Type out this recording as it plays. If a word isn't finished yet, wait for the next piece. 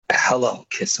Hello,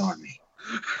 Kiss Army.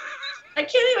 I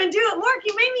can't even do it. Mark,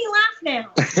 you made me laugh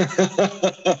now.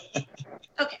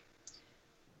 Okay.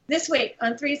 This week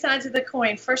on Three Sides of the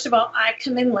Coin, first of all, I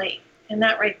come in late, and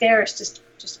that right there is just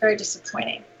very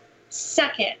disappointing.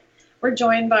 Second, we're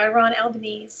joined by Ron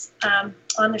Albanese on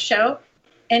the show,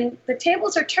 and the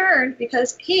tables are turned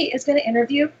because he is going to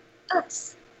interview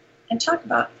us and talk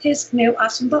about his new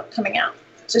awesome book coming out.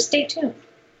 So stay tuned.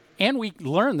 And we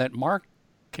learned that Mark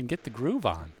can get the groove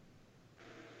on.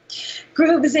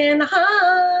 Groove is in the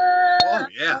heart. Oh,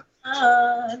 yeah.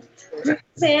 Groove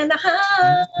is in the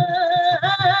heart.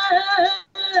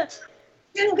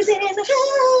 Groove is in the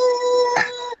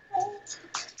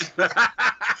heart.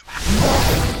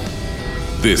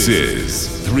 This is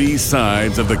Three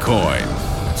Sides of the Coin,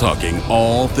 talking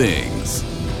all things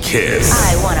Kiss.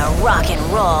 I want to rock and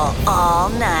roll all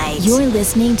night. You're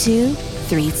listening to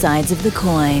Three Sides of the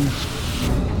Coin.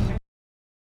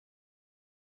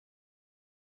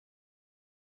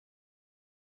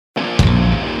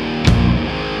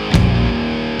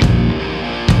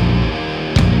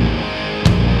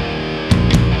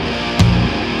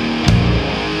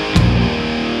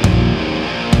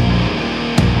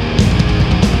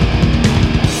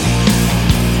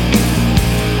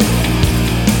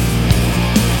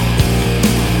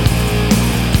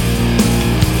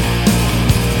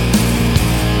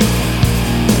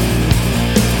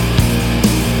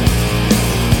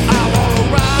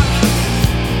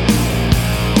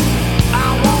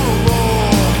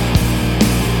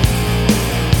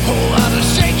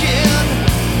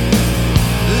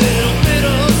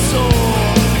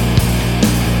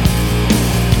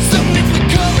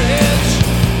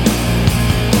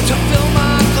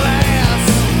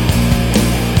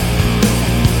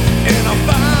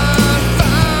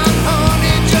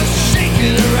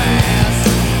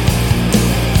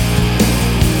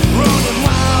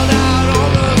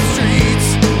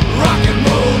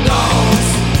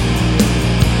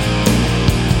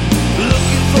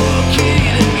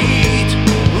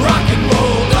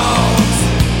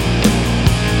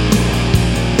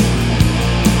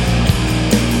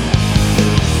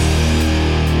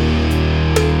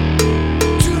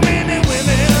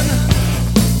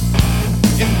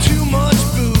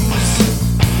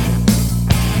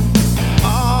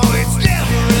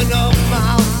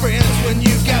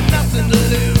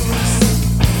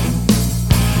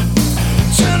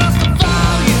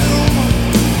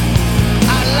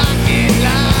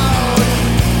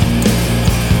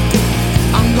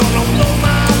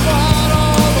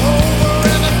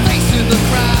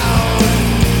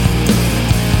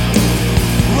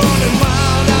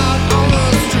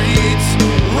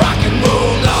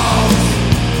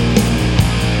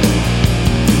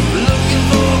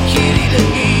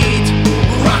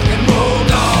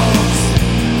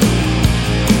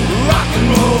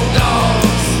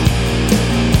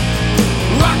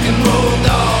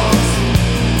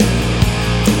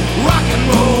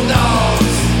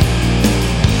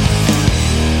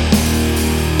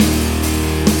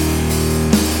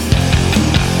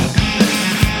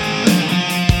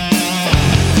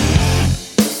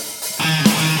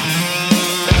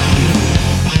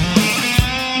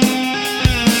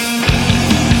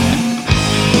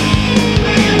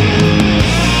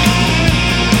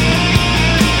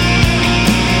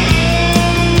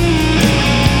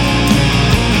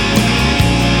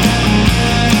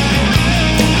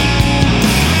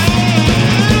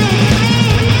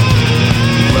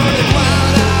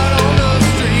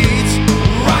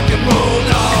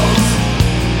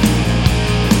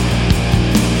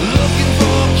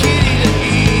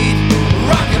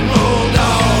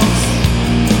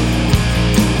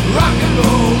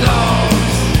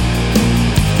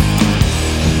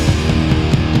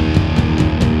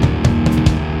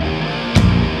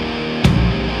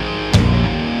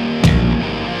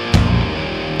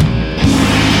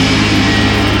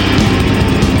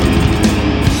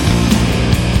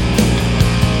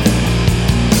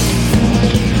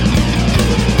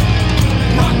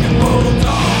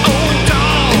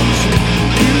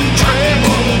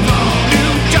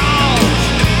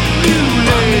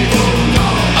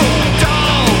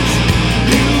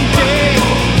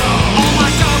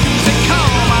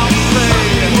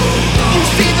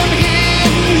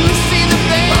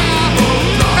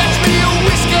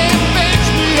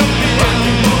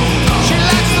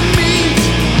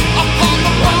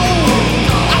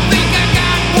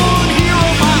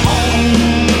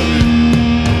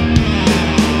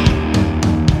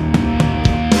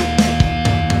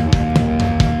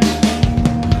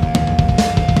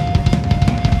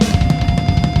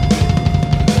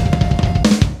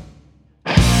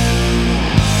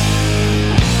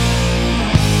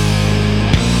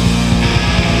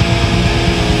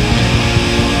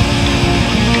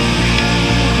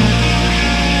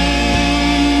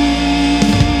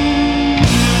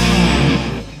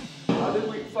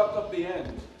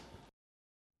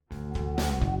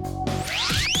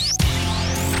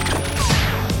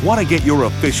 Want to get your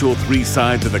official 3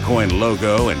 Sides of the Coin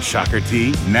logo and shocker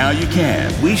tee? Now you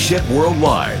can. We ship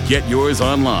worldwide. Get yours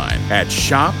online at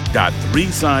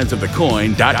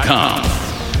shop.3sidesofthecoin.com.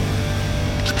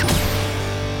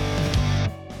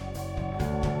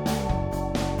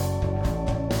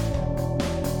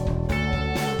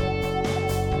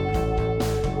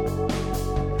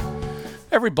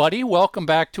 Everybody, welcome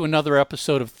back to another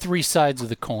episode of 3 Sides of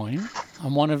the Coin.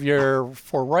 I'm one of your,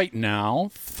 for right now,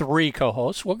 3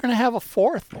 co-hosts. We're going to have a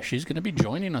 4th. She's going to be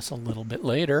joining us a little bit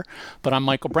later. But I'm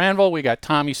Michael Branville. We got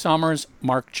Tommy Summers,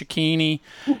 Mark Cicchini,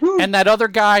 and that other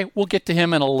guy, we'll get to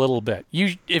him in a little bit.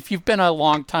 If you've been a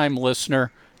long-time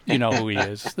listener, you know who he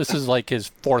is. This is like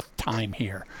his 4th time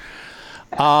here.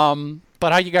 But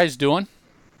how you guys doing?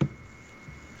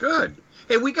 Good.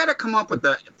 Hey, we got to come up with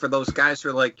for those guys who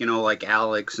are like, like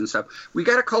Alex and stuff, we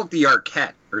got to call it the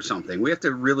Arquette or something. We have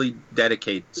to really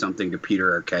dedicate something to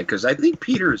Peter Arquette, because I think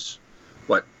Peter's,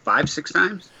 5, 6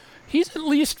 times? He's at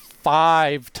least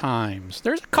 5 times.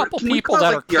 There's a couple people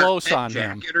that are close on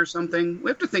him. Or something. We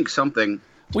have to think something.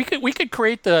 We could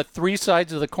create the 3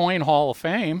 Sides of the Coin Hall of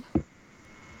Fame.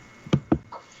 We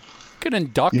could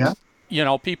induct,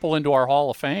 people into our Hall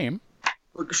of Fame.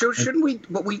 Shouldn't we?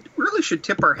 But we really should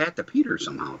tip our hat to Peter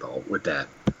somehow, though, with that.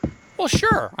 Well,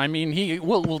 sure. I mean,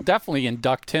 we'll definitely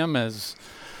induct him as,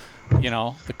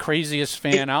 the craziest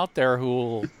fan out there who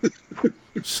will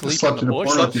sleep in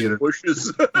the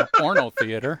bushes. Porno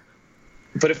theater.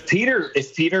 But if Peter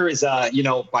is,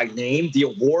 by name, the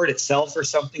award itself or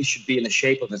something should be in the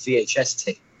shape of a VHS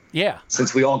tape. Yeah.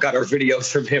 Since we all got our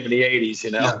videos from him in the 80s,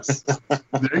 Yes.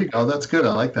 There you go. That's good.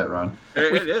 I like that, Ron.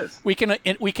 It is. We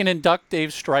can induct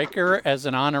Dave Stryker as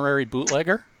an honorary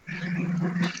bootlegger.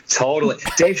 Totally.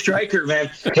 Dave Stryker, man.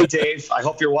 Hey, Dave, I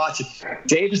hope you're watching.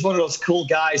 Dave is one of those cool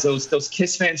guys, those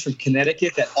Kiss fans from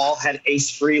Connecticut that all had Ace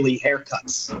Frehley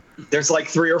haircuts. There's like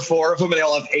 3 or 4 of them, and they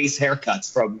all have Ace haircuts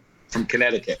from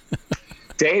Connecticut.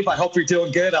 Dave, I hope you're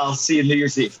doing good. I'll see you New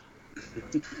Year's Eve.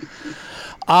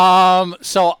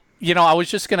 So, I was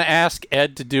just going to ask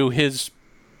Ed to do his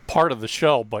part of the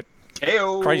show, but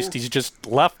Hey-o. Christ, he's just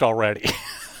left already.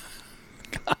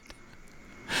 God.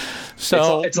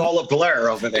 So it's all a blur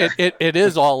over there. It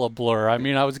is all a blur. I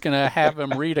mean, I was going to have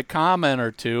him read a comment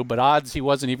or two, but odds he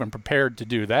wasn't even prepared to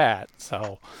do that.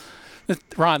 So,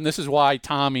 Ron, this is why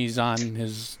Tommy's on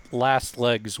his last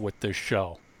legs with this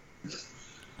show.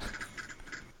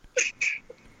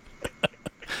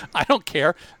 I don't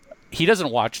care. He doesn't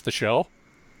watch the show,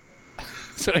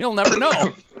 so he'll never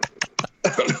know.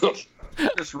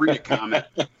 Just read a comment.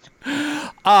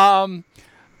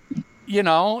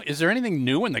 Is there anything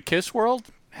new in the Kiss world?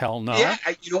 Hell no. Yeah,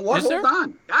 you know what? Hold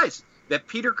on. Guys, that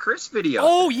Peter Criss video.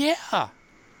 Oh, yeah.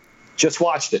 Just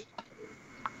watched it.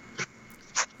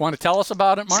 Want to tell us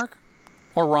about it, Mark?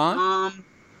 Or Ron?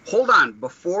 Hold on.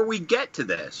 Before we get to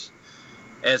this,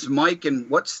 as Mike and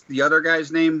what's the other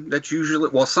guy's name that's usually,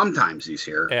 sometimes he's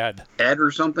here. Ed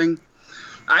or something.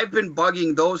 I've been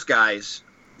bugging those guys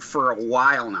for a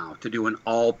while now to do an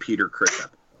all Peter Criss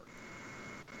episode.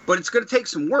 But it's going to take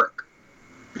some work,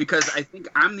 because I think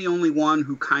I'm the only one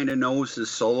who kind of knows his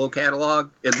solo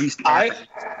catalog, at least. I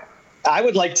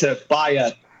would like to buy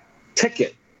a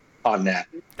ticket on that.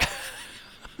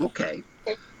 Okay.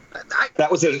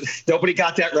 Nobody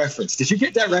got that reference. Did you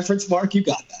get that reference, Mark? You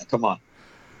got that. Come on.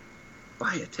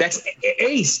 Buy a ticket. That's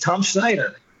Ace, Tom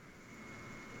Schneider.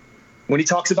 When he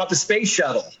talks about the space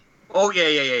shuttle. Oh,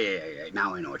 yeah.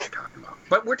 Now I know what you're talking about.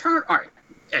 But we're talking, all right.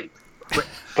 Anyway.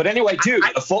 But anyway, dude,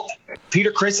 a full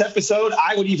Peter Criss episode,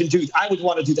 I would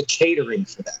want to do the catering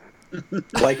for that.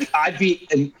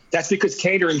 And that's because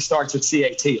catering starts with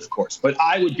CAT, of course. But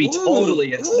I would be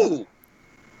totally into that.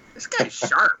 This guy's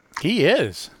sharp. He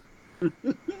is.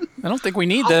 I don't think we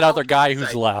need that other guy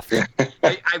who's left.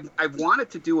 I've wanted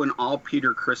to do an all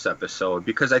Peter Criss episode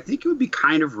because I think it would be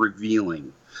kind of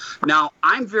revealing. Now,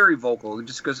 I'm very vocal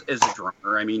just because as a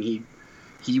drummer, I mean,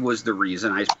 he was the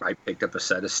reason I picked up a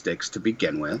set of sticks to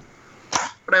begin with.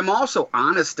 But I'm also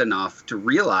honest enough to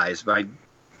realize by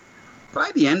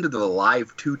the end of the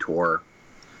Live 2 tour,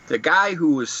 the guy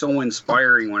who was so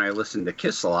inspiring when I listened to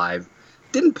Kiss Live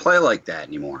didn't play like that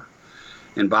anymore.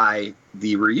 And by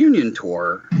the reunion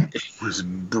tour, it was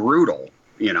brutal,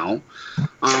 And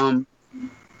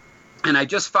I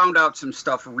just found out some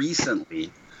stuff recently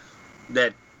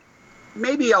that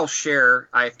maybe I'll share.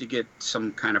 I have to get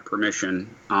some kind of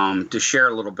permission to share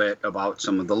a little bit about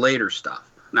some of the later stuff.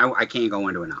 Now, I can't go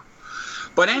into it now.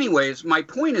 But anyways, my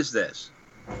point is this.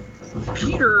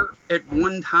 Peter, at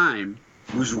one time,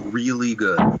 was really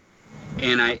good.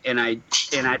 And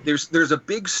there's a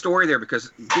big story there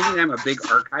because being I'm a big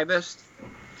archivist,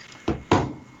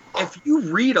 if you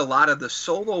read a lot of the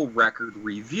solo record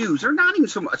reviews, or not even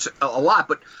so much a lot,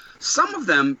 but some of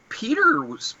them, Peter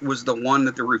was the one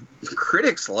that the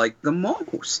critics liked the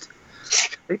most.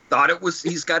 They thought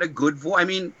he's got a good voice. I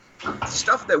mean,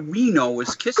 stuff that we know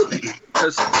is Kiss fans,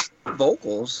 because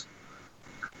vocals,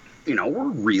 were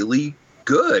really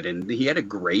good, and he had a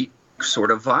great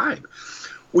sort of vibe,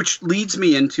 which leads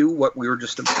me into what we were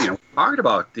just talking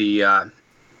about, the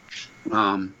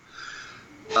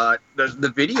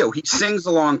video. He sings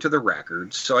along to the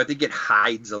records, so I think it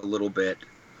hides a little bit.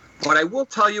 But I will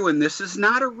tell you, and this is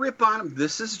not a rip on him,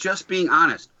 this is just being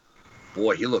honest.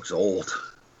 Boy, he looks old.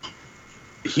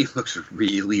 He looks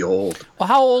really old. Well,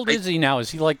 how old is he now?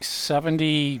 Is he like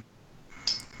 73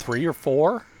 or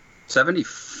 4?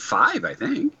 75, I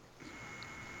think.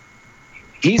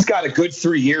 He's got a good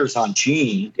 3 years on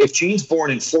Gene. If Gene's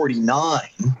born in 49,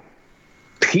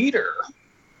 Peter,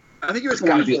 I think he was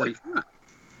born in 45.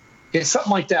 Yeah,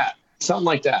 something like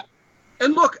that.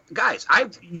 And look, guys,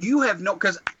 you have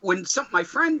because when my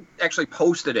friend actually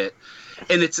posted it,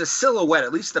 and it's a silhouette,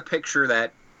 at least the picture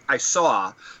that I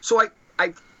saw. So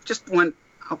I just went,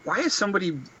 why is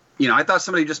somebody, I thought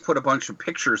somebody just put a bunch of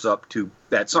pictures up to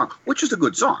that song, which is a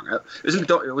good song. Isn't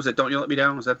it? Was it "Don't You Let Me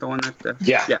Down"? Was that the one that?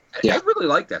 Yeah. I really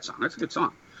like that song. That's a good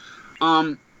song.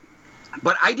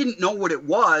 But I didn't know what it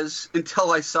was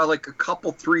until I saw like a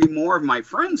couple, 3 more of my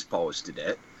friends posted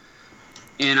it.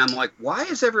 And I'm like,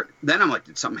 then I'm like,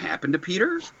 did something happen to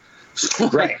Peter? So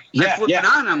right. I flip it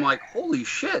on, and I'm like, holy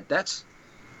shit, that's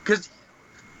because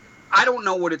I don't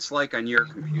know what it's like on your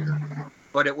computer,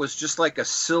 but it was just like a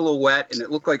silhouette, and it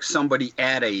looked like somebody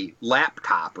at a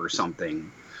laptop or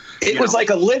something. It was like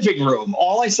a living room.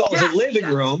 All I saw was a living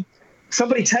room.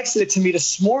 Somebody texted it to me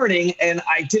this morning, and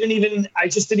I just didn't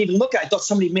even look at it. I thought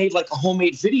somebody made like a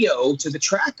homemade video to the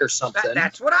track or something.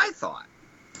 That's what I thought.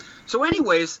 So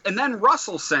anyways, and then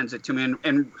Russell sends it to me,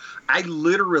 and I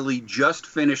literally just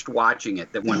finished watching it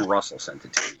when Russell sent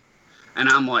it to me. And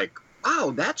I'm like,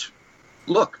 oh,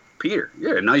 look, Peter, you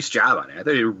did a nice job on it. I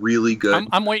thought you did really good.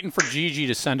 I'm waiting for Gigi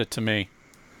to send it to me.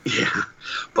 Yeah.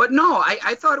 But no,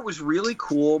 I thought it was really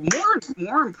cool.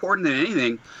 More important than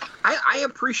anything, I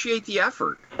appreciate the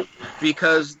effort,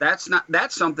 because that's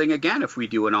something, again, if we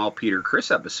do an all Peter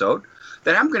Criss episode,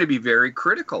 that I'm going to be very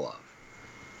critical of.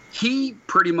 He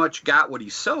pretty much got what he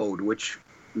sowed, which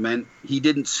meant he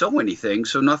didn't sow anything,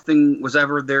 so nothing was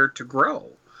ever there to grow.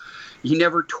 He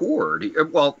never toured.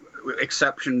 Well,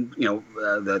 exception,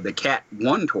 the Cat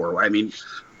 1 tour. I mean,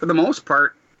 for the most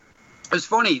part, it's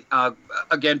funny.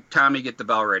 Again, Tommy, get the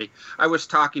bell ready. I was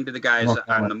talking to the guys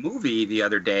on the movie the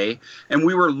other day, and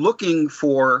we were looking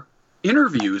for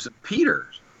interviews of Peter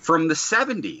from the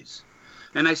 70s.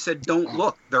 And I said, don't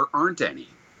look. There aren't any.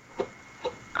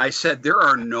 I said, there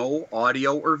are no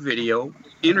audio or video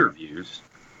interviews.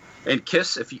 And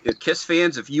Kiss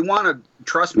fans, if you want to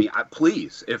trust me,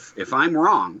 please, if I'm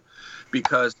wrong,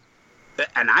 because,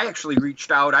 and I actually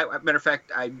reached out. Matter of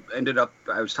fact, I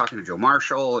was talking to Joe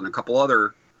Marshall and a couple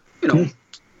other,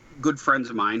 good friends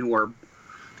of mine who are,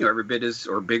 every bit as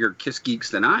or bigger Kiss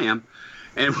geeks than I am.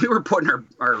 And we were putting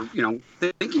our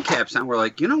thinking caps on. We're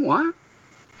like, you know what?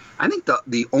 I think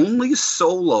the only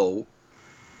solo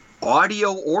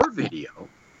audio or video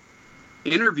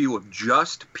interview of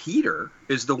just Peter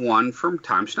is the one from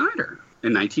Tom Snyder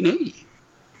in 1980.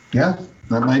 Yeah,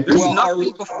 that might be. There's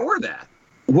nothing before that.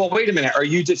 Well, wait a minute. Are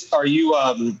you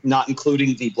not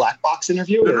including the Black Box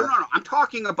interview? No. I'm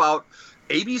talking about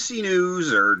ABC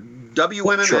News or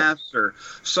WMMS or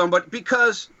somebody,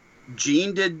 because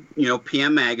Gene did,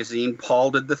 PM Magazine,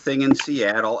 Paul did the thing in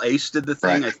Seattle, Ace did the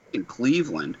thing, I think, in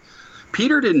Cleveland.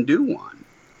 Peter didn't do one.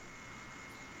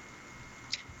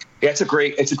 Yeah, it's a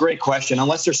great question.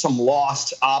 Unless there's some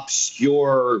lost,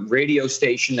 obscure radio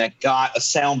station that got a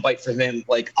soundbite from him,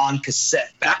 like on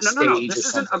cassette backstage. No.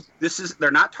 This isn't.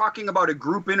 They're not talking about a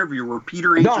group interview where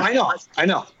Peter. No, I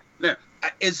know. Yeah.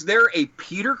 Is there a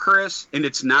Peter Criss? And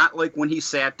it's not like when he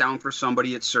sat down for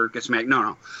somebody at Circus Mag.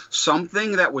 No.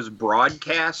 Something that was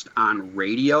broadcast on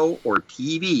radio or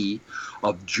TV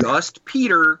of just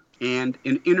Peter and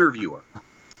an interviewer.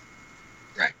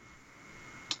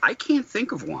 I can't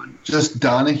think of one. Just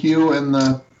Donahue and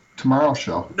the Tomorrow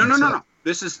Show. No.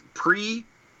 This is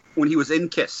when he was in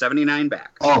Kiss, 79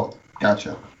 back. Oh,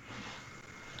 gotcha.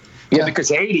 Yeah,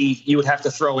 because 80, you would have to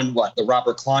throw in the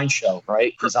Robert Klein Show,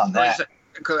 right? He's on that.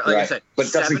 Like I said, but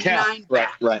it doesn't count.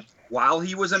 Back, right. While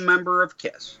he was a member of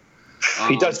Kiss.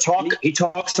 He does talk. He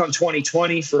talks on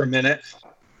 2020 for a minute.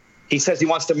 He says he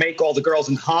wants to make all the girls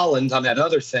in Holland on that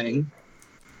other thing.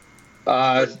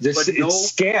 It's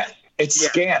scant. It's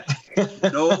scant.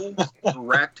 No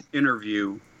direct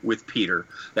interview with Peter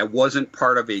that wasn't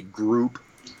part of a group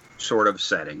sort of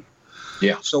setting.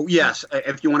 Yeah. So yes,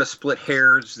 if you want to split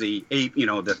hairs, the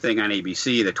thing on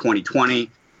ABC, the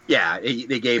 2020,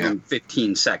 they gave him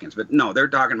 15 seconds, but no, they're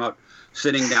talking about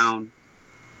sitting down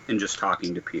and just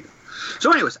talking to Peter.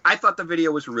 So anyways, I thought the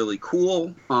video was really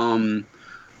cool.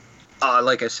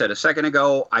 Like I said a second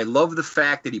ago, I love the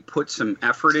fact that he put some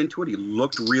effort into it. He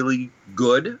looked really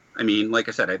good. I mean, like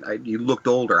I said, he looked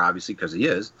older, obviously, because he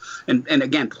is. And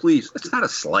again, please, it's not a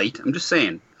slight. I'm just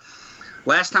saying.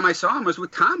 Last time I saw him was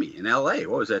with Tommy in L.A.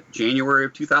 What was that, January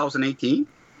of 2018?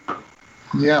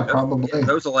 Yeah, probably.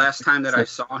 That was the last time that I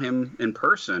saw him in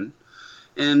person.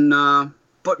 And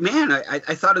but, man, I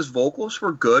thought his vocals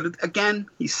were good. Again,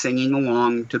 he's singing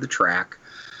along to the track.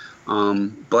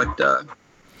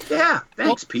 Yeah,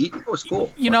 thanks, Pete. That was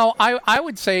cool. I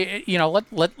would say,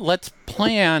 let's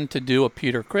plan to do a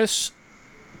Peter Criss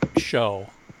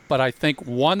show. But I think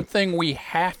one thing we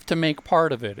have to make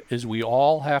part of it is we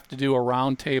all have to do a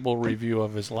roundtable review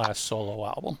of his last solo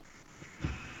album.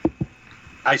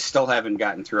 I still haven't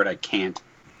gotten through it. I can't.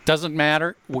 Doesn't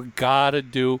matter. We got to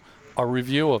do a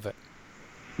review of it.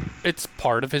 It's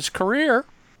part of his career.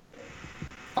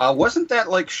 Wasn't that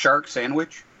like Shark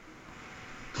Sandwich?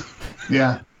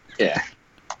 Yeah. Yeah.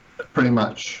 Pretty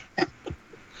much. All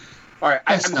right.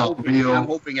 That's I'm not real.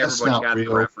 hoping That's everybody not got the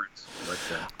real. reference.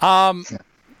 But,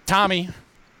 Tommy,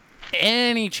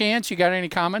 any chance you got any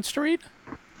comments to read?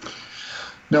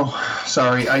 No,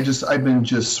 sorry. I've been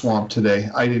just swamped today.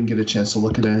 I didn't get a chance to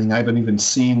look at anything. I haven't even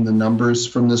seen the numbers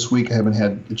from this week. I haven't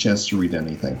had a chance to read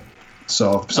anything. So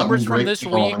if numbers something from great this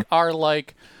came week along- are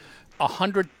like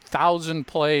 100,000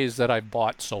 plays that I've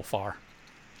bought so far.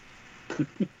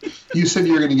 You said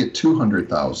you were going to get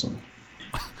 200,000.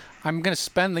 I'm going to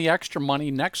spend the extra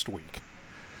money next week.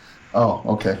 Oh,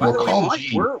 okay. by Well, the way, call Mike,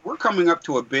 Gene. we're coming up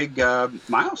to a big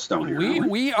milestone here. aren't we?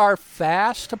 We are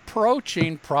fast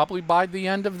approaching, probably by the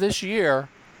end of this year,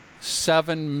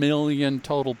 7 million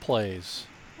total plays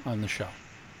on the show.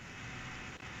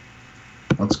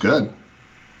 That's good.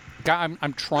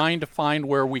 I'm trying to find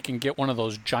where we can get one of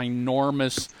those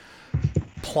ginormous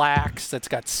plaques that's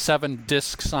got 7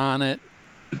 discs on it,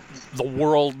 the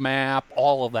world map,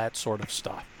 all of that sort of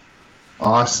stuff.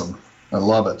 Awesome. I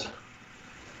love it.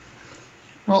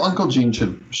 Well, Uncle Gene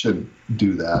should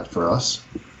do that for us.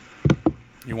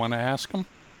 You want to ask him?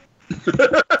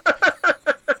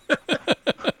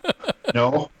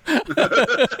 No?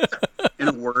 In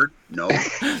a word, no.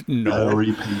 I'll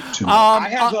repeat too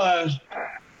much.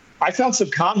 I found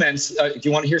some comments. Do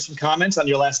you want to hear some comments on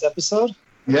your last episode?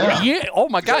 Yeah. Yeah. Oh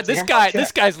my God, this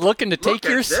guy's looking to take Look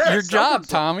your at this. job,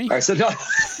 Tommy. All right, so no,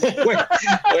 wait.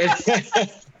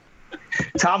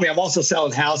 Tommy, I'm also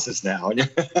selling houses now.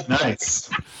 Nice.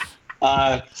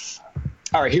 All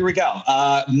right, here we go.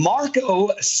 Marco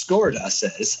Scorda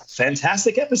says,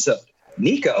 fantastic episode.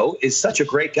 Nico is such a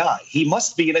great guy. He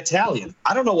must be an Italian.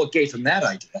 I don't know what gave him that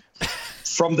idea.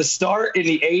 From the start in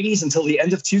the 80s until the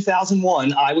end of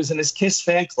 2001, I was in his KISS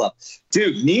fan club.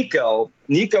 Dude,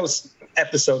 Nico's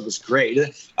episode was great.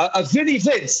 Vinnie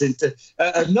Vincent,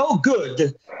 no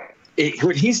good.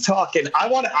 When he's talking,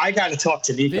 I got to talk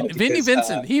to Nico. Vinnie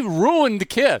Vincent, he ruined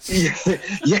KISS.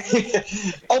 Yeah.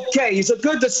 Okay, he's a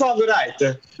good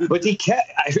songwriter, but he can't.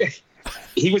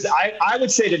 I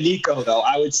would say to Nico, though,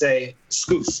 I would say,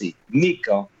 scusi,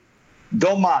 Nico,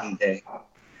 domande,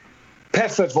 per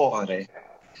favore.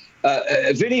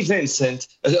 Vinnie Vincent,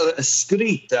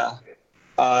 scritta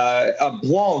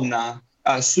buona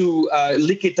su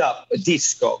Lick It Up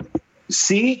disco.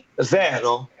 Sì,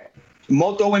 vero,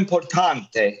 molto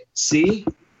importante. See?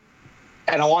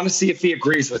 And I want to see if he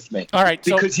agrees with me. All right.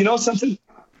 Because you know something?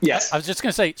 Yes. I was just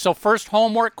going to say, so first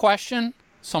homework question,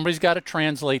 somebody's got to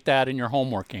translate that in your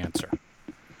homework answer.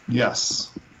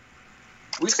 Yes.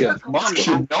 Mark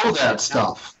should know that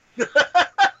stuff.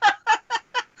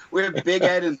 We have Big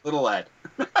Ed and Little Ed.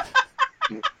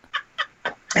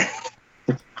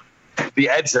 The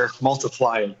Eds are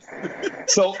multiplying.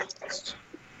 So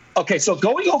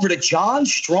going over to John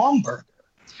Stromberg.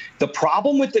 The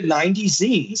problem with the 90s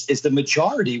zines is the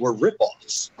majority were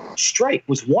ripoffs. Strike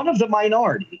was one of the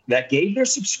minority that gave their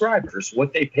subscribers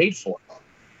what they paid for.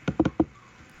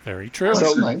 Very true.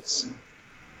 That's nice.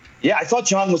 Yeah, I thought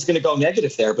John was going to go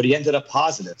negative there, but he ended up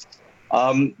positive.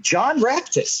 John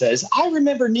Raptis says, I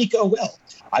remember Nico well.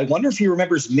 I wonder if he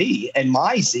remembers me and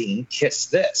my zine, Kiss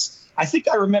This. I think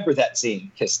I remember that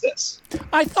zine, Kiss This.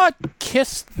 I thought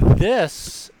Kiss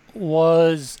This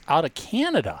was out of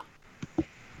Canada.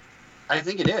 I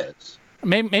think it is.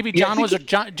 Maybe John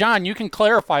John. You can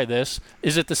clarify this.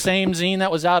 Is it the same zine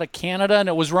that was out of Canada, and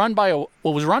it was run by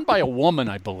a woman,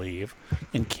 I believe,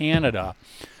 in Canada?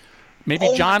 Maybe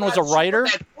John was a writer.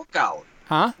 She put that book out.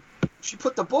 Huh? She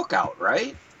put the book out,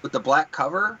 right, with the black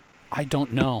cover. I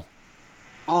don't know.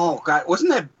 Oh God,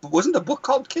 wasn't the book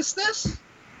called Kiss This?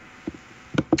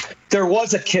 There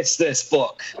was a Kiss This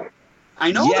book.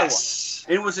 I know. Yes,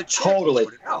 it was a chick totally. who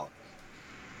put it out.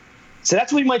 So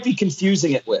that's what we might be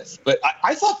confusing it with. But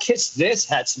I thought Kiss This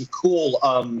had some cool,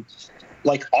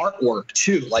 like artwork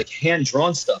too, like hand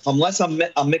drawn stuff. Unless I'm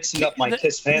mixing up my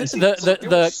Kiss fanzines. There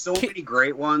were so many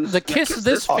great ones. The Kiss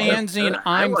This fanzine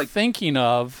I'm thinking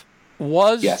of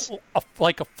was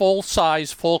like a full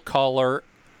size, full color.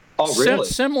 Oh, really?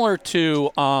 Similar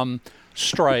to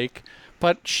Strike.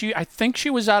 But I think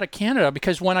she was out of Canada,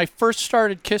 because when I first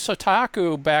started Kiss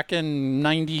Otaku back in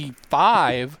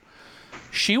 '95,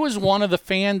 she was one of the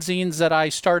fanzines that I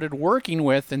started working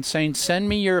with and saying, send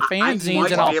me your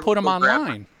fanzines and I'll put them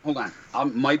online. Hold on. I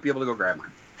might be able to go grab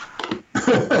mine.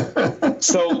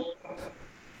 So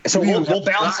we'll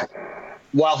bounce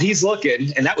while he's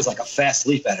looking, and that was like a fast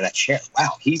leap out of that chair.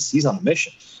 Wow, he's on a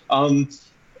mission.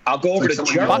 I'll go over to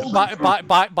Gerald.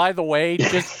 By the way,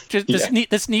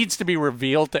 this needs to be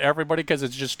revealed to everybody because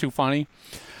it's just too funny.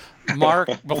 Mark,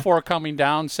 before coming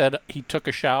down, said he took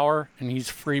a shower and he's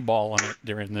freeballing it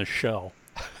during this show.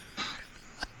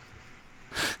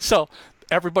 So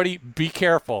everybody, be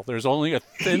careful. There's only a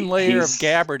thin layer of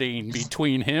gabardine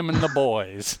between him and the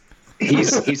boys.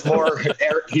 He's more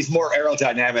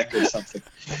aerodynamic or something.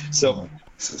 So,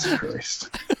 Jesus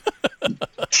Christ.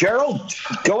 Gerald,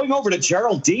 going over to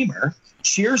Gerald Deemer.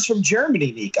 Cheers from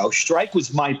Germany, Nico. Strike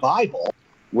was my Bible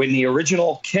when the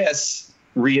original Kiss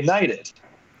reunited.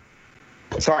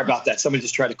 Sorry about that. Somebody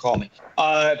just tried to call me.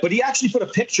 But he actually put a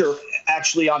picture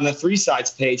on the Three Sides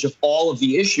page of all of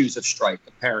the issues of Strike,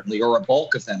 apparently, or a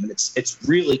bulk of them. And it's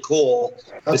really cool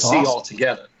to see all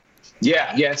together.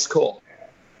 Yeah, it's cool.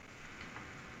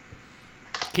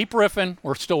 Keep riffing.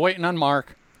 We're still waiting on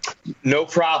Mark. No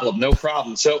problem.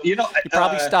 So, he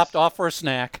probably stopped off for a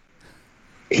snack.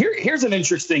 Here's an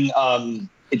interesting,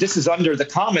 this is under the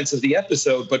comments of the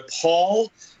episode, but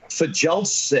Paul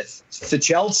Fajeldseth,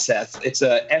 it's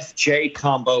a FJ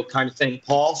combo kind of thing.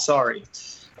 Paul, sorry.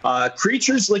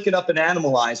 Creatures, Lick It Up, and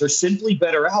Animalize are simply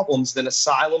better albums than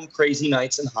Asylum, Crazy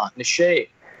Nights, and Hot in the Shade.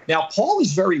 Now, Paul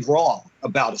is very wrong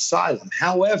about Asylum.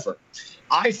 However,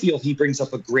 I feel he brings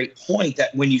up a great point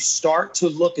that when you start to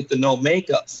look at the no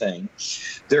makeup thing,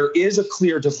 there is a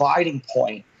clear dividing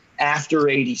point after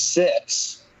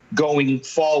 86 going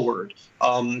forward.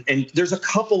 And there's a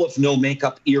couple of no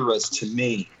makeup eras to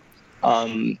me.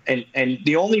 And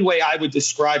the only way I would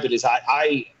describe it is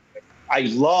I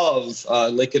love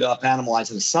Lick It Up, Animalize,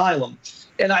 and Asylum.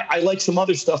 And I like some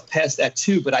other stuff past that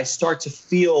too, but I start to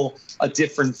feel a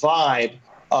different vibe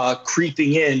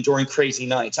creeping in during Crazy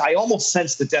Nights. I almost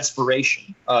sense the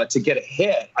desperation to get a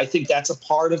hit. I think that's a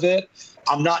part of it.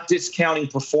 I'm not discounting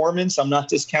performance. I'm not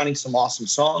discounting some awesome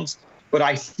songs, but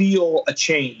I feel a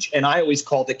change. And I always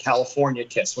called it California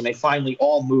Kiss. When they finally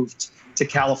all moved to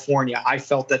California, I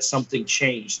felt that something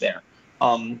changed there.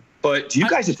 But do you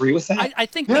guys agree with that? I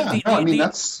think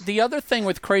the other thing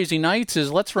with Crazy Nights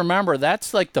is, let's remember,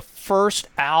 that's like the first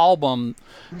album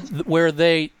where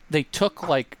they took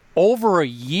like over a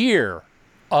year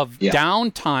of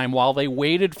downtime while they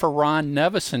waited for Ron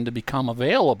Nevison to become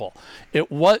available.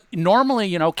 It was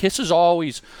normally, Kiss is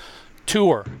always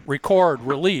tour, record,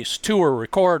 release, tour,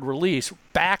 record, release,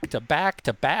 back to back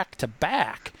to back to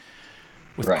back.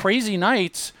 With Crazy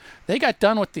Nights, they got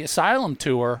done with the Asylum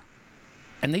tour,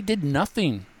 and they did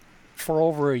nothing for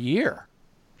over a year.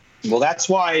 Well, that's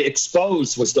why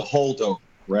Exposed was the holdover,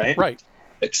 right? Right.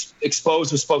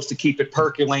 Exposed was supposed to keep it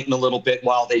percolating a little bit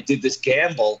while they did this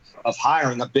gamble of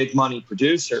hiring a big money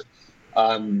producer.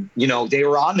 They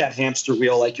were on that hamster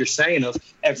wheel, like you're saying, of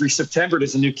every September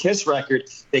there's a new Kiss record.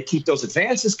 They keep those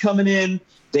advances coming in.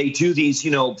 They do these,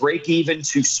 break even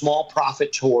to small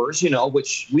profit tours,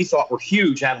 which we thought were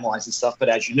huge, Animalize and stuff. But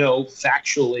as you know,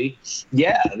 factually,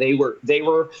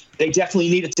 they definitely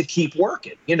needed to keep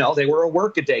working. They were a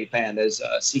work-a-day band, as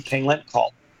C.K. Lent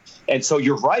called. And so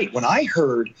you're right. When I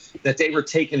heard that they were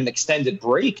taking an extended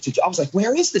break, I was like,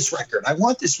 where is this record? I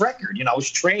want this record. I was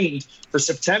trained for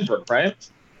September, right?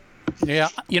 Yeah.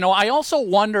 I also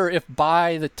wonder if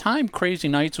by the time Crazy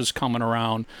Nights was coming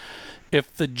around,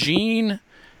 if the Gene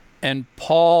and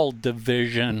Paul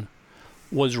division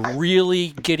was really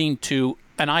getting to,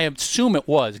 and I assume it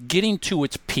was, getting to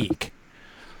its peak.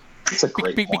 That's a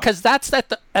great point. Because that's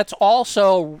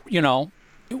also,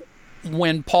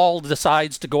 when Paul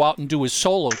decides to go out and do his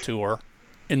solo tour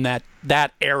in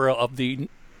that era of the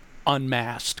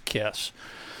unmasked Kiss.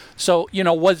 So,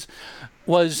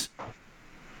 was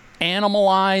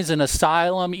Animalize and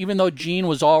Asylum, even though Gene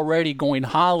was already going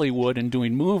Hollywood and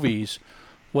doing movies,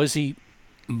 was he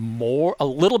a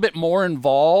little bit more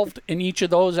involved in each of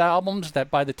those albums, that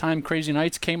by the time Crazy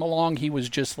Nights came along, he was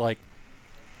just like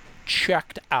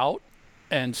checked out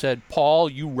and said, Paul,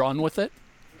 you run with it?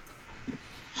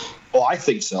 Oh, I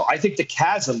think so. I think the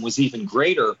chasm was even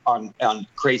greater on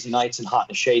Crazy Nights and Hot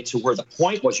in the Shade, to where the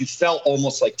point was you felt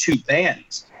almost like two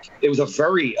bands. It was a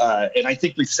very, and I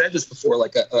think we've said this before,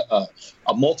 like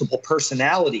a multiple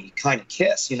personality kind of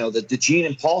Kiss. The Gene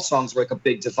and Paul songs were like a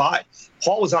big divide.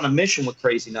 Paul was on a mission with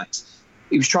Crazy Nights.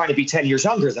 He was trying to be 10 years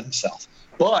younger than himself.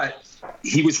 But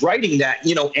he was writing that,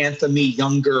 anthem-y,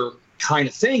 younger kind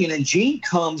of thing. And then Gene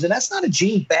comes, and that's not a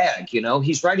Gene bag,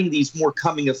 He's writing these more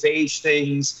coming-of-age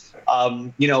things.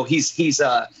 He's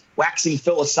waxing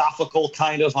philosophical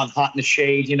kind of on Hot in the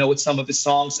Shade, with some of his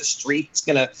songs. The street's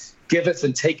going to giveth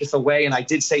and taketh away, and I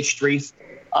did say street.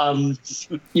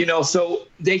 So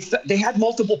they had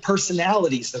multiple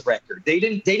personalities, the record. They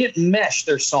didn't mesh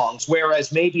their songs,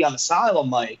 whereas maybe on Asylum,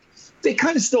 Mike, they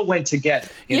kind of still went together.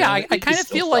 I kind of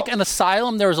feel like in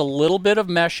Asylum there was a little bit of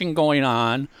meshing going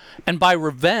on, and by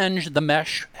Revenge the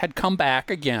mesh had come back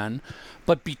again.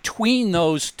 But between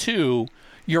those two,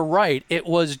 you're right,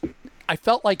 I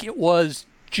felt like it was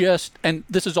just, and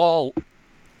this is all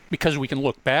because we can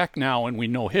look back now and we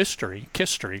know history,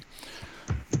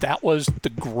 that was the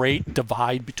great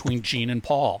divide between Gene and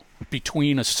Paul.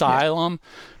 Between Asylum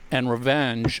and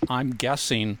Revenge, I'm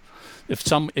guessing if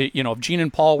Gene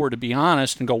and Paul were to be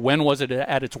honest and go, when was it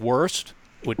at its worst,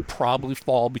 it would probably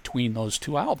fall between those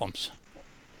two albums.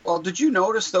 Well, did you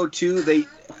notice, though, too,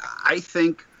 I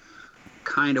think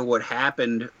kind of what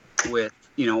happened with,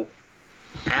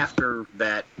 after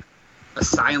that,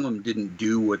 Asylum didn't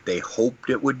do what they hoped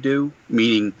it would do,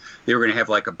 meaning they were going to have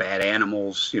like a Bad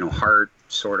Animals, Heart,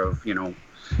 sort of,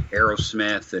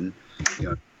 Aerosmith, and,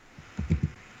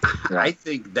 I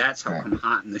think that's how come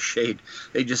Hot in the Shade.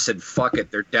 They just said, fuck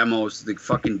it, they're demos, the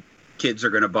fucking kids are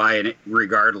going to buy it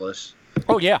regardless.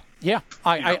 Oh, yeah.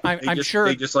 I'm sure.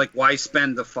 They just like, why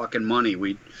spend the fucking money?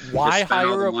 Why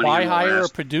hire a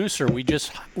producer? We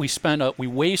took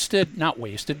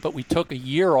a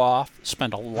year off,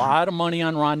 spent a lot of money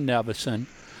on Ron Nevison,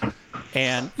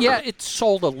 and it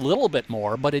sold a little bit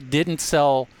more, but it didn't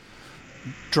sell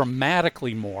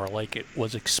dramatically more like it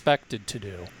was expected to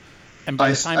do. And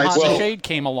by the time Hot in the Shade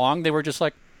came along, they were just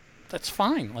like, that's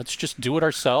fine. Let's just do it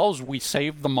ourselves. We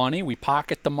save the money. We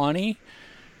pocket the money.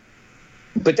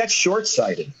 But that's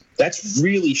short-sighted. That's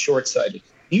really short-sighted.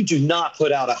 You do not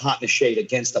put out a Hot in the Shade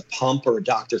against a Pump or a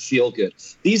Dr.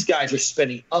 Feelgood. These guys are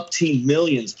spending up-teen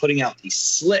millions putting out these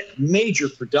slick, major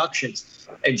productions.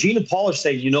 And Gene and Paul are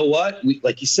saying, you know what?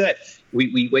 Like you said,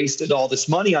 we wasted all this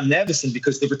money on Nevison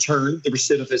because the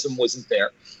recidivism wasn't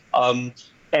there.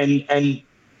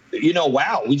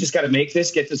 Wow, we just got to make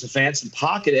this, get this advance and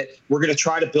pocket it. We're going to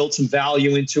try to build some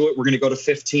value into it. We're going to go to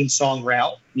 15-song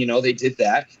route. They did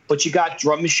that. But you got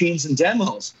drum machines and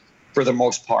demos for the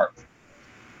most part.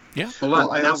 Yeah.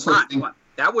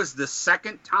 That was the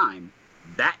second time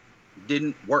that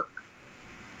didn't work.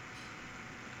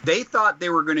 They thought they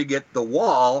were going to get The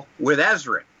Wall with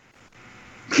Ezra.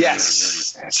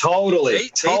 Yes, totally. They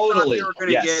thought they were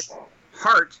going to get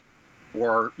Heart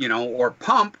or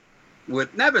Pump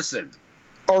with Nevison,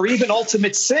 or even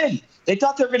Ultimate Sin. They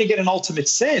thought they were going to get an Ultimate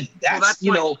Sin. That's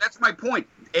my point.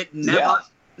 It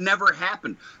never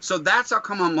happened. So that's how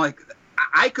come I'm like,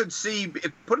 I could see.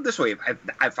 Put it this way: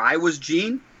 if I was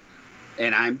Gene,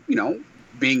 and I'm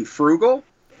being frugal,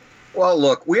 well,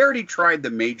 look, we already tried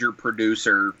the major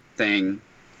producer thing.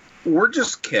 We're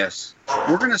just Kiss.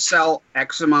 We're going to sell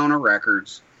X amount of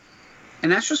records,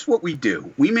 and that's just what we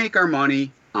do. We make our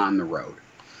money on the road.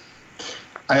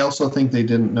 I also think they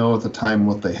didn't know at the time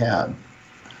what they had.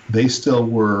 They still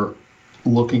were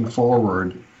looking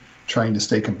forward, trying to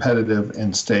stay competitive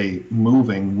and stay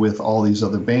moving with all these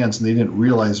other bands, and they didn't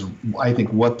realize, I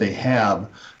think, what they have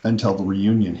until the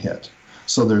reunion hit.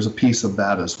 So there's a piece of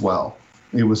that as well.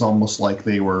 It was almost like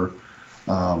they were,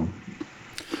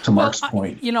 to Mark's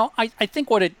point. I think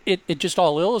what it just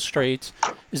all illustrates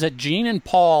is that Gene and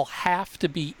Paul have to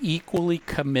be equally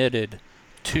committed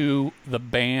to the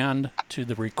band, to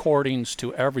the recordings,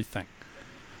 to everything.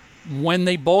 When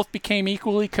they both became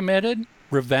equally committed,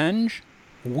 Revenge,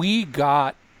 we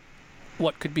got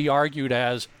what could be argued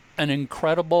as an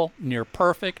incredible,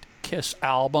 near-perfect Kiss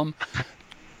album.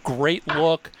 Great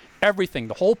look, everything.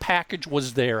 The whole package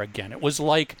was there again. It was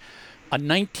like a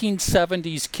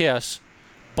 1970s Kiss,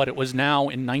 but it was now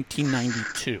in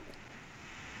 1992.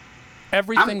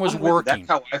 Everything was working. That's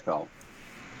how I felt.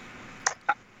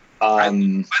 By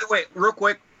the way, real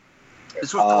quick,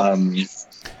 this was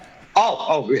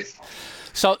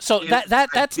So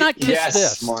that's not Kiss yes,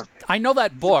 This. Mark. I know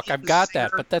that book. I've got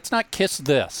that, but that's not Kiss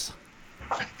This.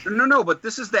 No, but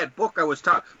this is that book I was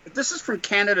talking. But this is from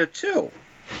Canada too.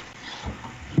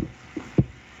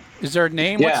 Is there a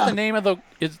name? Yeah. What's the name of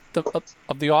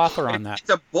the author on that? It's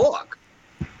a book.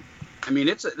 I mean,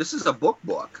 this is a book.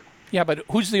 Yeah, but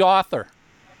who's the author?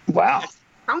 Wow.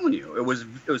 I'm telling you, it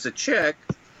was a chick,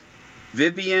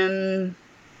 Vivian.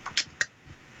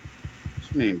 What's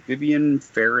her name? Vivian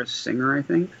Ferris Singer, I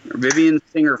think. Or Vivian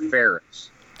Singer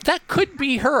Ferris. That could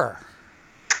be her.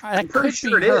 I'm pretty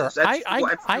sure it is.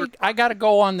 I gotta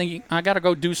go I gotta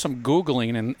go do some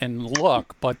Googling and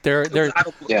look, but there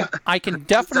I can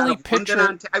definitely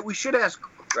picture. We should ask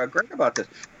Greg about this.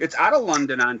 It's out of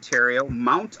London, Ontario,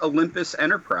 Mount Olympus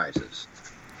Enterprises.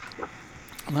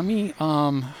 Let me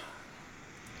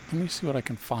see what I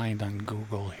can find on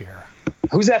Google here.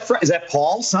 Who's that from? Is that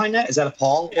Paul signed that? Is that a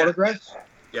Paul autograph?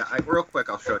 Yeah, real quick,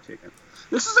 I'll show it to you.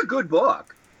 This is a good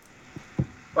book.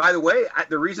 By the way,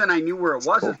 the reason I knew where it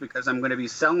was is because I'm going to be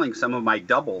selling some of my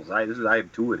doubles. I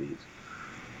have 2 of these.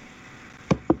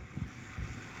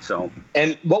 So.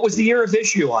 And what was the year of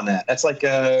issue on that? That's like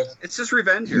it's just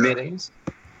Revenge Hero. Mid-80s?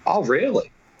 Oh, really?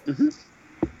 Mm-hmm.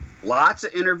 Lots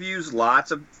of interviews,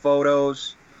 lots of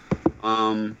photos.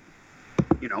 Right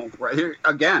here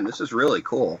again. This is really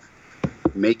cool.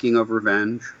 Making of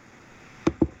Revenge.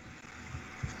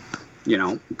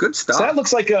 Good stuff. So that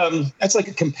looks like that's like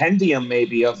a compendium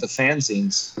maybe of the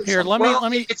fanzines. Here, let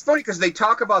me. It's funny because they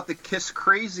talk about the Kiss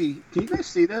Crazy. Can you guys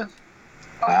see this?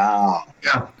 Wow.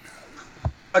 Yeah.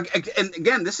 And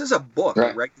again, this is a book,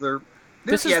 right. A regular.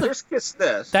 There's Kiss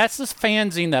This. That's this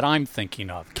fanzine that I'm thinking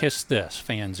of. Kiss This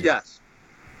fanzine. Yes.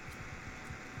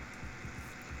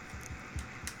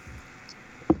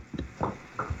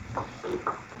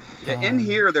 Yeah, in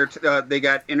here, they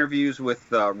got interviews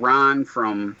with Ron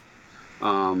from,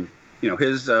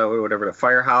 his the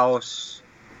Firehouse.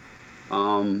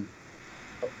 A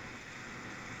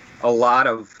lot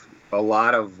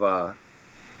of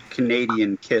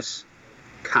Canadian Kiss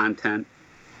content.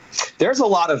 There's a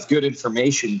lot of good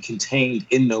information contained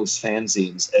in those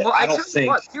fanzines. Well, I don't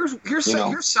think.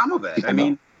 Here's some of it. I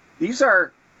mean, these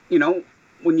are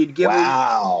when you give.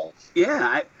 Wow. Them,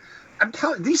 yeah, I'm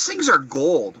telling. These things are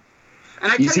gold.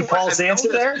 And you see Paul's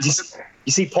answer there?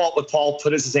 You see what Paul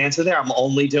put as his answer there? I'm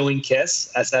only doing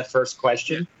Kiss as that first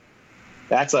question.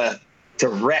 That's a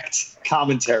direct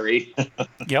commentary.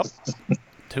 Yep.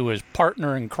 To his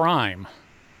partner in crime.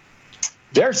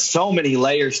 There's so many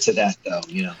layers to that, though.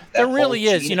 There really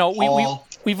is.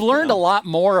 We've learned a lot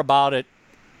more about it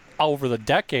over the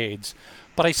decades,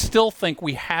 but I still think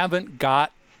we haven't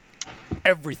got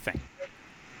everything.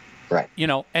 Right.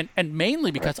 And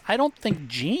mainly because I don't think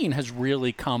Gene has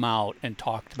really come out and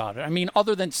talked about it. I mean,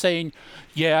 other than saying,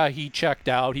 yeah, he checked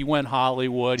out, he went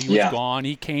Hollywood, he was gone,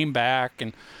 he came back,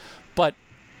 but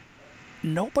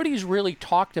nobody's really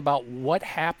talked about what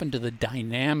happened to the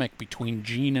dynamic between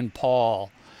Gene and Paul,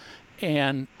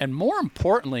 and more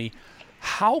importantly,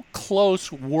 how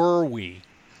close were we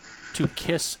to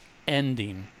Kiss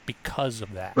ending because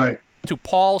of that? Right. To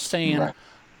Paul saying,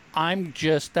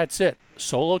 that's it.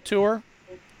 Solo tour.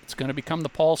 It's going to become the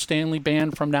Paul Stanley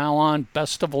Band from now on.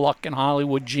 Best of luck in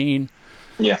Hollywood, Gene.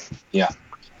 Yeah.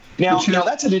 Now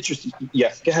that's an interesting.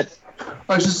 Yeah, go ahead.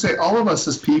 I was just say, all of us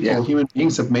as people, human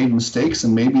beings, have made mistakes,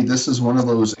 and maybe this is one of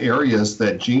those areas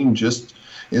that Gene just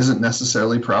isn't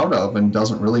necessarily proud of and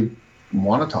doesn't really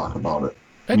want to talk about it.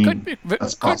 Could be.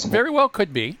 That's possible. Very well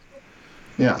could be.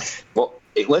 Yeah. Well,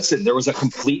 listen, there was a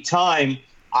complete time,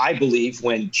 I believe,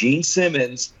 when Gene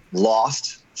Simmons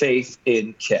lost faith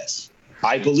in Kiss.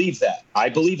 I believe that. I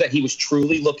believe that he was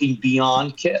truly looking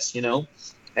beyond Kiss, and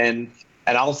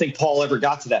I don't think Paul ever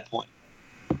got to that point.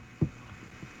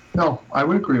 No, I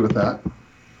would agree with that.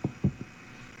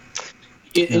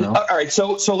 All right,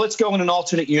 so let's go in an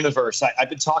alternate universe. I've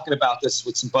been talking about this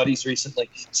with some buddies recently.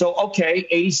 So, okay,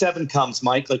 87 comes,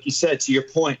 Mike, like you said, to your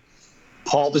point.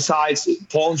 Paul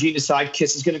and Gene decide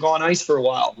Kiss is going to go on ice for a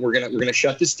while. We're gonna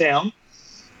shut this down.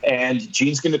 And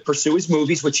Gene's going to pursue his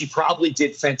movies, which he probably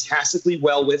did fantastically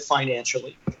well with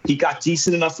financially. He got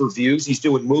decent enough reviews. He's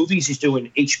doing movies. He's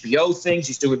doing HBO things.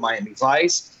 He's doing Miami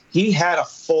Vice. He had a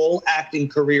full acting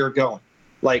career going.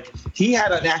 Like, he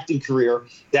had an acting career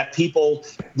that people,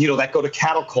 that go to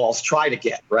cattle calls try to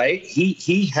get, right?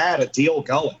 He had a deal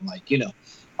going,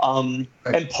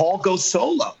 and Paul goes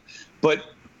solo. But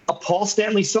a Paul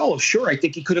Stanley solo, sure, I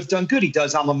think he could have done good. He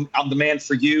does I'm the Man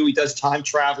for You. He does Time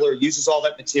Traveler, uses all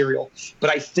that material. But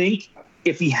I think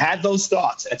if he had those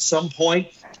thoughts at some point,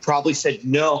 probably said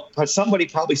no. But somebody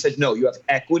probably said no. You have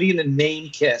equity in the name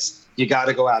Kiss. You got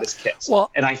to go out as Kiss. Well,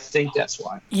 and I think that's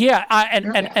why. Yeah,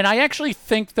 and I actually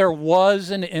think there was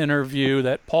an interview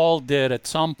that Paul did at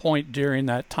some point during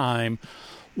that time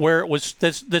where it was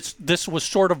this was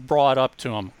sort of brought up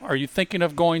to him. Are you thinking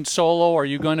of going solo? Are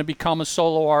you going to become a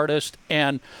solo artist?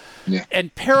 And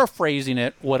paraphrasing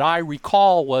it, what I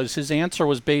recall was his answer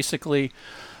was basically,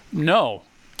 no,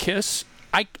 Kiss,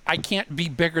 I can't be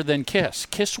bigger than Kiss.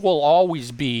 Kiss will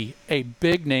always be a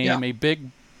big name, a big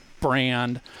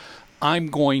brand. I'm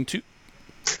going to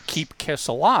keep Kiss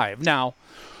alive. Now,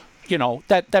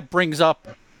 that brings up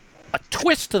a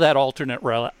twist to that alternate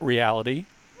reality.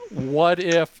 What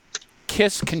if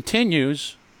Kiss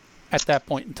continues at that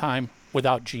point in time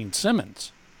without Gene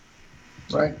Simmons?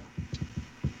 Right.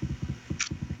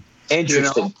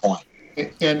 Interesting point.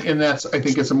 And that's, I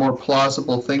think it's a more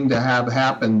plausible thing to have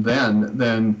happen then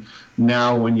than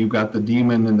now when you've got the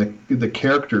Demon and the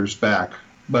characters back.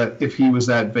 But if he was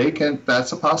that vacant,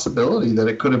 that's a possibility that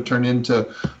it could have turned into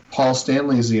Paul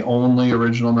Stanley is the only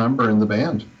original member in the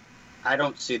band. I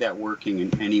don't see that working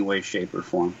in any way, shape, or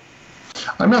form.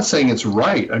 I'm not saying it's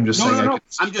right. I'm just saying. No.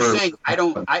 I'm just saying I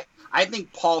don't. I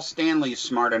think Paul Stanley is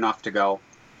smart enough to go.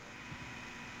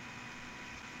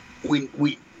 We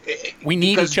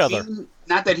need each other.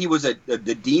 Not that he was the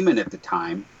Demon at the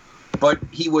time, but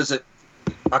he was a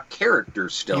character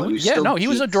still. He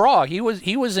was a draw. He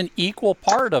was an equal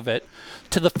part of it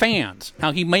to the fans.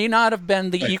 Now he may not have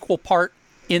been the equal part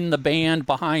in the band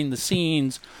behind the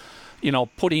scenes,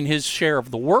 putting his share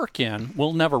of the work in.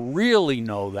 We'll never really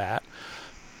know that.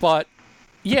 But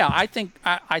yeah, I think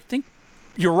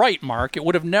you're right, Mark. It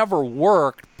would have never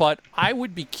worked, but I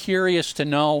would be curious to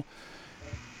know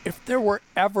if there were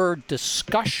ever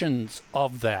discussions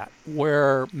of that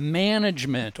where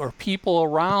management or people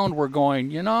around were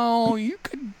going, you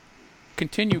could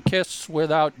continue Kiss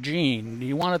without Gene. Do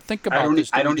you want to think about this?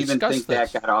 I don't even think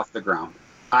that got off the ground.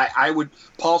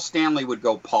 Paul Stanley would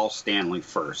go Paul Stanley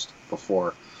first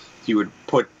before he would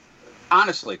put,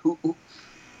 honestly, who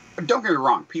don't get me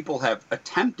wrong, people have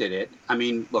attempted it. I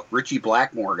mean, look, Richie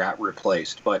Blackmore got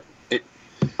replaced, but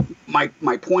my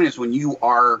point is when you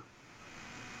are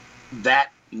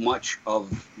that much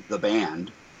of the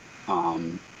band,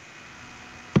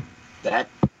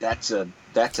 that's a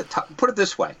tough, put it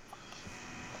this way,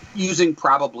 using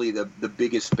probably the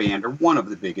biggest band or one of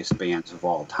the biggest bands of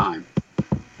all time.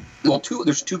 Well,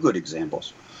 there's two good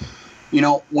examples.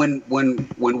 When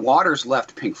Waters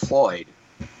left Pink Floyd,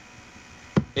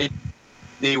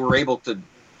 they were able to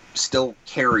still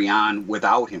carry on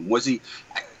without him.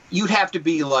 You'd have to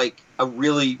be like a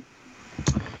really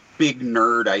big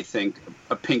nerd, I think,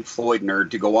 a Pink Floyd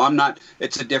nerd to go,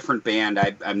 it's a different band.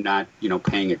 I'm not,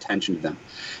 paying attention to them.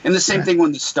 And the same thing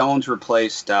when the Stones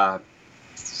replaced, what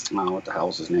the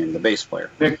hell's his name? The bass player.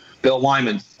 Bill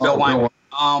Wyman. Bill Wyman.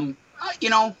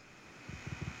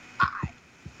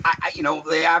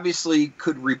 They obviously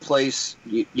could replace,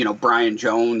 Brian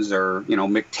Jones or,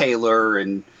 Mick Taylor,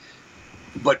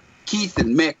 but Keith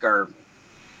and Mick are,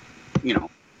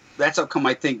 that's how come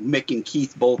I think Mick and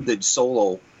Keith both did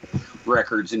solo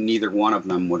records and neither one of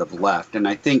them would have left. And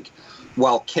I think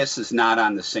while Kiss is not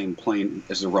on the same plane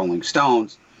as the Rolling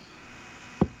Stones,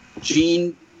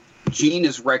 Gene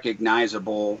is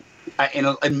recognizable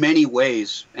in many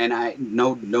ways, and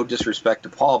no disrespect to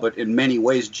Paul, but in many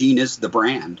ways, Gene is the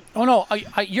brand. Oh no,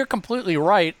 you're completely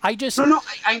right. I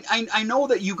know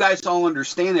that you guys all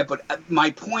understand that, but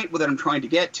my point that I'm trying to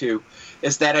get to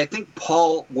is that I think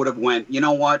Paul would have went, you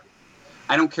know what?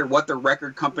 I don't care what the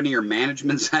record company or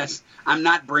management says. I'm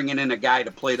not bringing in a guy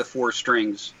to play the four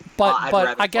strings.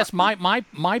 But I guess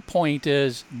my point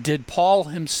is, did Paul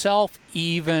himself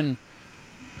even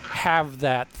have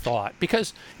that thought?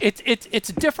 Because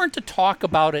it's different to talk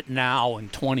about it now in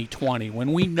 2020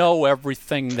 when we know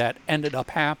everything that ended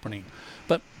up happening.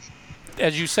 But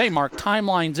as you say, Mark,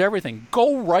 timeline's everything.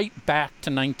 Go right back to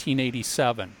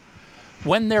 1987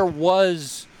 when there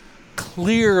was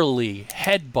clearly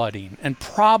headbutting and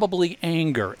probably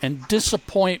anger and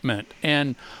disappointment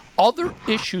and other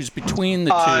issues between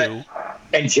the two,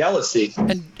 and jealousy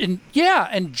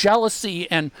and jealousy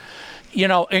and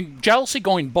jealousy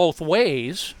going both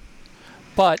ways.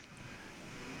 But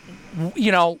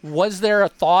was there a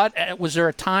thought, was there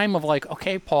a time of like,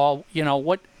 okay, Paul,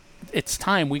 what, it's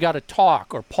time, we got to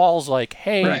talk? Or Paul's like,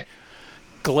 hey, right.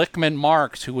 Glickman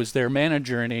Marks, who was their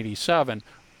manager in 87,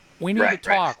 we need to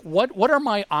talk. Right. What are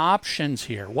my options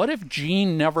here? What if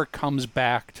Gene never comes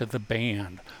back to the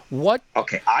band? What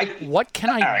can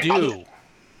I do?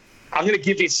 I'm going to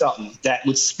give you something that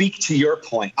would speak to your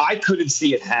point. I couldn't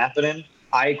see it happening.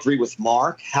 I agree with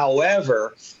Mark.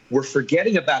 However, we're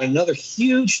forgetting about another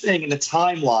huge thing in the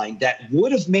timeline that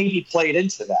would have maybe played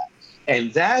into that.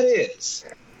 And that is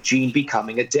Gene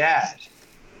becoming a dad.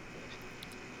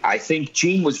 I think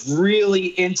Gene was really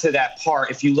into that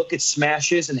part. If you look at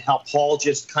Smashes and how Paul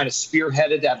just kind of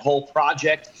spearheaded that whole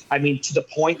project, I mean, to the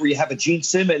point where you have a Gene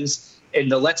Simmons in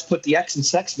the Let's Put the X in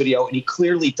Sex video, and he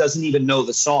clearly doesn't even know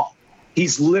the song.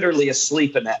 He's literally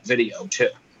asleep in that video, too.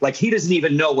 Like, he doesn't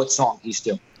even know what song he's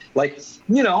doing. Like,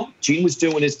 you know, Gene was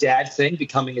doing his dad thing,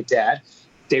 becoming a dad.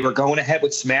 They were going ahead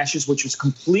with Smashes, which was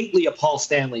completely a Paul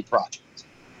Stanley project.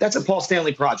 That's a Paul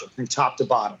Stanley project from top to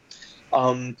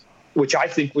bottom, which I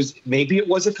think was, maybe it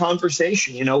was a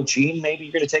conversation. You know, Gene, maybe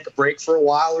you're going to take a break for a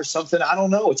while or something. I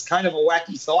don't know. It's kind of a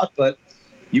wacky thought, but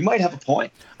you might have a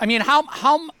point. I mean,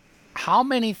 how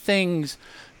many things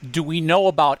do we know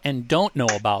about and don't know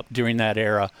about during that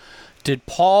era did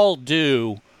Paul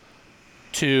do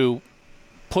to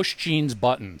push Gene's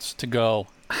buttons to go,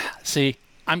 see,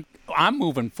 I'm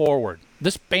moving forward.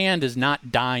 This band is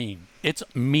not dying. It's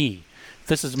me.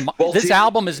 This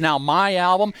album is now my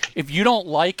album. If you don't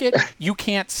like it, you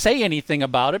can't say anything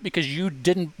about it because you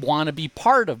didn't want to be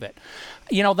part of it.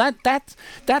 You know,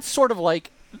 that's sort of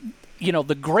like, you know,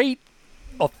 the great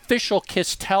official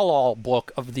Kiss tell-all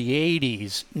book of the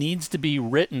 80s needs to be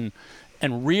written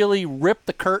and really rip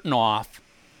the curtain off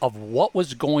of what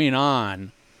was going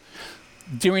on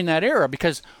during that era.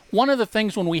 Because one of the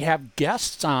things when we have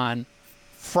guests on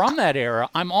from that era,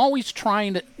 I'm always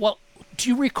trying to, well, do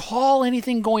you recall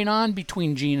anything going on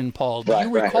between Gene and Paul? Do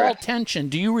you recall tension?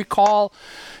 Do you recall,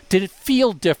 did it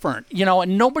feel different? You know,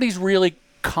 and nobody's really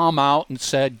come out and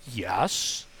said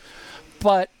yes.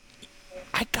 But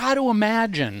I got to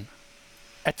imagine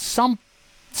at some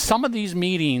of these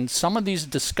meetings, some of these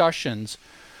discussions,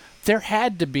 there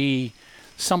had to be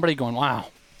somebody going, wow,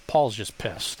 Paul's just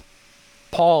pissed.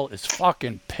 Paul is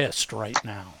fucking pissed right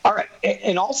now. All right.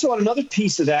 And also on another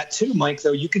piece of that too, Mike,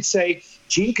 though, you could say,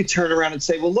 Gene could turn around and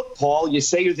say, well, look, Paul, you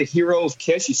say you're the hero of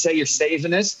Kiss. You say you're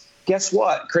saving us. Guess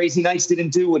what? Crazy Nights didn't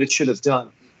do what it should have done.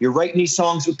 You're writing these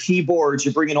songs with keyboards.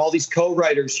 You're bringing all these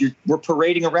co-writers. We're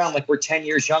parading around like we're 10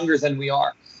 years younger than we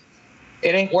are.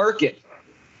 It ain't working.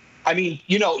 I mean,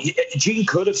 you know, Gene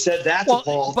could have said that to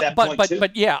Paul at that point, too.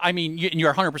 But yeah, I mean,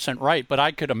 you're 100% right. But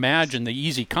I could imagine the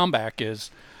easy comeback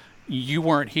is you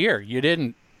weren't here. You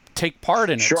didn't take part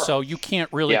in it. Sure. So you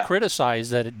can't really criticize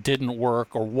that it didn't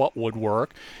work or what would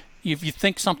work. If you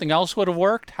think something else would have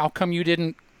worked, how come you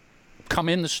didn't come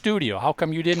in the studio? How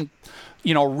come you didn't,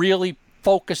 you know, really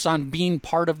focus on being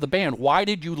part of the band? Why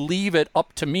did you leave it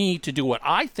up to me to do what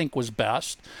I think was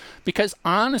best? Because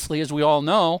honestly, as we all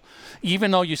know,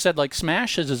 even though you said like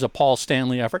Smashes is a Paul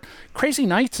Stanley effort, Crazy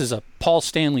Nights is a Paul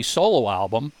Stanley solo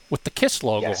album with the Kiss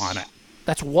logo on it.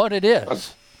 That's what it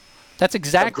is. That's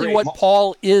exactly what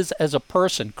Paul is as a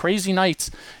person. Crazy Nights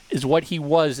is what he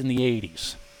was in the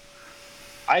 80s.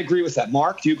 I agree with that.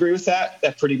 Mark, do you agree with that?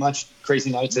 That pretty much Crazy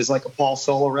Nights is like a Paul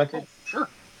solo record? Sure.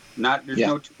 There's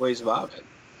no two ways about it.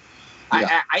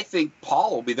 Yeah. I think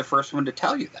Paul will be the first one to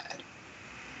tell you that.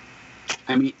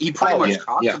 I mean, he pretty much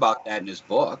talks about that in his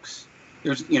books.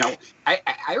 There's, you know,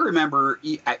 I remember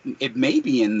it may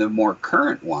be in the more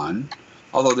current one,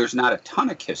 although there's not a ton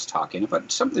of Kiss talking,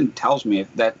 but something tells me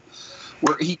that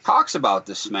where he talks about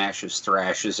the Smashes,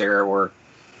 Thrashes era where,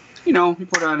 you know, he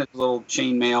put on his little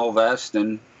chainmail vest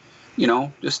and, you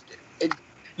know, just, it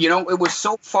was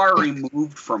so far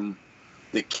removed from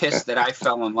the Kiss that I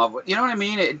fell in love with. You know what I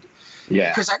mean?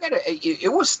 Because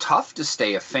it was tough to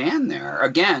stay a fan there.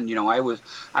 Again, you know,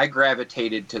 I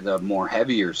gravitated to the more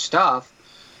heavier stuff.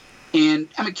 And,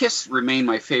 I mean, Kiss remained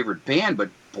my favorite band, but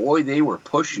boy, they were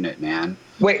pushing it, man.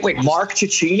 Wait, Mark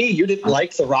Cicchini, you didn't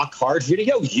like the Rock Hard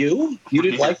video? You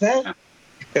didn't like that?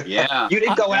 Yeah. You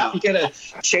didn't go out and get a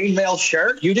chainmail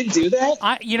shirt? You didn't do that?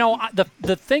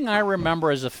 The thing I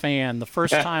remember as a fan, the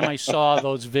first time I saw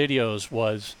those videos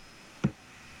was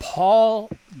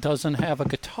Paul doesn't have a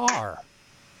guitar.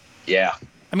 Yeah.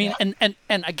 I mean, and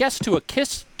I guess to a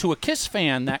Kiss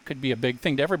fan, that could be a big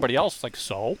thing. To everybody else, like,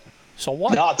 so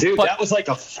what? No, dude, that was like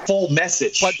a full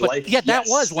message. But that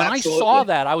was when absolutely. I saw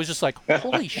that, I was just like,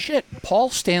 holy shit!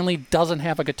 Paul Stanley doesn't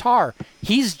have a guitar.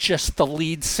 He's just the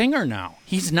lead singer now.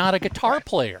 He's not a guitar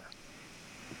player.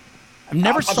 I've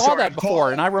never saw that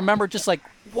before, and I remember just like,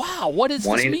 wow, what does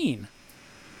this mean?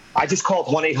 I just called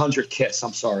 1-800-KISS.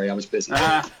 I'm sorry, I was busy.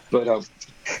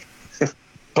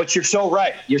 But you're so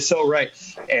right. You're so right.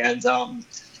 And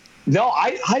No,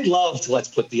 I loved Let's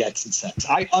Put the X in Sex.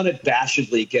 I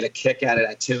unabashedly get a kick out of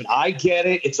that tune. I get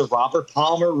it. It's a Robert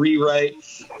Palmer rewrite.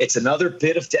 It's another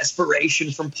bit of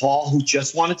desperation from Paul, who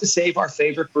just wanted to save our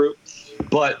favorite group.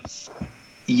 But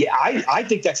yeah, I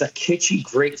think that's a kitschy,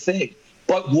 great thing.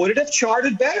 But would it have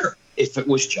charted better if it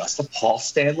was just a Paul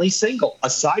Stanley single, a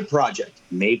side project?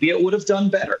 Maybe it would have done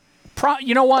better.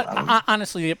 You know what?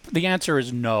 Honestly, the answer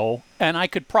is no. And I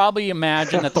could probably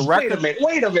imagine that the record.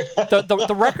 Wait a minute.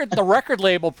 the record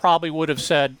label probably would have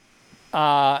said,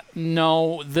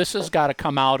 "No, this has got to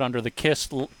come out under the Kiss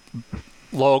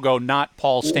logo, not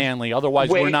Paul Stanley. Otherwise,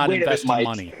 we're not investing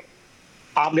money."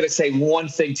 I'm going to say one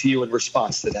thing to you in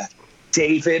response to that: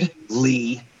 David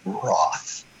Lee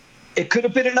Roth. It could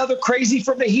have been another Crazy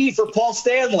from the Heat for Paul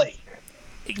Stanley.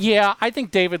 Yeah, I think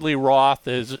David Lee Roth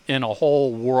is in a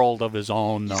whole world of his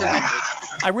own, though.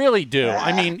 I really do.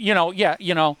 I mean,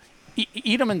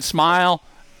 Eat 'Em and Smile,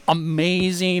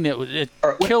 amazing. It was a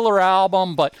killer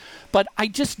album, but I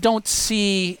just don't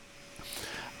see.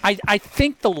 I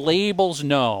think the labels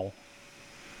know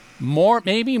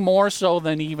maybe more so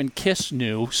than even Kiss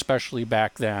knew, especially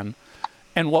back then,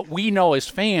 and what we know as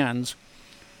fans.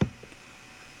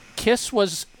 Kiss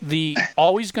was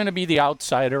always going to be the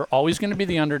outsider, always going to be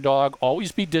the underdog,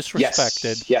 always be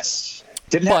disrespected. Yes.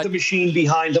 Didn't have the machine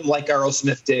behind them like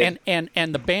Aerosmith did.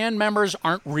 And the band members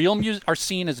are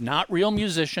seen as not real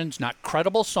musicians, not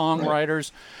credible songwriters,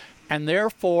 and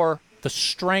therefore the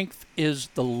strength is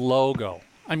the logo.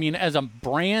 I mean, as a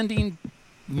branding,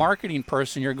 marketing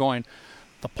person, you're going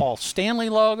the Paul Stanley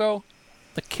logo,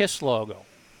 the Kiss logo.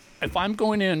 If I'm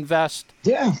going to invest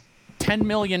 $10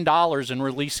 million in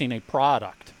releasing a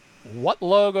product, what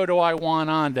logo do I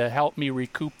want on to help me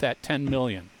recoup that $10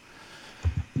 million?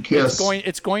 Kiss.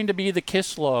 It's going to be the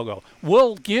Kiss logo.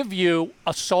 We'll give you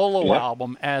a solo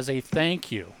album as a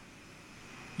thank you.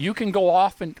 You can go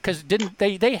off because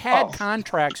they had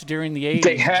contracts during the 80s.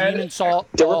 They had Gene and Saul,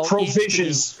 there were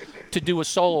provisions to do a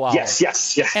solo album.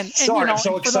 Yes. And Sorry, I'm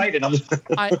so excited.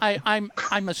 I'm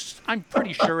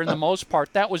pretty sure, in the most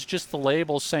part, that was just the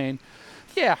label saying,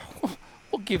 "Yeah,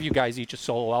 we'll give you guys each a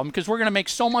solo album because we're going to make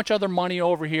so much other money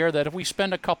over here that if we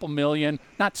spend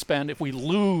if we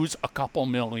lose a couple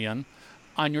million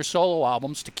on your solo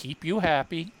albums to keep you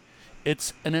happy,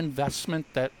 it's an investment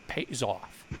that pays off."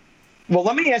 Well,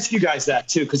 let me ask you guys that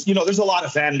too, because there's a lot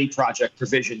of vanity project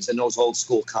provisions in those old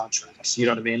school contracts. You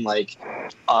know what I mean? Like,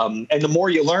 and the more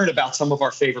you learn about some of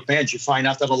our favorite bands, you find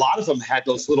out that a lot of them had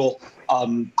those little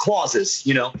clauses.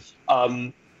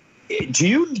 Do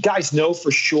you guys know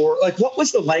for sure? Like, what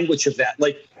was the language of that?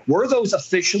 Like, were those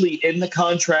officially in the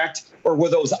contract, or were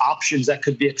those options that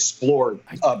could be explored?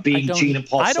 Being Gene and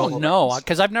Paul. I don't know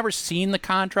because I've never seen the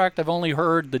contract. I've only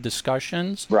heard the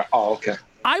discussions. Right. Oh, okay.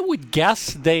 I would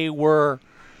guess they were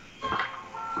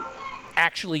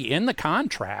actually in the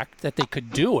contract that they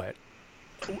could do it,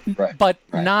 but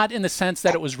not in the sense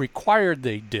that it was required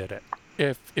they did it.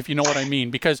 If you know what I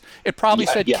mean, because it probably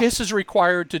said Kiss is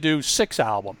required to do 6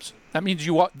 albums. That means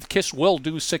Kiss will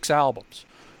do 6 albums.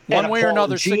 One way or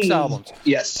another, 6 albums.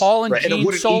 Yes. Paul and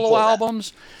Gene solo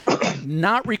albums,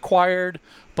 not required.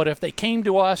 But if they came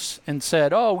to us and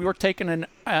said, "Oh, we were taking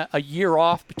a year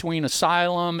off between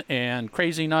Asylum and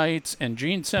Crazy Nights, and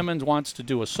Gene Simmons wants to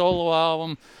do a solo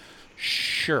album,"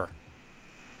 sure.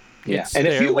 Yeah. And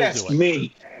if you ask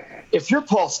me, if you're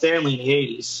Paul Stanley in the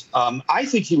 80s, I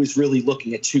think he was really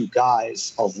looking at 2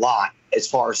 guys a lot as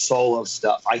far as solo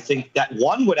stuff. I think that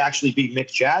one would actually be Mick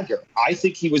Jagger. I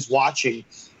think he was watching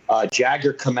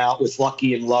Jagger come out with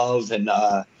Lucky in Love, and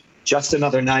Just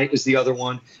Another Night was the other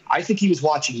one. I think he was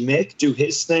watching Mick do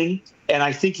his thing, and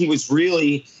I think he was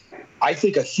really, a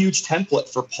huge template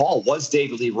for Paul was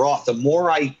David Lee Roth. The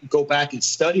more I go back and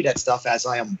study that stuff, as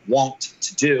I am wont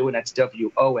to do, and that's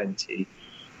WONT,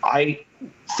 I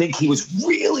think he was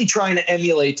really trying to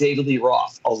emulate David Lee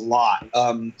Roth a lot.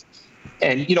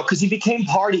 And, because he became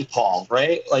Party Paul,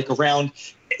 right? Like around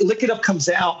Lick It Up comes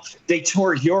out, they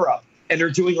toured Europe. And they're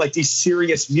doing like these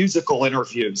serious musical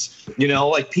interviews,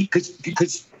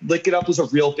 because Lick It Up was a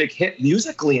real big hit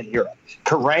musically in Europe.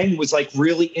 Kerrang was like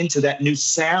really into that new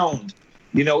sound.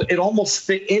 It almost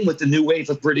fit in with the new wave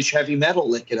of British heavy metal,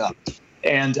 Lick It Up.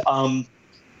 And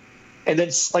then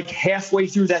like halfway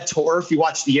through that tour, if you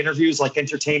watch the interviews like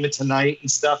Entertainment Tonight and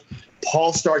stuff,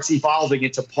 Paul starts evolving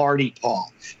into Party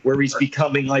Paul, where he's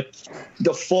becoming like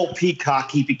the full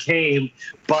peacock he became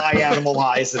by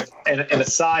Animalize and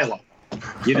Asylum.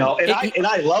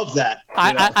 I love that.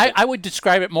 I would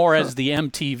describe it more as the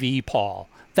MTV Paul.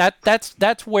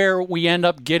 That's where we end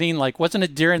up getting, like, wasn't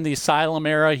it during the Asylum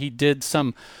era he did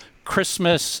some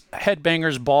Christmas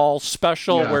Headbangers Ball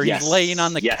special where he's laying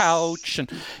on the couch, and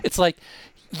it's like,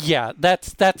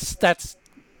 that's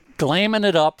glamming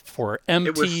it up for MTV.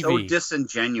 It was so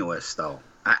disingenuous, though.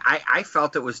 I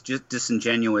felt it was just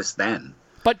disingenuous then.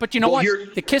 But you know what?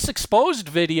 The Kiss Exposed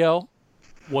video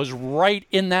was right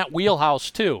in that wheelhouse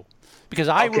too, because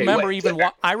I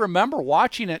remember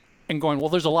watching it and going, well,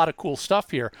 there's a lot of cool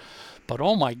stuff here, but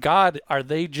oh my God, are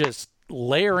they just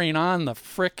layering on the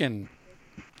frickin'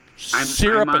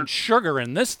 syrup and sugar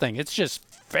in this thing? It's just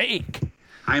fake.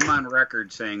 I'm on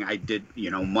record saying I did,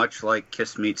 much like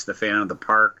Kiss Meets the Fan of the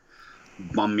Park,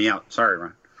 bum me out. Sorry,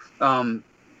 Ron.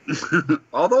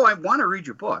 Although I want to read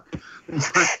your book. You're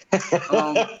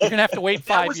going to have to wait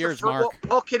 5 years, Mark.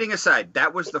 Well, kidding aside,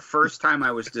 that was the first time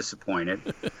I was disappointed.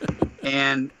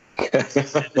 And this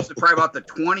is probably about the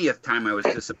 20th time I was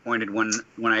disappointed when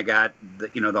I got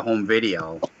the home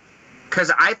video.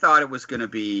 Because I thought it was going to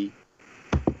be,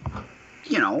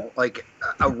 like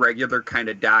a regular kind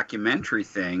of documentary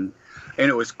thing. And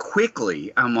it was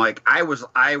quickly. I'm like, I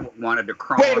wanted to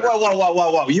cry. Wait,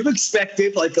 whoa! You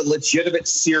expected like a legitimate,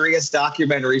 serious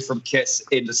documentary from Kiss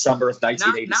in the summer of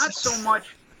 1986?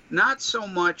 Not so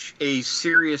much a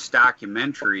serious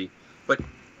documentary, but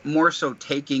more so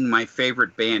taking my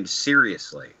favorite band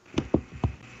seriously.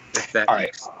 If that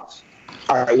makes sense.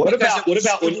 All right. What about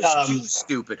too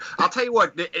stupid? I'll tell you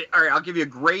what. All right, I'll give you a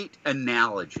great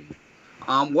analogy.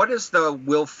 What is the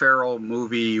Will Ferrell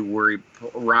movie where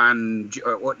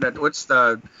what's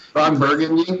the Ron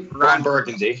Burgundy? Ron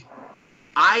Burgundy.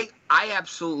 I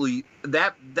absolutely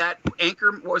that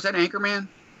Anchor. What was that, Anchorman?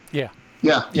 Yeah.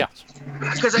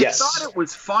 Because I thought it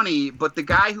was funny, but the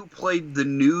guy who played the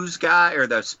news guy or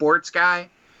the sports guy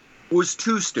was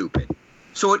too stupid.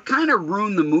 So it kind of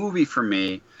ruined the movie for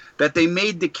me that they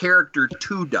made the character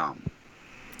too dumb.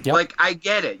 Yep. Like, I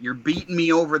get it. You're beating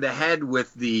me over the head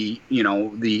with the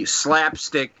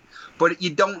slapstick, but you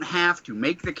don't have to.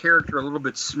 Make the character a little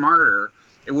bit smarter.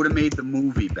 It would have made the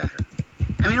movie better.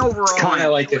 I mean, overall,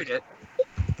 I enjoyed it.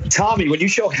 Tommy, when you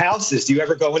show houses, do you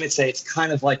ever go in and say it's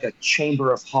kind of like a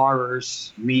Chamber of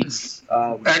Horrors meets?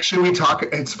 Actually,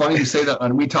 it's funny you say that,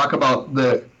 and we talk about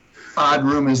the odd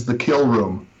room is the kill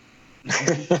room.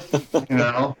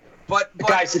 But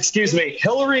guys, excuse me.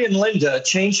 Hillary and Linda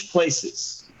changed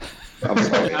places. But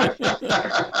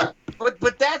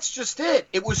that's just it.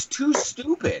 It was too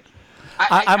stupid.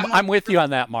 I'm with you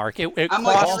on that, Mark. It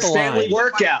crossed the Stanley line.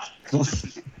 workout.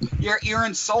 You're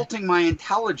insulting my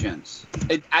intelligence.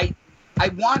 I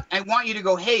want you to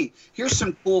go, hey, here's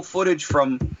some cool footage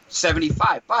from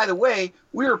 '75. By the way,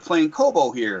 we were playing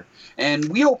Kobo here, and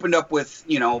we opened up with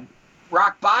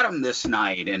Rock Bottom this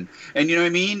night, and you know what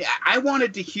I mean. I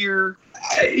wanted to hear.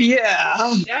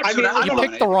 Yeah, you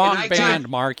picked the wrong band,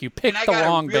 Mark. You picked the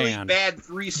wrong band. Really bad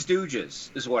Three Stooges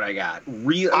is what I got.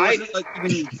 It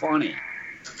wasn't even funny.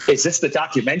 Is this the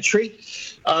documentary?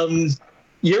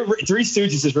 Your Three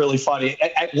Stooges is really funny.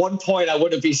 At one point, I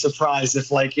wouldn't be surprised if,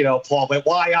 Paul went,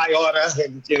 "Why I oughta,"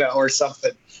 and or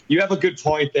something. You have a good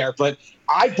point there, but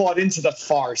I bought into the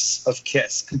farce of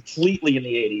Kiss completely in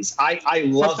the '80s. I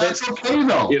love it. That's okay,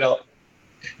 though.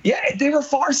 Yeah, they were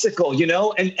farcical,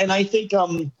 and I think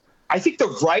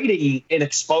the writing in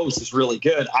Exposed is really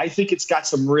good. I think it's got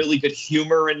some really good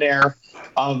humor in there.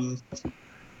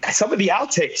 Some of the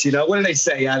outtakes, what do they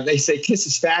say? They say Kiss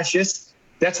is fascist.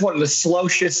 That's one of the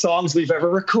slowest songs we've ever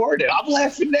recorded. I'm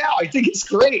laughing now. I think it's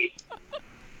great.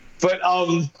 But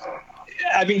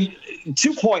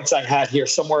 2 points I had here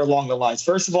somewhere along the lines.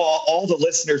 First of all the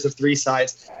listeners of Three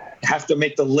Sides have to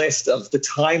make the list of the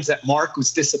times that Mark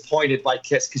was disappointed by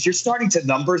Kiss, because you're starting to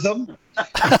number them.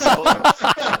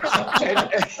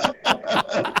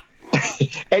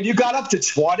 And you got up to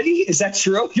 20? Is that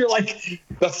true? You're like,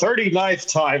 the 39th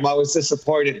time I was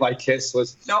disappointed by Kiss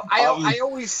was... No, I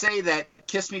always say that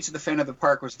Kiss Meets the Fan of the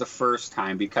Park was the first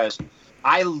time, because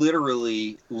I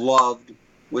literally loved,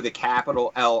 with a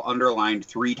capital L underlined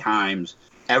 3 times,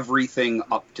 everything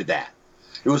up to that.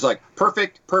 It was like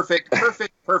perfect.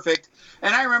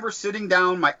 And I remember sitting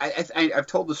down. I've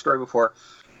told the story before.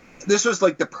 This was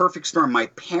like the perfect storm. My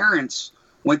parents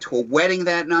went to a wedding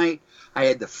that night. I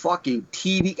had the fucking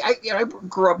TV. I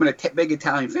grew up in a big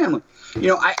Italian family.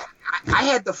 I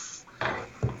had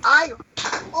I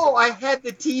had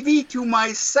the TV to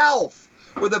myself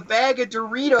with a bag of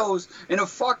Doritos and a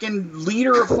fucking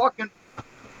liter of fucking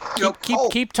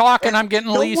Keep talking. I'm getting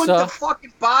Lisa. No one to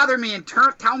fucking bother me and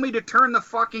tell me to turn the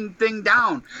fucking thing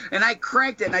down. And I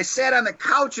cranked it, and I sat on the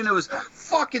couch, and it was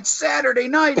fucking Saturday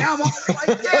night. And I'm all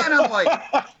like that, and I'm like...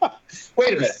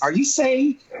 Wait a minute. Are you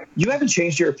saying you haven't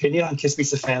changed your opinion on Kiss Me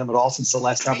Phantom at all since the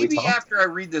last time we talked? Maybe after I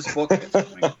read this book this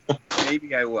morning.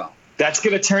 Maybe I will. That's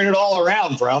going to turn it all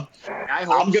around, bro. I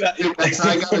hope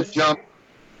I got to jump.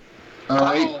 All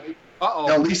right. Uh-oh.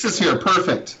 Now, Lisa's here.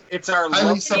 Perfect. It's our Hi,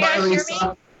 luck. Lisa. Can you Bye, guys hear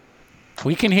Lisa.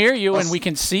 We can hear you, and we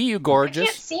can see you, You gorgeous.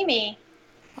 can't see me.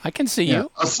 I can see Yeah.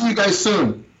 you. I'll see you guys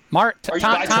soon. Bye,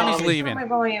 Tommy's Tommy. leaving. My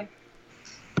volume.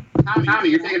 Tommy,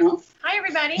 you're taking off? Hi,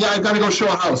 everybody. Yeah, I've got to go show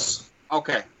a house.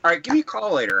 Okay. All right, give me a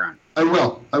call later on. I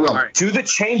will. All right. To the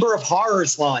Chamber of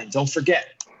Horrors line. Don't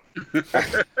forget. I'm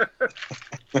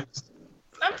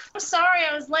sorry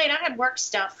I was late. I had work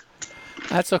stuff.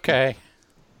 That's okay.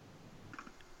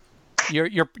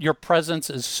 Your presence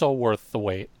is so worth the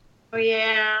wait. Oh,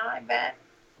 yeah, I bet.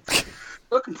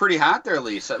 Looking pretty hot there,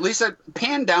 Lisa. Lisa,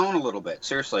 pan down a little bit.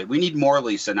 Seriously, we need more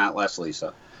Lisa, not less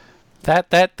Lisa. That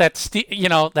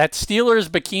Steelers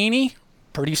bikini,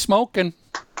 pretty smoking.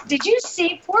 Did you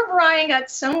see? Poor Brian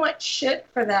got so much shit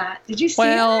for that. Did you see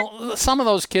that? Well, some of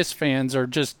those Kiss fans are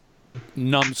just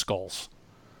numbskulls.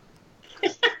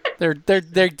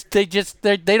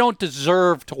 they don't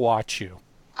deserve to watch you.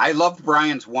 I loved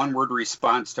Brian's one-word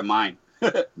response to mine.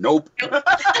 Nope.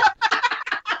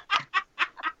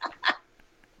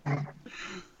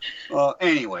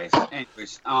 Anyways.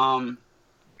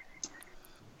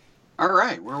 All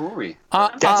right, where were we?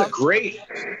 That's a great.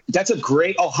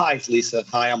 Oh, hi, Lisa.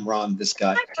 Hi, I'm Ron. This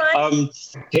guy. Hi, Ron.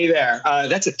 Hey there.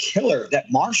 That's a killer.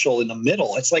 That Marshall in the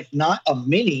middle. It's like not a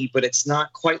mini, but it's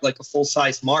not quite like a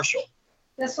full-size Marshall.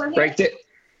 This one here? Right there.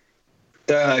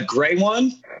 The gray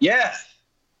one. Yeah.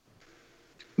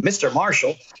 Mr.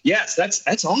 Marshall. Yes,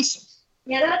 that's awesome.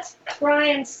 Yeah, that's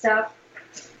Brian's stuff.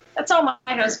 That's all my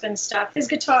husband's stuff. His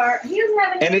guitar. He doesn't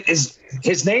have any. And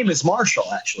his name is Marshall,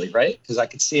 actually, right? Because I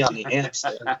could see on the amps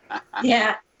there.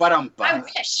 Yeah. But I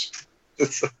wish.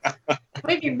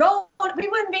 We'd be rolling. We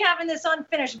wouldn't be having this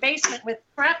unfinished basement with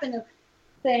crap in the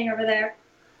thing over there.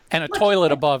 And a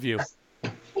toilet above you.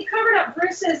 He covered up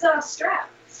Bruce's strap.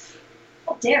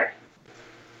 How dare it.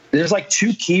 There's like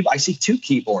I see two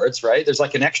keyboards, right? There's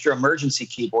like an extra emergency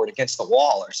keyboard against the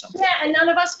wall or something. Yeah, and none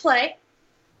of us play.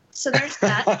 So there's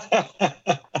that.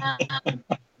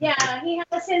 Yeah, he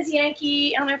has his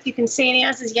Yankee. I don't know if you can see it. He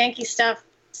has his Yankee stuff.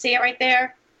 See it right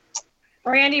there?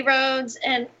 Randy Rhoads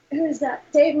and who's that?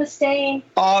 Dave Mustaine.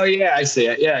 Oh, yeah, I see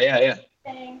it. Yeah.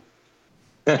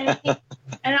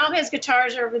 And all his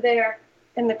guitars are over there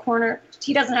in the corner.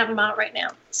 He doesn't have them out right now.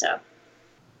 So,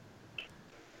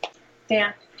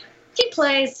 yeah. He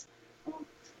plays.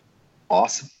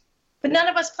 Awesome. But none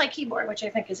of us play keyboard, which I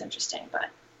think is interesting, but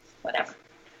whatever.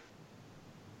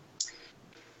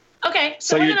 Okay,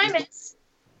 so what did I miss?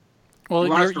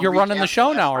 Well, you're running the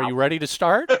show now. Are you ready to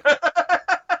start?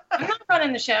 I'm not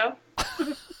running the show.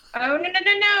 Oh,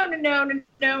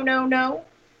 no.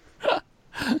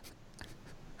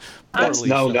 That's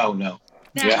no.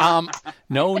 Yeah.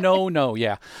 No.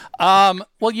 Yeah.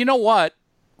 Well, you know what,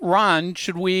 Ron?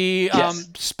 Should we Yes.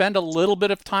 spend a little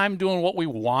bit of time doing what we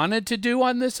wanted to do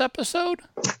on this episode?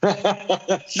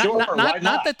 Sure. Why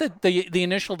Not that the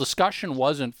initial discussion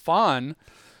wasn't fun,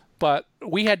 but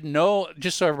we had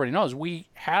just so everybody knows, we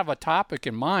have a topic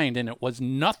in mind, and it was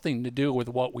nothing to do with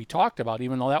what we talked about,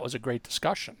 even though that was a great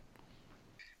discussion.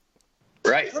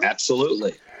 Right.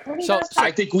 Absolutely. So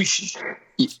I think we should.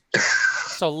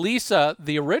 So, Lisa,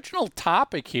 the original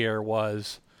topic here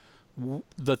was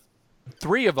the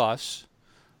three of us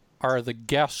are the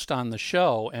guests on the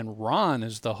show, and Ron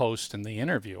is the host and the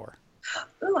interviewer.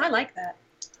 Ooh, I like that.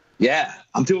 Yeah,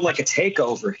 I'm doing like a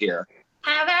takeover here.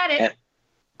 Have at it. And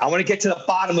I want to get to the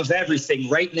bottom of everything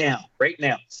right now.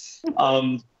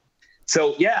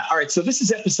 So, yeah, all right. So this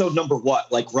is episode number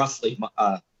what? Like roughly,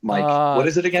 Mike? What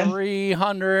is it again?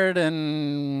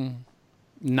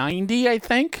 390, I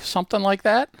think. Something like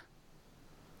that.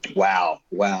 Wow.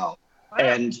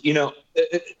 And,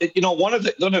 one of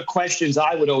the questions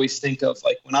I would always think of,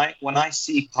 like when I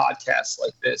see podcasts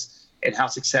like this and how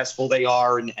successful they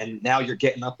are, and now you're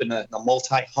getting up in the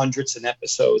multi-hundreds and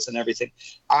episodes and everything,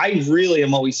 I really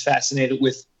am always fascinated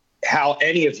with how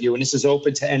any of you, and this is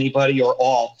open to anybody or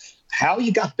all, how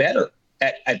you got better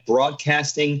at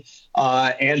broadcasting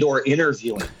and or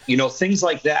interviewing, things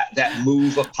like that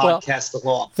move a podcast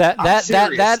along.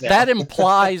 That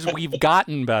implies we've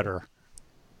gotten better.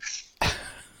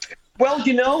 Well,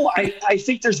 I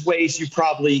think there's ways you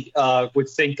probably would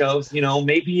think of,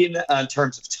 maybe in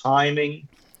terms of timing,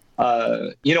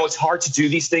 It's hard to do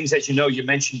these things. As you know, you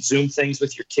mentioned Zoom things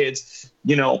with your kids.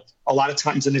 A lot of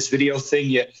times in this video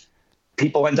thing,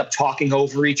 people end up talking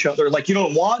over each other. Like, you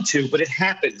don't want to, but it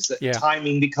happens. Yeah.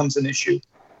 Timing becomes an issue.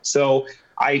 So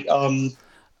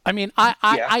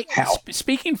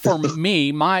speaking for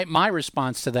me, my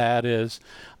response to that is,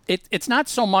 it's not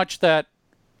so much that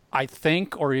I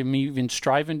think or am even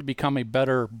striving to become a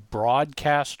better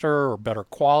broadcaster or better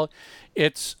quality.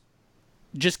 It's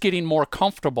just getting more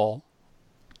comfortable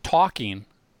talking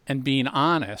and being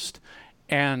honest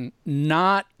and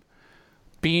not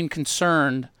being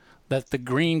concerned that the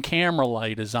green camera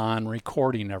light is on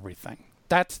recording everything.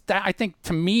 I think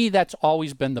to me, that's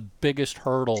always been the biggest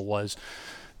hurdle. Was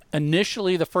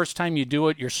initially the first time you do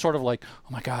it, you're sort of like,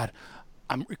 oh my God,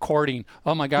 I'm recording.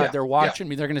 Oh my God, they're watching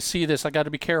me. They're going to see this. I got to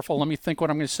be careful. Let me think what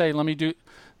I'm going to say. Let me do.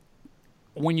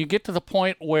 When you get to the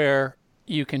point where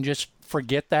you can just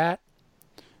forget that,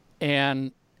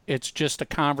 and it's just a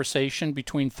conversation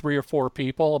between 3 or 4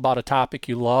 people about a topic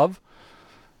you love,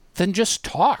 then just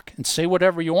talk and say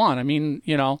whatever you want. I mean,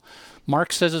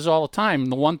 Mark says this all the time.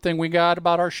 The one thing we got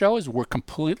about our show is we're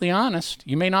completely honest.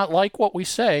 You may not like what we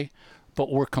say,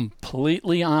 but we're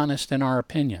completely honest in our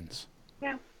opinions.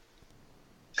 Yeah.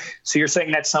 So you're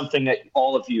saying that's something that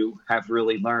all of you have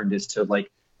really learned, is to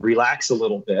relax a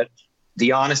little bit.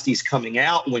 The honesty's coming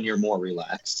out when you're more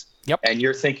relaxed. Yep. And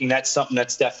you're thinking that's something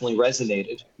that's definitely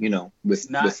resonated, with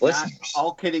listeners.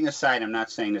 All kidding aside, I'm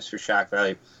not saying this for shock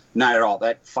value. Not at all.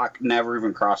 That fuck never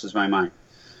even crosses my mind.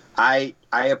 I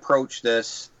approach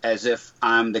this as if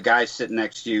I'm the guy sitting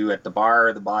next to you at the bar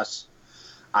or the bus.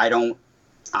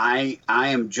 I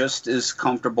am just as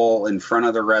comfortable in front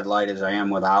of the red light as I am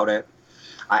without it.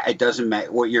 It doesn't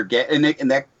matter what you're getting,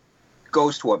 and that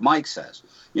goes to what Mike says,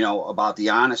 about the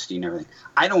honesty and everything.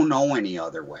 I don't know any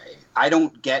other way. I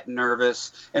don't get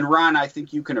nervous. And Ron, I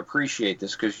think you can appreciate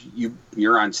this because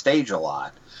you're on stage a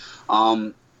lot.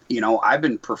 I've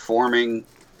been performing.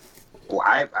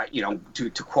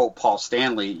 To quote Paul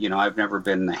Stanley, I've never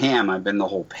been the ham. I've been the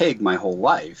whole pig my whole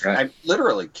life. Right. I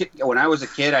literally, when I was a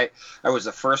kid, I was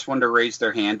the first one to raise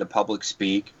their hand to public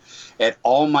speak at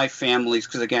all my families.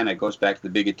 Because again, it goes back to the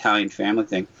big Italian family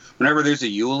thing. Whenever there's a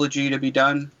eulogy to be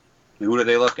done, who do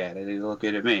they look at? They look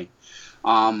at me.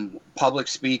 Public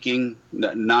speaking,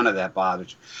 none of that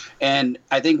bothers. And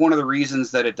I think one of the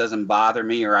reasons that it doesn't bother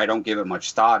me, or I don't give it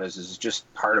much thought, is it's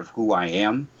just part of who I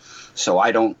am. So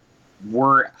I don't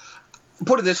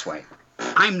put it this way.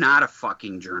 I'm not a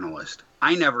fucking journalist.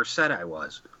 I never said I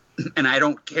was. And I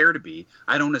don't care to be.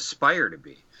 I don't aspire to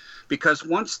be. Because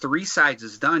once 3 Sides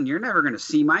is done, you're never going to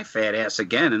see my fat ass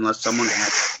again unless someone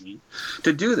asks me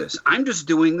to do this. I'm just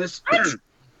doing this.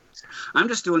 I'm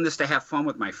just doing this to have fun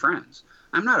with my friends.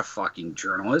 I'm not a fucking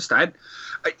journalist.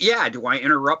 Do I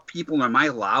interrupt people? Am I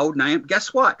loud? And I am.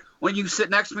 Guess what? When you sit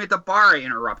next to me at the bar, I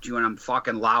interrupt you and I'm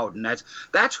fucking loud. And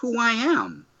that's who I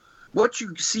am. What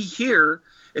you see here,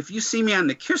 if you see me on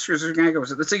the Kissers, you're going to go,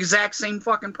 it's the exact same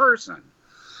fucking person.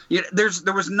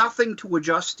 There was nothing to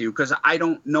adjust to because I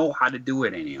don't know how to do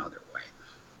it any other way,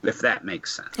 if that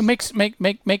makes sense.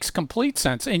 It makes complete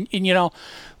sense. And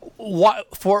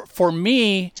what for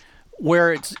me,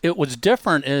 where it was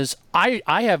different is I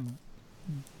have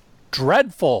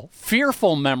dreadful,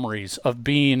 fearful memories of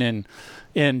being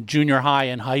in junior high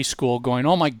and high school going,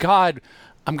 oh my God,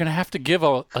 I'm going to have to give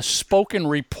a spoken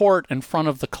report in front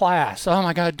of the class. Oh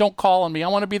my God, don't call on me. I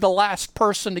want to be the last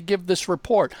person to give this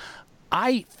report.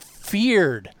 I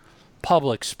feared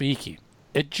public speaking.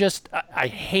 I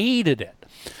hated it.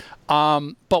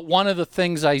 But one of the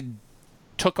things I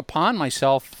took upon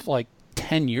myself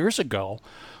 10 years ago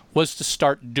was to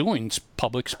start doing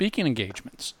public speaking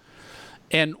engagements.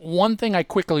 And one thing I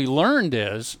quickly learned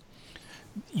is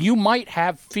you might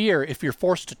have fear if you're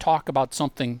forced to talk about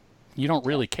something you don't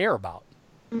really care about.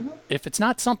 Mm-hmm. If it's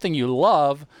not something you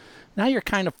love, now you're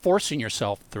kind of forcing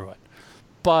yourself through it.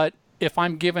 But if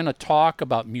I'm given a talk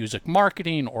about music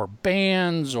marketing or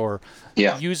bands or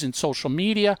using social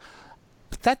media,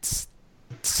 that's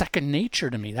second nature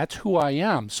to me. That's who I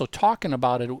am. So talking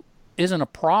about it isn't a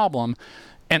problem.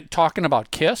 And talking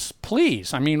about Kiss,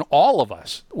 please. I mean, all of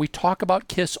us. We talk about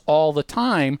Kiss all the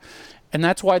time. And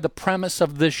that's why the premise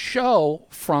of this show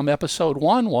from episode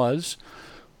 1 was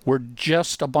we're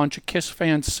just a bunch of Kiss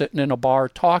fans sitting in a bar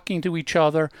talking to each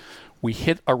other. We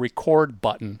hit a record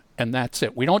button, and that's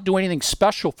it. We don't do anything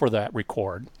special for that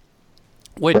record,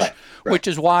 which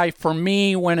is why, for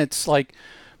me, when it's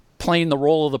playing the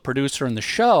role of the producer in the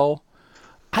show,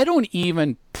 I don't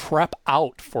even prep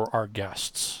out for our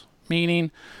guests.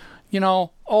 Meaning,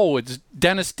 it's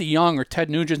Dennis DeYoung or Ted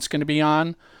Nugent's going to be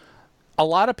on. a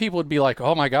lot of people would be like,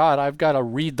 oh my God, I've got to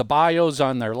read the bios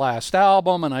on their last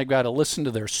album, and I've got to listen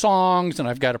to their songs, and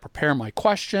I've got to prepare my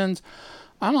questions.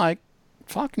 I'm like,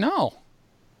 fuck no.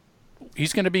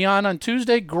 He's going to be on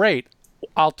Tuesday? Great.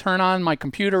 I'll turn on my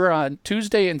computer on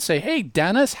Tuesday and say, hey,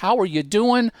 Dennis, how are you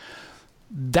doing?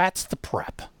 That's the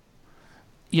prep.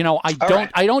 You know,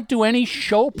 I don't do any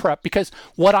show prep, because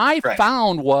what I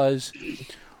found was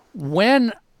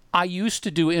when I used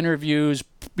to do interviews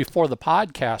before the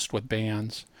podcast with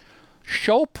bands,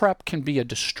 show prep can be a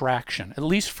distraction, at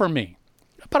least for me.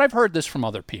 But I've heard this from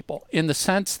other people, in the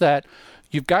sense that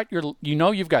you've got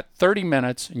you've got 30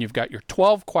 minutes and you've got your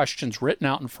 12 questions written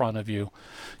out in front of you.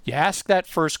 You ask that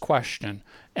first question,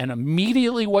 and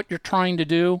immediately what you're trying to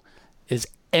do is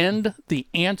end the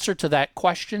answer to that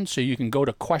question so you can go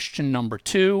to question number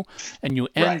 2, and you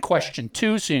end question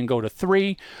 2 so you can go to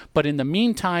 3. But in the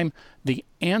meantime, the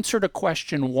answer to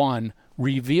question 1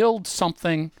 revealed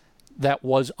something that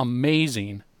was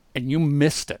amazing, and you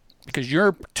missed it because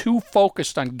you're too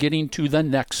focused on getting to the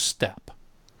next step.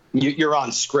 You're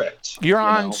on script. You're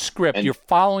on script. You're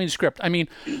following script. I mean,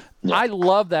 I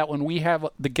love that when we have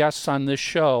the guests on this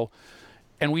show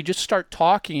and we just start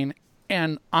talking.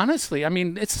 And honestly, I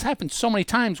mean, it's happened so many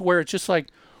times where it's just like,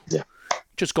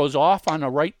 just goes off on a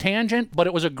right tangent, but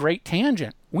it was a great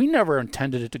tangent. We never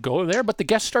intended it to go there, but the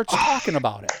guest starts talking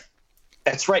about it.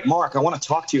 That's right, Mark. I want to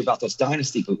talk to you about those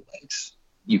Dynasty bootlegs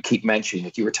you keep mentioning.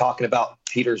 If you were talking about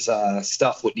Peter's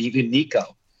stuff with even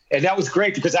Nico. And that was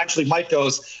great, because actually Mike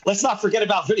goes, let's not forget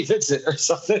about Vinnie Vincent or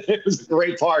something. It was a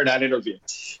great part of that interview.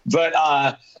 But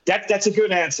that's a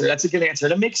good answer. That's a good answer.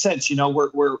 And it makes sense. You know,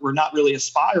 we're not really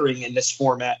aspiring in this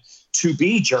format to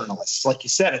be journalists. Like you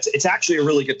said, it's actually a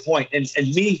really good point. And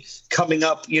me coming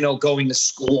up, you know, going to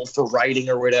school for writing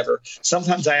or whatever,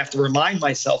 sometimes I have to remind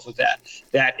myself of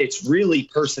that it's really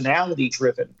personality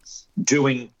driven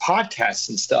doing podcasts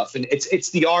and stuff. And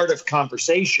it's the art of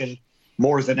conversation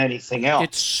more than anything else.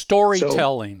 It's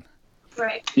storytelling. So,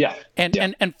 right. Yeah.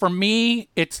 And for me,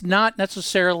 it's not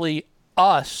necessarily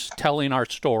us telling our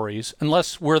stories,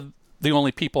 unless we're the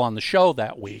only people on the show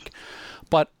that week.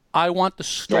 But I want the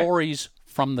stories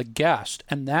from the guest.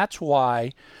 And that's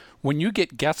why when you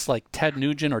get guests like Ted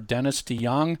Nugent or Dennis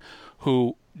DeYoung,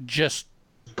 who just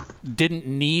didn't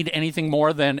need anything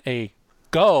more than a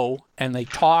go, and they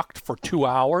talked for 2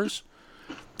 hours,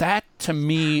 that to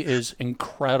me is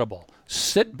incredible.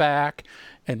 Sit back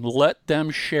and let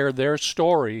them share their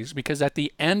stories, because at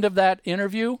the end of that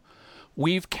interview,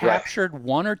 we've captured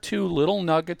one or two little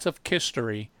nuggets of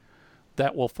history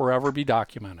that will forever be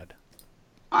documented.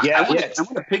 I want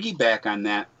to piggyback on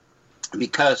that,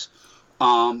 because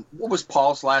what was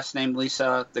Paul's last name,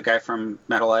 Lisa? The guy from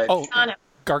Metal Edge? Oh,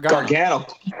 Gargano.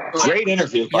 Great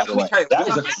interview, by the way. That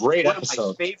was a great episode. One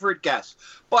of my favorite guests.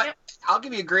 But I'll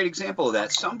give you a great example of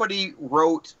that. Somebody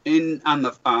wrote in on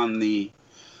the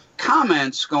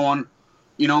comments going,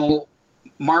 you know,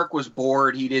 Mark was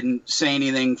bored. He didn't say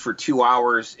anything for 2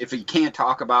 hours. If he can't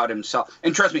talk about himself,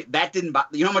 and trust me, that didn't.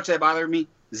 You know how much that bothered me?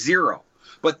 0.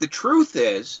 But the truth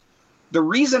is, the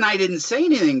reason I didn't say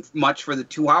anything much for the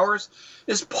 2 hours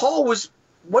is Paul was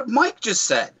what Mike just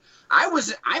said.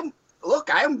 I'm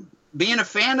being a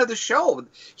fan of the show.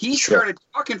 He started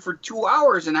talking for 2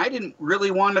 hours, and I didn't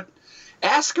really want to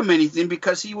ask him anything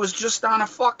because he was just on a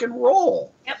fucking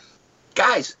roll. Yep.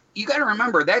 Guys, you got to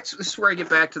remember, this is where I get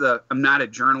back to I'm not a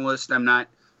journalist. I'm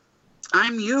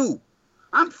you.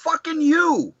 I'm fucking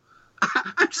you.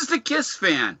 I'm just a Kiss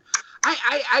fan.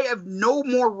 I have no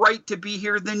more right to be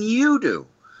here than you do.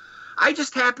 I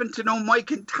just happen to know Mike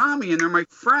and Tommy, and they're my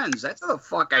friends. That's how the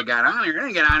fuck I got on here. I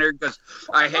didn't get on here because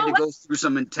I had to go through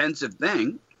some intensive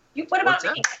thing. What about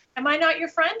me? Am I not your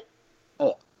friend?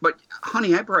 Oh, but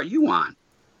honey, I brought you on.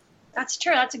 That's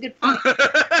true. That's a good point.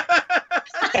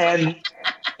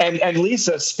 And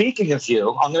Lisa, speaking of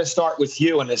you, I'm going to start with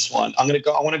you on this one. I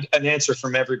want an answer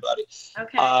from everybody.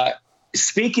 Okay.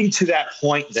 Speaking to that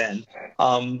point, then,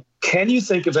 can you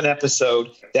think of an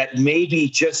episode that maybe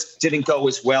just didn't go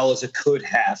as well as it could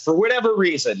have for whatever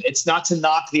reason? It's not to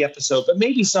knock the episode, but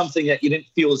maybe something that you didn't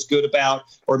feel as good about,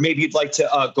 or maybe you'd like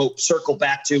to go circle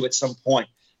back to at some point.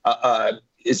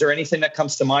 Is there anything that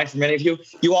comes to mind from any of you?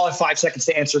 You all have 5 seconds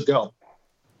to answer. Go.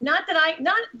 Not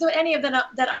any of them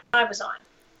that I was on,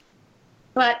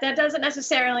 but that doesn't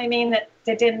necessarily mean that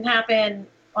it didn't happen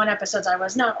on episodes I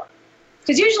was not on.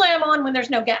 Because usually I'm on when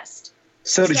there's no guest.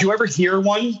 So did you ever hear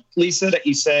one, Lisa, that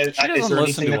you said, is there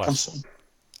anything that comes from?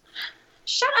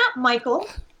 Shut up, Michael.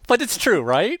 But it's true,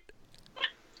 right?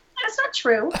 That's not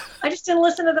true. I just didn't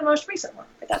listen to the most recent one.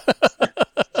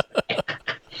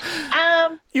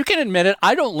 You can admit it.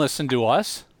 I don't listen to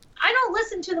us. I don't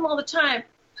listen to them all the time.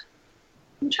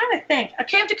 I'm trying to think.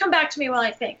 Okay, you have to come back to me while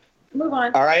I think. Move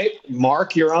on. All right,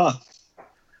 Mark, you're on.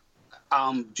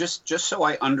 Just so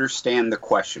I understand the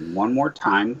question one more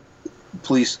time,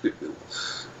 please.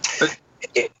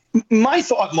 My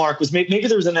thought, Mark, was maybe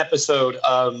there was an episode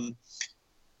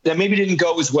that maybe didn't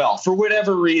go as well for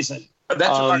whatever reason.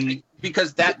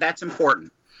 Because that's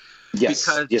important. Yes,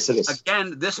 because, yes, it is.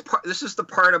 Again, this is the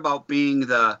part about being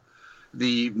the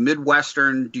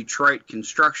Midwestern Detroit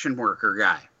construction worker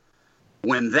guy.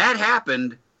 When that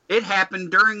happened, it happened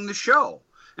during the show,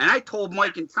 and I told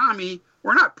Mike and Tommy,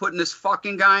 we're not putting this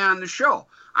fucking guy on the show.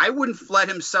 I wouldn't let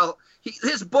him sell.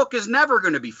 His book is never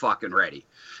going to be fucking ready.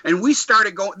 And we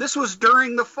started going. This was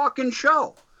during the fucking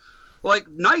show. Like,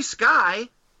 nice guy,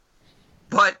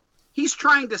 but he's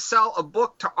trying to sell a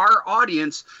book to our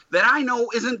audience that I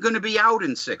know isn't going to be out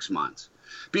in 6 months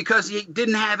because he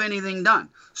didn't have anything done.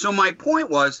 So my point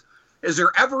was, is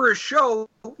there ever a show?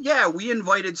 Yeah, we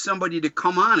invited somebody to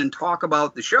come on and talk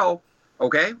about the show.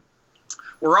 Okay.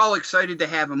 We're all excited to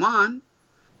have him on.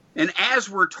 And as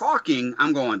we're talking,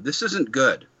 I'm going, this isn't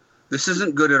good. This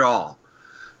isn't good at all.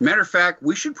 Matter of fact,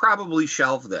 we should probably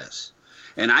shelve this.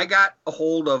 And I got a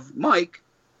hold of Mike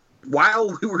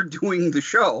while we were doing the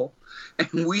show,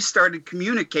 and we started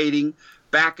communicating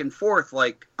back and forth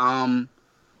like,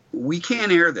 we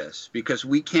can't air this because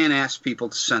we can't ask people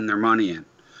to send their money in.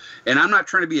 And I'm not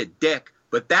trying to be a dick,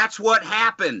 but that's what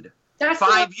happened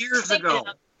 5 years ago.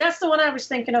 That's the one I was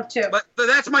thinking of too. But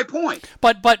that's my point.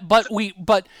 But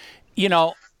you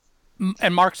know,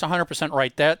 and Mark's 100%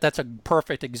 right. That's a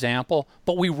perfect example.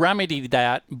 But we remedied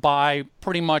that by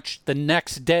pretty much the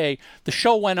next day. The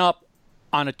show went up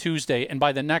on a Tuesday, and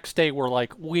by the next day we're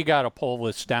like, we got to pull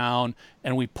this down,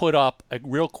 and we put up a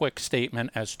real quick statement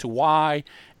as to why,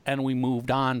 and we moved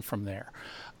on from there.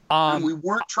 And we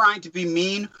weren't trying to be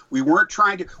mean. We were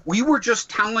just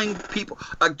telling people,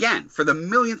 again, for the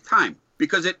millionth time,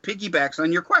 because it piggybacks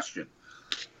on your question.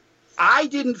 I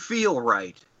didn't feel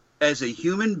right as a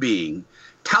human being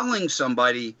telling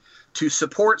somebody to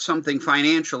support something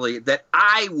financially that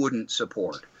I wouldn't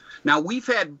support. Now, we've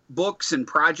had books and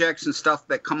projects and stuff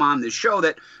that come on this show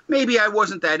that maybe I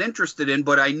wasn't that interested in,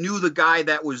 but I knew the guy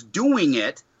that was doing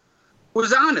it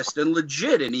was honest and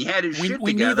legit, and he had his shit together.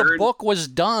 We knew the book was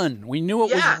done. We knew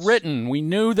it was written. We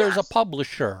knew there's a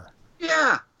publisher.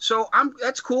 Yeah, so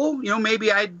that's cool. You know,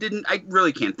 maybe I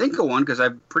really can't think of one because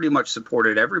I've pretty much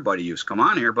supported everybody who's come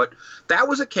on here. But that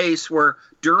was a case where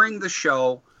during the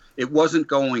show, it wasn't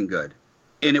going good.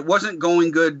 And it wasn't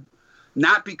going good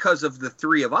not because of the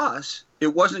three of us.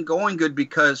 It wasn't going good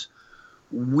because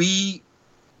we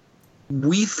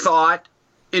thought,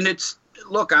 and it's,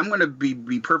 look, I'm going to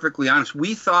be perfectly honest.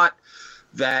 We thought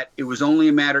that it was only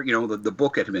a matter, you know, the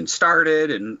book had been started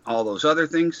and all those other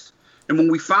things. And when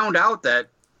we found out that,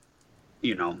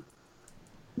 you know,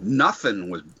 nothing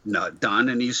was done,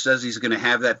 and he says he's going to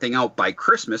have that thing out by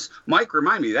Christmas. Mike,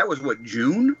 remind me, that was what,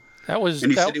 June? That was.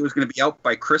 And he said it was going to be out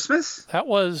by Christmas? That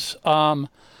was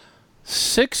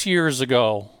 6 years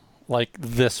ago, like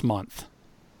this month.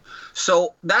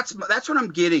 So that's what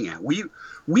I'm getting at.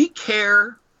 We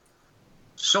care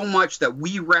so much that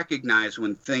we recognize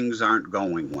when things aren't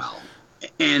going well.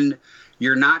 And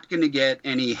you're not going to get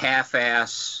any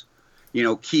half-ass, you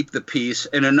know, keep the peace.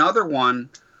 And another one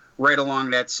right along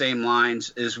that same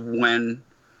lines is when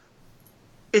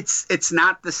it's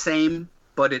not the same,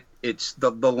 but it's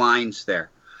the lines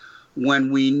there.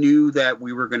 When we knew that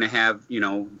we were going to have, you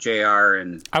know, JR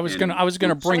and I was going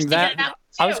to bring that.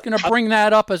 I was going to bring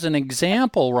that up as an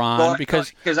example, Ron,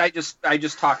 because I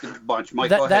just talked a bunch. Mike,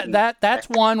 that's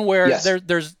one where yes.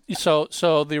 there's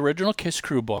so the original Kiss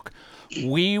Crew book,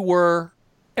 we were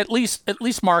at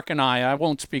least Mark and I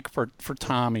won't speak for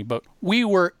Tommy, but we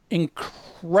were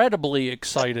incredibly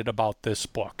excited about this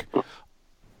book.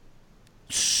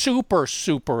 Super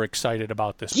excited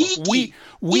about this book.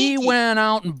 We went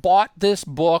out and bought this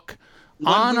book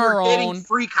on our own. Getting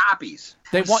free copies.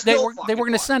 They were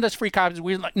going to send us free copies.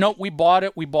 We were like, no, we bought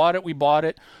it.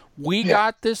 We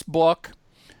got this book.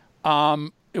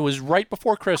 It was right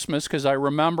before Christmas because I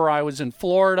remember I was in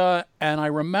Florida, and I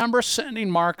remember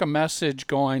sending Mark a message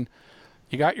going,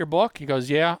 "You got your book?" He goes,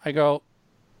 "Yeah." I go,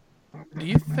 are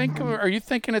you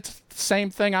thinking it's the same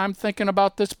thing I'm thinking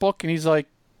about this book? And he's like,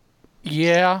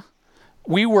 yeah.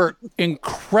 We were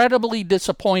incredibly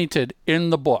disappointed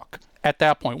in the book at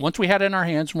that point. Once we had it in our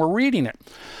hands and we're reading it.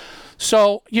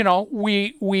 So, you know,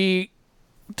 we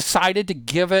decided to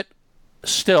give it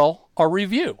still a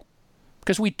review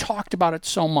because we talked about it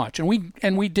so much, and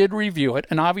we did review it.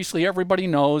 And obviously everybody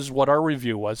knows what our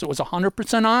review was. It was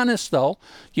 100% honest, though.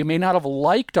 You may not have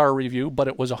liked our review, but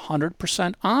it was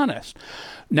 100% honest.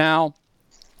 Now,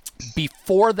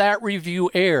 before that review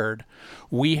aired,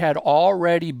 we had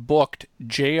already booked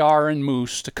JR and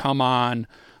Moose to come on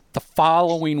the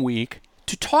following week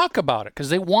to talk about it because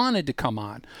they wanted to come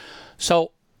on.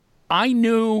 So I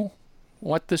knew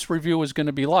what this review was going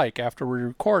to be like after we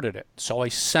recorded it. So I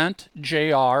sent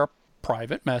JR a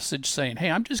private message saying, hey,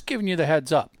 I'm just giving you the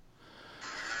heads up.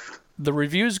 The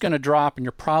review is going to drop and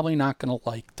you're probably not going to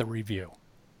like the review.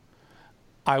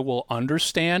 I will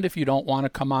understand if you don't want to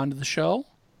come on to the show.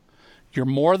 You're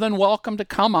more than welcome to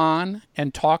come on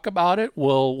and talk about it.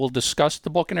 We'll discuss the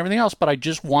book and everything else, but I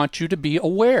just want you to be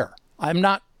aware. I'm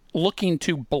not looking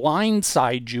to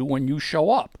blindside you when you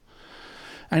show up.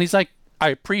 And he's like, I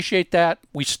appreciate that.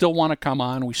 We still want to come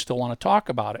on. We still want to talk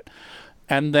about it.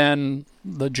 And then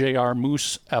the JR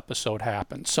Moose episode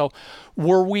happened. So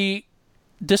were we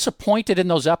disappointed in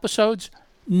those episodes?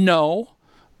 No,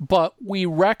 but we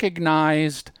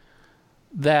recognized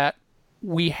that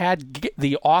we had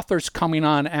the authors coming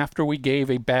on after we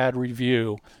gave a bad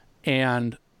review,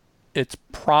 and it's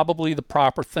probably the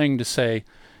proper thing to say,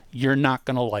 you're not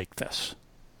going to like this.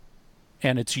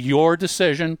 And it's your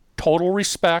decision, total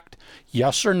respect,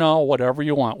 yes or no, whatever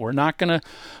you want. We're not going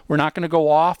to go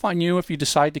off on you if you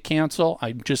decide to cancel.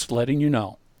 I'm just letting you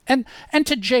know. And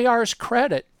to JR's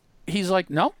credit, he's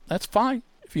like, no, that's fine.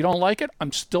 If you don't like it,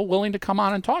 I'm still willing to come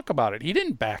on and talk about it. He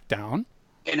didn't back down.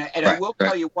 And I will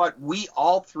tell you what, we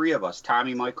all three of us,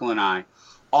 Tommy, Michael, and I,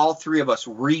 all three of us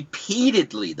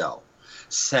repeatedly, though,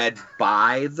 said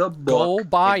buy the book. Go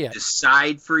buy it.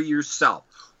 Decide for yourself.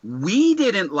 We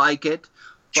didn't like it,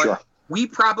 but we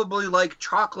probably like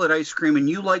chocolate ice cream and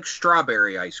you like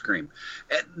strawberry ice cream.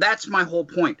 That's my whole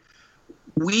point.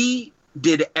 We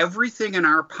did everything in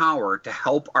our power to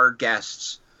help our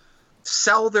guests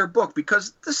sell their book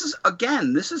because this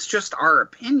is just our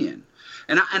opinion.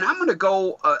 And I'm going to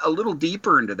go a little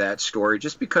deeper into that story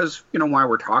just because, why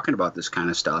we're talking about this kind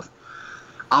of stuff.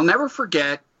 I'll never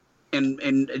forget, and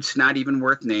it's not even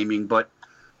worth naming, but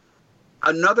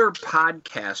another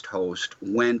podcast host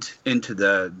went into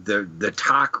the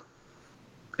Talk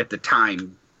at the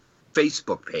time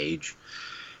Facebook page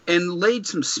and laid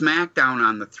some smackdown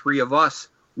on the three of us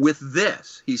with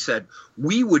this. He said,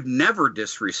 we would never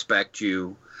disrespect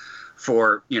you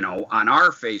for, on our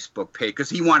Facebook page, because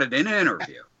he wanted an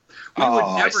interview. We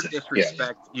would never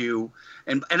disrespect you.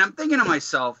 And I'm thinking to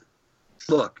myself,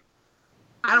 look,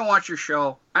 I don't watch your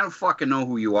show. I don't fucking know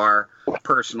who you are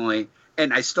personally.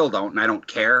 And I still don't, and I don't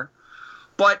care.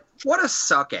 But what a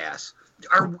suck ass.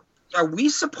 Are we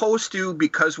supposed to,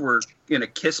 because we're in a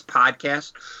KISS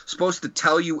podcast, supposed to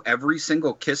tell you every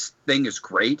single KISS thing is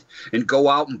great and go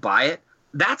out and buy it?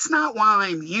 That's not why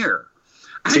I'm here.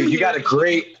 Dude, you got a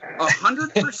great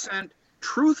 100%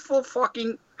 truthful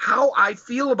fucking how I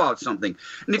feel about something.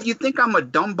 And if you think I'm a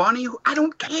dumb bunny, I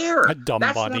don't care. A dumb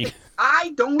bunny.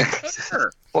 I don't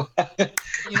care.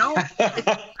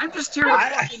 I'm just here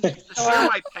to share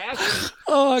my passion.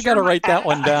 Oh, I got to write that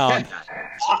one down.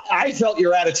 I felt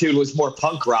your attitude was more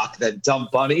punk rock than dumb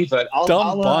bunny, but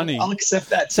I'll accept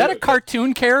that. Is that a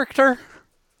cartoon character?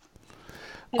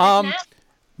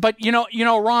 But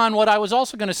Ron, what I was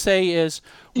also going to say is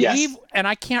and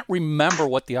I can't remember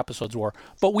what the episodes were,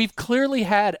 but we've clearly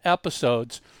had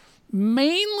episodes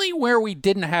mainly where we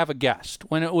didn't have a guest,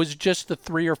 when it was just the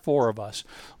three or four of us,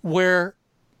 where,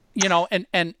 and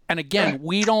again,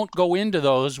 we don't go into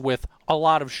those with a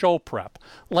lot of show prep.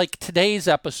 Like today's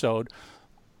episode,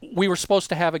 we were supposed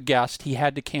to have a guest. He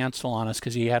had to cancel on us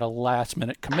because he had a last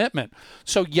minute commitment.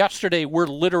 So yesterday we're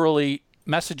literally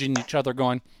messaging each other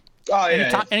going,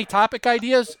 any topic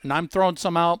ideas? And I'm throwing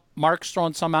some out. Mark's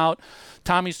throwing some out.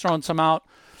 Tommy's throwing some out.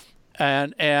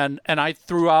 And I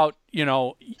threw out,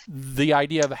 the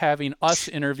idea of having us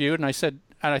interviewed. And I said,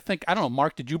 and I don't know,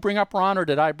 Mark, did you bring up Ron or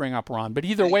did I bring up Ron? But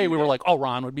either way, we were like, oh,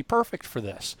 Ron would be perfect for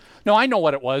this. No, I know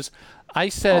what it was. I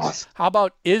said, how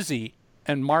about Izzy?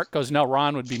 And Mark goes, no,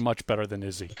 Ron would be much better than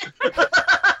Izzy.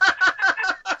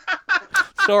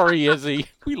 Sorry, Izzy.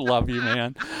 We love you,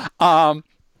 man.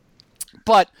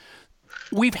 But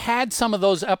we've had some of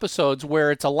those episodes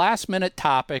where it's a last-minute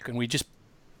topic and we just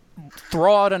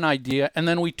throw out an idea and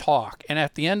then we talk. And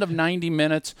at the end of 90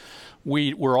 minutes,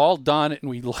 we're all done and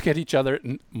we look at each other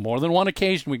and more than one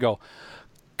occasion we go,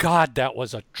 God, that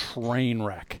was a train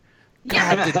wreck.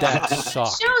 God, did that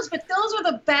suck. Shows, but those are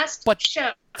the best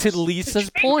shows. To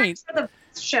Lisa's point, are the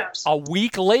best shows. A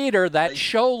week later, that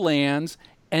show lands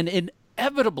and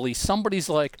inevitably somebody's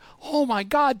like, oh my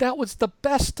God, that was the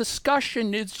best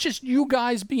discussion. It's just you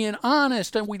guys being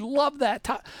honest and we love that.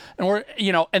 And we're,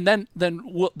 and then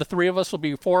the three of us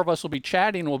four of us will be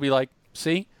chatting and we'll be like,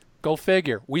 see, go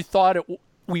figure. We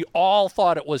all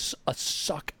thought it was a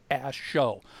suck kick-ass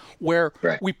show where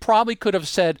we probably could have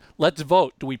said, let's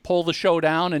vote. Do we pull the show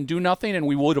down and do nothing? And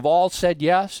we would have all said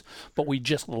yes, but we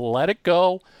just let it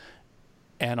go,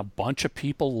 and a bunch of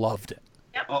people loved it.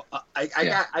 Yep. Oh,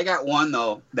 I got one,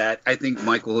 though, that I think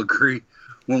Mike will agree.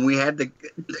 When we had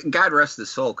God rest his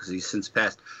soul, because he's since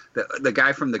passed, the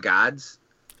guy from the Gods.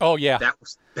 Oh, yeah.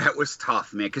 That was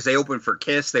tough, man, because they opened for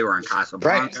Kiss. They were on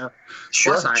Casablanca. Right.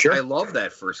 Sure, Plus, sure. I love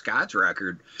that first Gods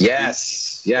record.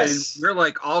 Yes. And we're,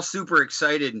 like, all super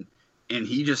excited, and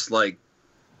he just, like...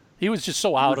 He was just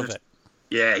so out of it.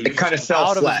 Yeah. It kind of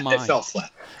fell flat. It fell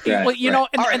flat. Yeah. Well, you know,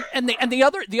 and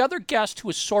the other guest who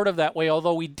was sort of that way,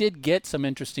 although we did get some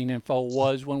interesting info,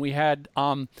 was when we had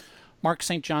Mark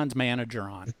St. John's manager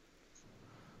on.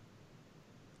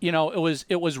 You know,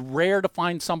 it was rare to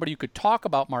find somebody who could talk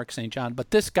about Mark St. John, but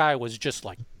this guy was just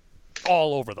like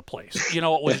all over the place. You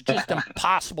know, it was just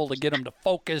impossible to get him to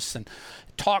focus and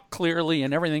talk clearly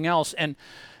and everything else. And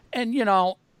you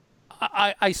know,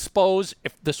 I suppose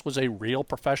if this was a real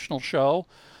professional show,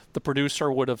 the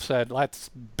producer would have said, let's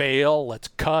bail, let's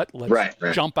cut, let's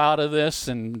jump out of this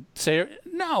and say,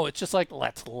 no, it's just like,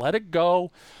 let's let it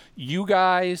go. You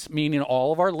guys, meaning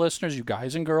all of our listeners, you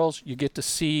guys and girls, you get to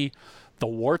see the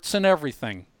warts and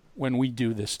everything when we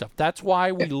do this stuff. That's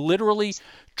why we literally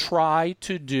try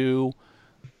to do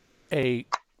a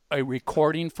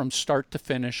recording from start to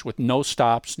finish with no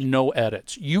stops, no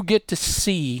edits. You get to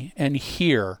see and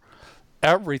hear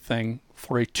everything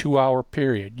for a 2-hour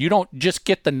period. You don't just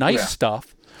get the nice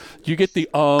stuff. You get the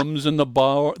ums and the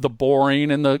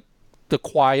boring and the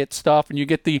quiet stuff, and you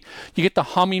get the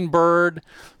hummingbird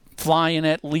flying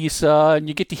at Lisa, and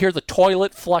you get to hear the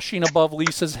toilet flushing above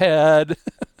Lisa's head.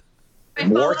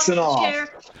 Warts and all.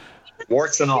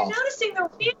 Warts and all. You're noticing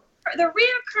the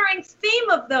reoccurring theme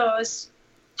of those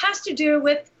has to do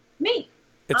with me.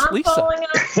 It's I'm Lisa. falling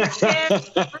off the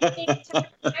chair. I'm being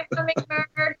attacked by a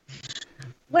hummingbird.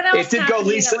 What else? It did go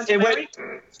Lisa.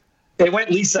 It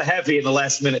went Lisa heavy in the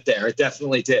last minute there. It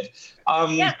definitely did.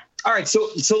 All right, so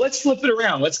let's flip it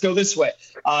around. Let's go this way.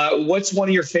 What's one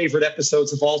of your favorite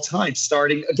episodes of all time?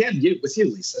 Starting again with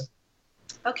you, Lisa.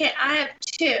 Okay, I have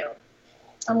two.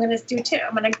 I'm going to do two.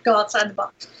 I'm going to go outside the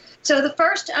box. So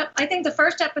I think the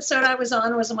first episode I was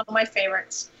on was one of my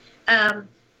favorites.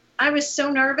 I was so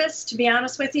nervous, to be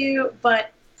honest with you,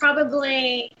 but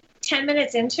probably 10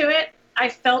 minutes into it, I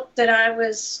felt that I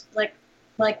was like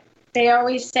they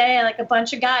always say, like a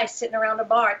bunch of guys sitting around a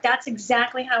bar. That's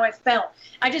exactly how I felt.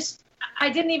 I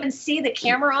didn't even see the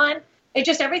camera on.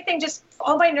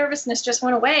 All my nervousness just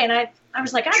went away. And I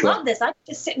was like, I love this. I could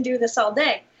just sit and do this all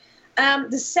day.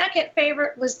 The second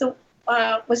favorite was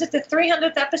was it the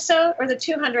 300th episode or the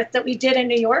 200th that we did in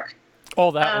New York?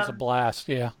 Oh, that was a blast.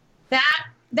 Yeah.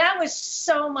 That was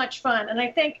so much fun. And I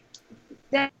think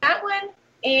that one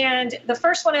and the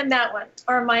first one and that one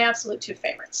are my absolute two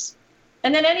favorites.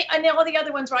 And then all the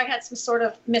other ones where I had some sort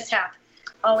of mishap,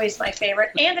 always my favorite.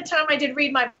 And the time I did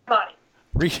Read My Body.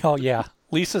 Oh, yeah.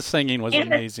 Lisa's singing was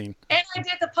amazing. And I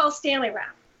did the Paul Stanley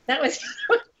rap. That was...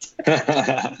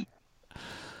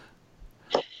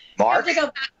 Mark? I have to go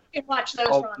back and watch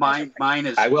those. Mine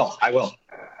is... I will.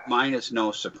 Mine is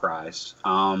no surprise.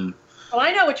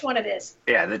 I know which one it is.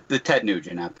 Yeah, the Ted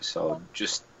Nugent episode.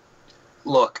 Just...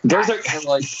 Look, I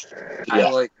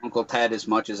like Uncle Ted as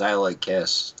much as I like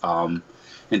Kiss. And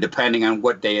depending on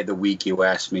what day of the week you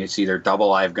ask me, it's either Double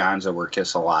Live Gonzo or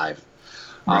Kiss Alive.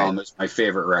 It's my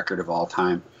favorite record of all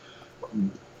time.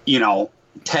 You know,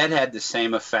 Ted had the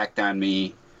same effect on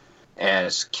me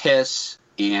as Kiss,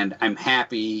 and I'm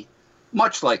happy,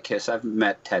 much like Kiss. I've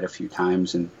met Ted a few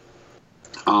times, and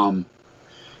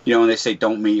you know, when they say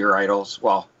don't meet your idols,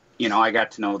 well, you know, I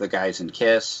got to know the guys in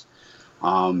Kiss.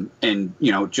 And,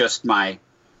 you know, just my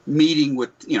meeting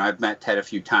with, you know, I've met Ted a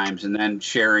few times and then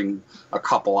sharing a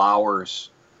couple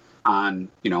hours on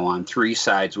Three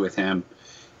Sides with him.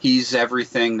 He's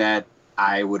everything that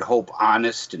I would hope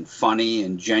honest and funny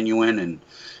and genuine. And,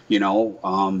 you know,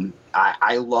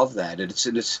 I love that.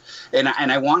 And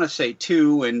I want to say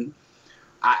too, and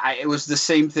it was the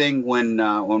same thing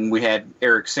when we had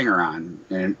Eric Singer on,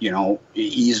 and, you know,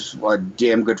 he's a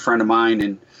damn good friend of mine.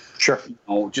 And, sure. You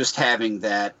know, just having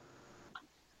that,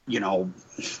 you know,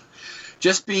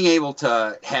 just being able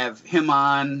to have him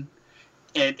on,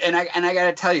 and I got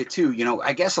to tell you too, you know,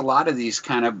 I guess a lot of these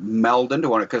kind of meld into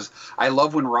one, because I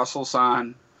love when Russell's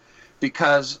on,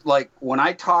 because like when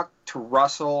I talk to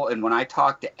Russell and when I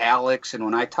talk to Alex and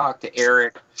when I talk to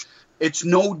Eric, it's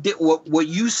what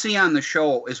you see on the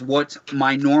show is what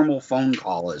my normal phone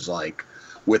call is like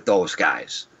with those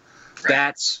guys. Right.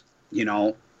 That's, you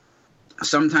know.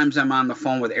 Sometimes I'm on the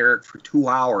phone with Eric for 2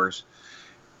 hours,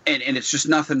 and it's just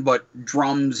nothing but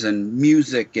drums and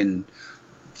music and,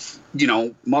 you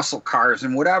know, muscle cars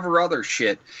and whatever other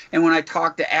shit. And when I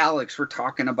talk to Alex, we're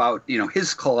talking about, you know,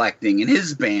 his collecting and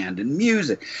his band and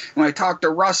music. When I talk to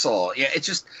Russell, yeah,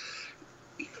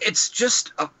 it's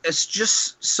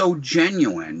just so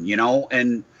genuine, you know,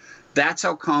 and that's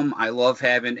how come I love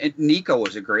having it. Nico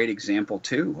was a great example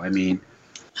too. I mean,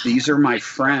 these are my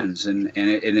friends, and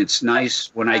it's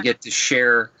nice when I get to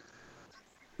share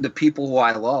the people who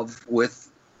I love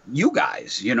with you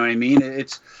guys. You know what I mean?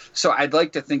 So I'd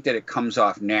like to think that it comes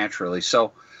off naturally.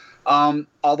 So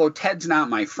although Ted's not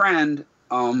my friend,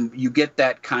 you get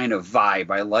that kind of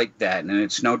vibe. I like that, and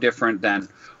it's no different than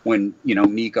when, you know,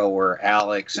 Nico or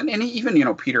Alex and even, you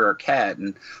know, Peter Arquette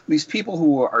and these people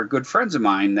who are good friends of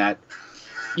mine that,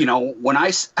 you know, when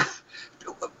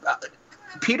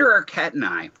Peter Arquette and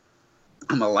I,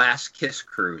 on the last Kiss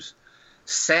cruise,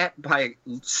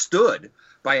 stood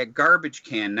by a garbage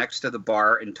can next to the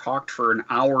bar and talked for an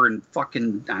hour and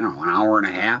an hour and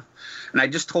a half. And I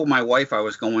just told my wife I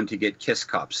was going to get Kiss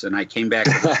cups, and I came back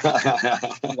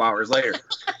 2 hours later.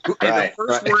 And the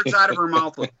first words out of her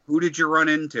mouth was, "Who did you run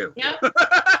into?" Yeah.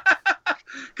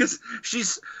 Because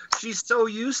she's so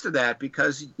used to that,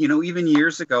 because, you know, even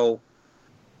years ago,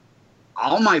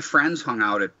 all my friends hung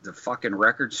out at the fucking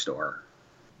record store,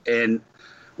 and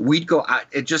we'd go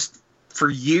for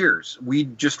years,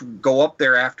 we'd just go up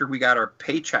there after we got our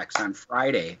paychecks on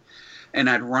Friday, and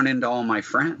I'd run into all my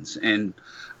friends, and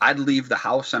I'd leave the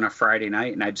house on a Friday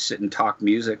night, and I'd sit and talk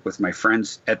music with my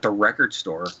friends at the record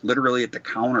store, literally at the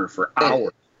counter for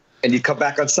hours. And you come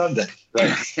back on Sunday,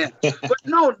 right? But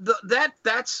no,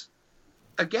 that's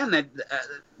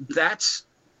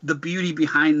the beauty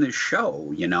behind this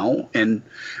show, you know? And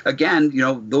again, you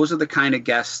know, those are the kind of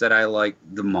guests that I like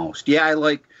the most. Yeah, I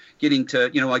like getting to,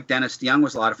 you know, like Dennis DeYoung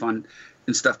was a lot of fun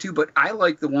and stuff too, but I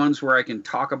like the ones where I can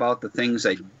talk about the things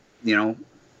that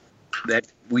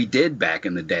we did back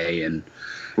in the day. And,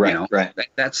 you know,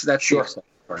 that's sure.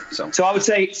 So I would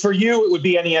say for you, it would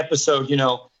be any episode, you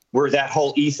know, where that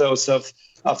whole ethos of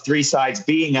Three Sides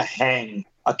being a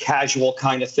casual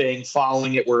kind of thing,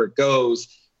 following it where it goes,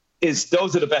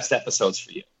 those are the best episodes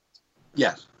for you.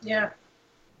 Yes. Yeah.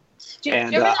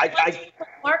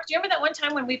 Mark, do you remember that one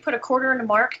time when we put a quarter into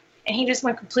Mark and he just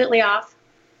went completely off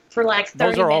for like 30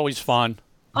 minutes? Those are always fun.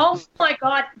 Oh my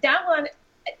God. That one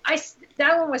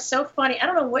was so funny. I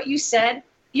don't know what you said.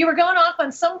 You were going off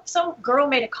on some girl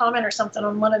made a comment or something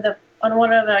on one of the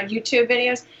YouTube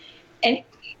videos, and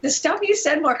the stuff you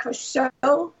said, Mark, was so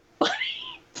funny.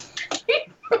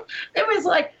 It was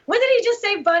like, what did he just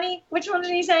say, bunny? Which one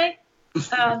did he say?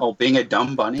 Being a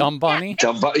dumb bunny. Dumb bunny? Yeah.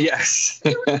 Dumb bunny, yes.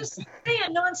 You were just saying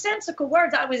nonsensical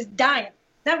words. I was dying.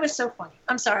 That was so funny.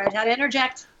 I'm sorry. I had to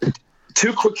interject.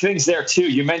 Two quick things there, too.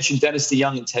 You mentioned Dennis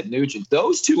DeYoung and Ted Nugent.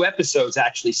 Those two episodes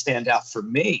actually stand out for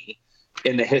me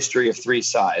in the history of Three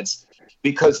Sides,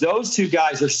 because those two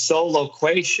guys are so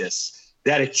loquacious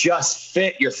that it just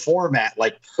fit your format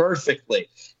like perfectly.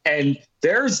 And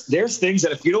there's things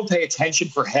that if you don't pay attention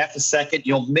for half a second,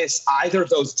 you'll miss either of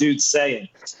those dudes saying.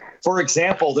 For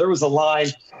example, there was a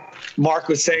line Mark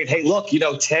was saying, "Hey, look, you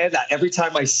know, Ted, every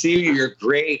time I see you, you're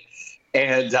great.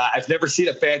 And I've never seen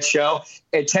a bad show."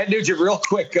 And Ted Nugent real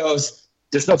quick goes,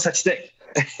 "There's no such thing."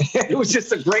 It was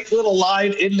just a great little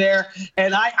line in there.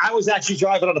 And I was actually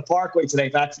driving on the Parkway today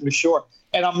back from the shore,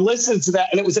 and I'm listening to that,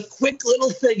 and it was a quick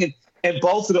little thing. And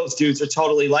both of those dudes are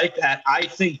totally like that. I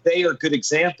think they are good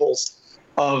examples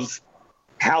of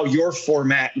how your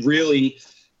format really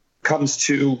comes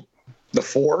to the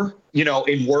fore, you know,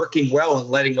 in working well and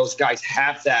letting those guys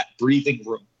have that breathing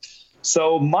room.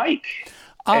 So, Mike,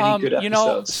 any good episodes? You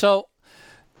know, so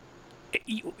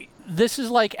this is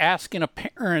like asking a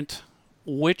parent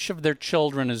which of their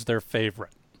children is their favorite.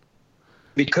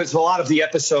 Because a lot of the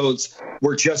episodes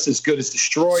were just as good as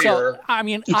Destroyer. So, I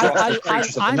mean,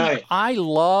 I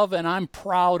love and I'm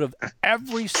proud of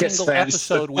every single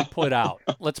episode we put out.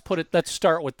 Let's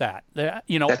start with that.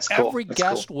 You know, every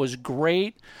guest was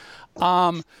great.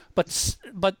 But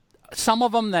some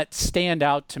of them that stand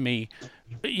out to me,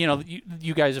 you know,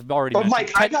 you guys have already mentioned.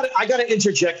 Mike, I gotta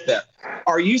interject there.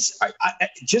 Are you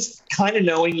just kind of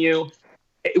knowing you?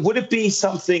 Would it be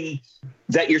something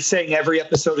that you're saying every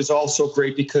episode is also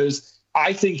great? Because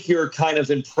I think you're kind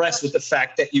of impressed with the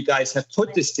fact that you guys have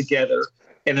put this together,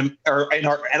 and I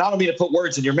don't mean to put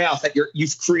words in your mouth, that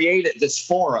you've created this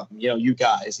forum, you know, you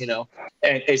guys, you know,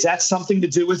 and is that something to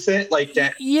do with it? Like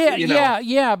that?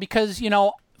 Yeah. Because, you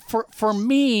know, for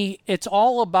me, it's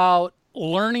all about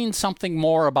learning something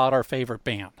more about our favorite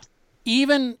band.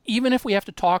 Even if we have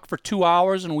to talk for 2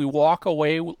 hours and we walk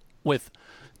away with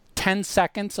 10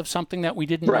 seconds of something that we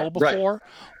didn't know before,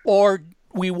 or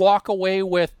we walk away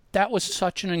with, that was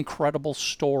such an incredible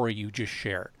story you just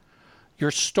shared. Your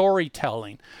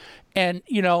storytelling. And,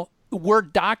 you know, we're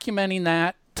documenting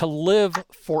that to live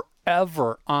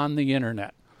forever on the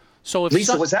internet. So if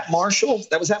Lisa, was that Marshall?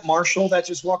 Was that Marshall that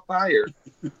just walked by? Or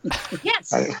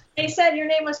yes, they said your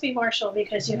name must be Marshall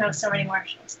because you have so many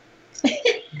Marshalls.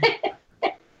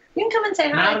 You can come and say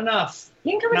hi. Not enough.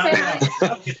 You can come and say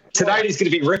hi. Tonight he's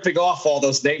going to be ripping off all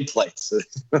those nameplates.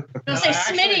 I'll say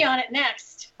Smitty on it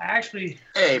next. I actually,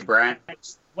 Hey, Brian. I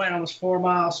went almost 4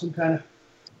 miles, some kind of.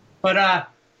 But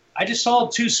I just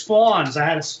sold 2 spawns. I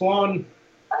had a spawn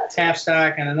tap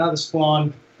stack and another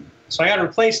spawn, so I got to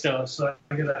replace those. So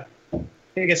I gotta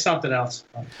get something else.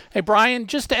 Hey, Brian,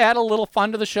 just to add a little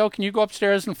fun to the show, can you go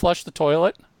upstairs and flush the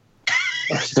toilet?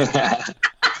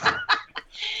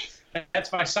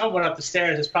 That's my son went up the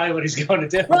stairs. That's probably what he's going to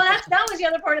do. Well, that was the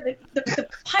other part of the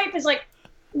pipe is like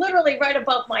literally right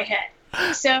above my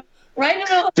head. So right in the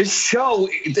middle. This show,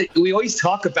 we always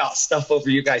talk about stuff over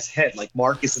you guys' head. Like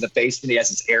Mark is in the basement, he has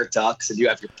his air ducts, and you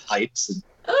have your pipes. And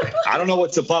I don't know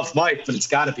what's above Mike, but it's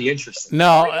got to be interesting.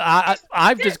 No,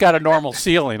 I've just got a normal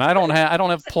ceiling. I don't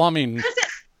have plumbing.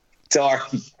 Dark.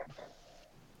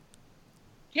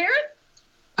 Hear it?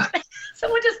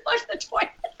 Someone just flushed the toilet.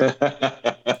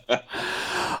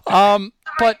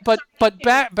 But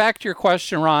back to your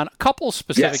question, Ron. A couple of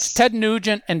specifics. Yes. Ted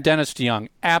Nugent and Dennis DeYoung,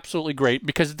 absolutely great,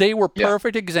 because they were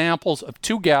perfect examples of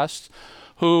 2 guests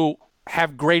who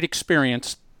have great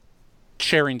experience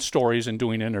sharing stories and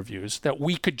doing interviews that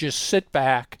we could just sit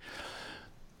back,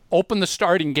 open the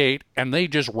starting gate, and they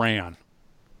just ran.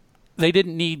 They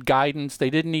didn't need guidance. They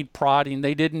didn't need prodding.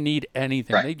 They didn't need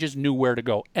anything. Right. They just knew where to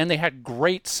go. And they had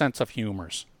great sense of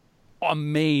humors.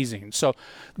 Amazing. So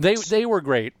they were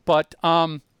great. But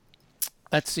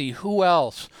let's see, who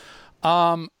else?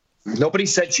 Nobody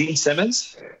said Gene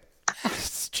Simmons?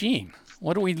 It's Gene.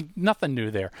 Nothing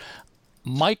new there.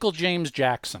 Michael James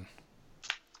Jackson.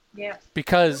 Yeah.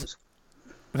 Because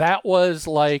that was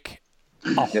like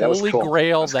a holy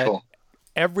grail that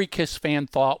every Kiss fan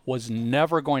thought was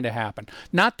never going to happen.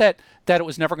 Not that it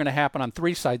was never going to happen on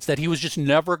 3 sides, that he was just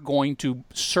never going to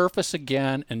surface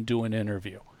again and do an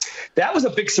interview. That was a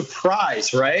big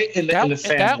surprise, right? In the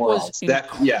fan world. That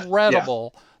was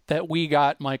incredible that we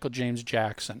got Michael James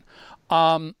Jackson.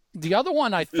 The other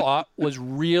one I thought was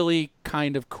really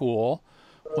kind of cool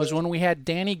was when we had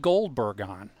Danny Goldberg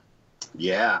on.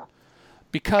 Yeah.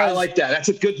 Because I like that. That's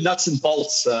a good nuts and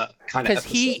bolts kind of episode. Because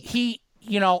he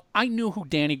you know, I knew who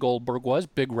Danny Goldberg was,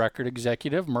 big record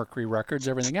executive, Mercury Records,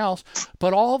 everything else.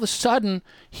 But all of a sudden,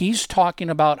 he's talking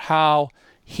about how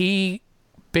he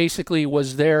basically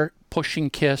was there pushing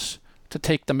Kiss to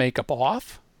take the makeup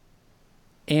off,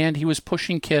 and he was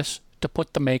pushing Kiss to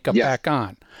put the makeup back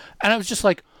on. And I was just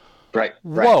like,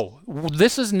 whoa,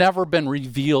 this has never been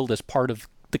revealed as part of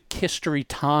the Kisstory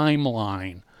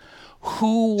timeline.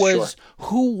 Who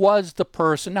was the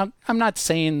person? Now, I'm not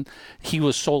saying he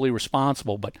was solely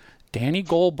responsible, but Danny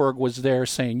Goldberg was there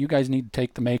saying, you guys need to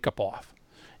take the makeup off.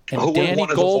 And Danny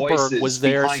Goldberg was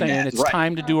there saying it's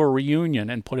time to do a reunion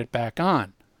and put it back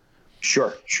on.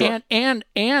 Sure. And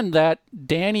that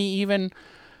Danny even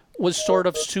was sort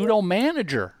of pseudo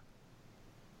manager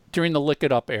during the Lick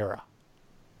It Up era.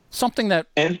 Something that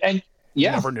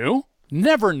never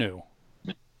knew.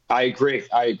 I agree.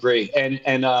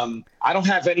 And I don't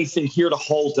have anything here to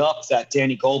hold up that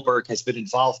Danny Goldberg has been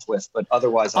involved with, but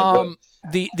otherwise I would.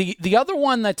 The other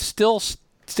one that still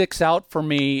sticks out for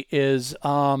me is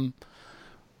the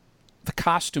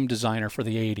costume designer for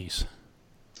the 80s.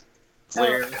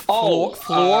 Flair.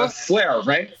 Flair,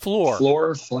 right?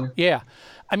 Flair. Yeah.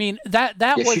 I mean, that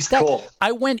was she's cool.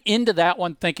 I went into that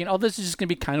one thinking, oh, this is just going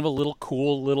to be kind of a little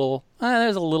cool,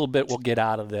 there's a little bit we'll get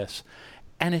out of this.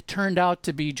 And it turned out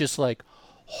to be just like,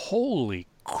 holy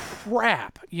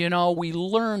crap. You know, we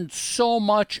learned so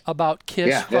much about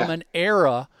Kiss from an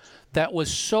era that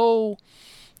was so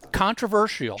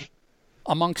controversial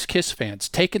amongst Kiss fans,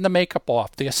 taking the makeup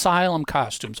off, the Asylum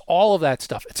costumes, all of that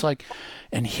stuff. It's like,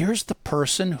 and here's the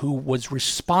person who was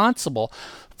responsible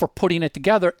for putting it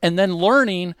together and then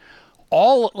learning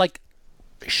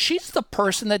she's the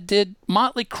person that did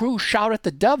Motley Crue Shout at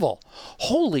the Devil.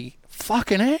 Holy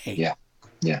fucking A.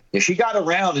 Yeah, she got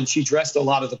around and she dressed a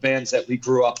lot of the bands that we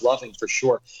grew up loving for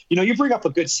sure. You know, you bring up a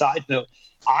good side note.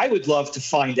 I would love to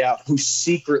find out who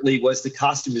secretly was the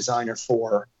costume designer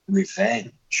for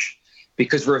Revenge,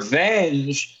 because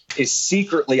Revenge is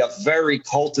secretly a very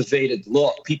cultivated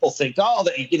look. People think,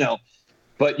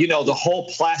 But the whole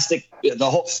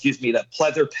the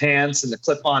pleather pants and the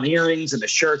clip-on earrings and the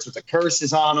shirts with the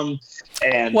curses on them.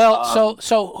 And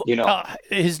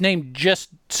his name just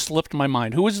slipped my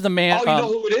mind. Who is the man? Oh, you know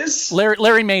who it is?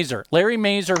 Larry Mazur. Larry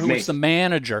Mazur, who was the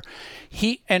manager.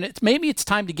 Maybe it's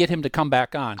time to get him to come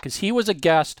back on, because he was a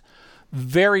guest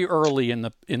very early in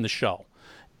the show,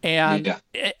 and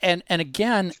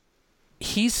again,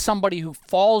 he's somebody who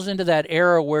falls into that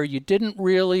era where you didn't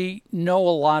really know a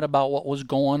lot about what was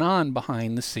going on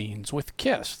behind the scenes with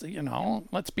Kiss.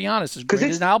 Let's be honest, as great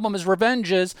as an album as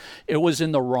Revenge is, it was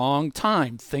in the wrong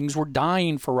time. Things were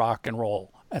dying for rock and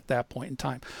roll at that point in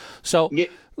time. So,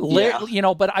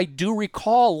 but I do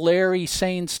recall Larry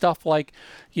saying stuff like,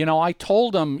 I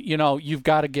told him, you've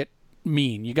got to get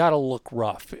mean, you got to look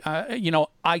rough.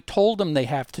 I told them they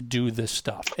have to do this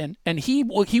stuff, and he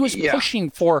was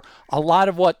pushing for a lot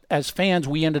of what, as fans,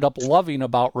 we ended up loving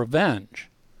about Revenge.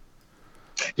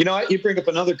 You bring up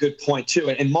another good point too,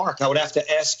 and Mark, I would have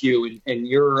to ask you in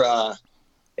your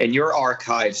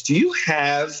archives, do you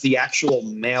have the actual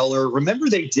mailer? Remember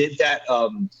they did that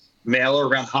mailer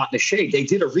around Hot in the Shade? They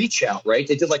did a reach out, right?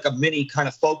 They did like a mini kind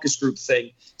of focus group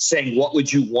thing saying, what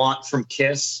would you want from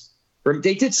Kiss?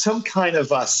 They did some kind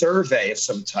of survey of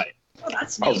some type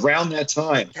around that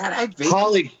time. God, I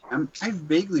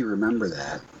vaguely remember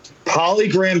that.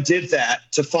 Polygram did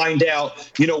that to find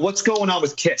out, what's going on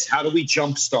with Kiss. How do we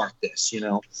jumpstart this,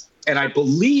 And I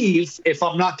believe, if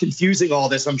I'm not confusing all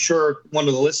this, I'm sure one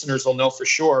of the listeners will know for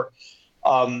sure,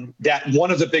 that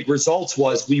one of the big results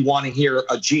was we want to hear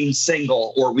a Gene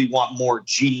single, or we want more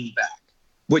Gene back,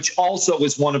 which also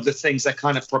was one of the things that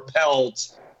kind of propelled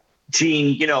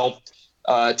Gene,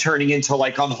 turning into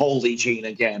like Unholy Gene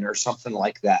again or something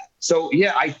like that. So,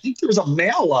 I think there was a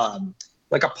mail,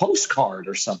 like a postcard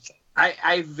or something.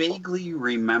 I vaguely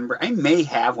remember. I may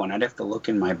have one. I'd have to look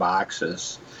in my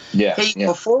boxes. Yeah. Hey,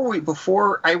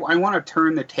 before I want to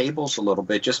turn the tables a little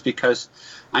bit, just because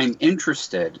I'm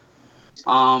interested.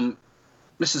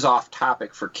 This is off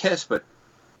topic for Kiss, but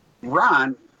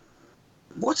Ron,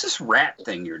 what's this RATT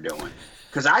thing you're doing?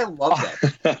 Because I love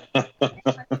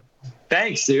that.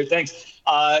 Thanks, dude. Thanks.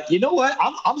 You know what?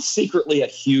 I'm secretly a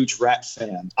huge RATT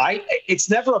fan. It's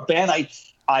never a band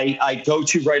I go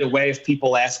to right away if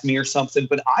people ask me or something,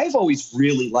 but I've always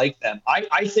really liked them.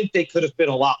 I think they could have been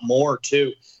a lot more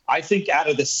too. I think Out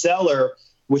of the Cellar,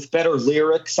 with better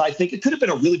lyrics, I think it could have been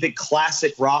a really big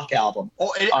classic rock album.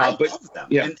 Oh, I love them.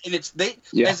 Yeah. And it's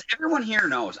as everyone here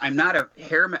knows, I'm not a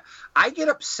hair metal. I get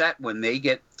upset when they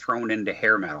get thrown into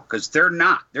hair metal, because they're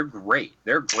not. They're great.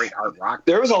 They're great hard rock.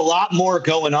 There was a lot more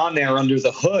going on there under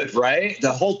the hood, right?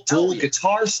 The whole dual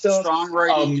guitar stuff.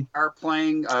 Songwriting, guitar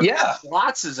playing.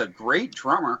 Watts is a great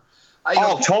drummer.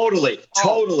 Totally.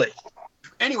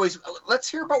 Anyways, let's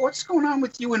hear about what's going on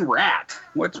with you and RATT.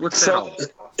 What's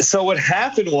that? So what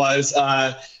happened was,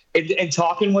 in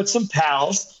talking with some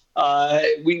pals,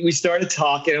 we started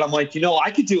talking, and I'm like, I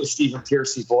could do a Stephen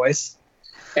Pearcy voice.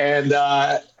 And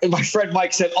my friend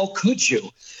Mike said, "Oh, could you?"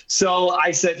 So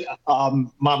I said,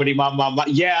 "Mamadi, mama,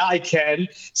 yeah, I can."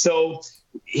 So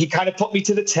he kind of put me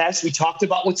to the test. We talked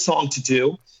about what song to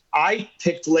do. I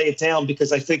picked Lay It Down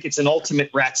because I think it's an ultimate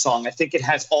RATT song. I think it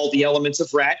has all the elements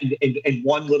of RATT in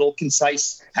one little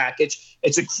concise package.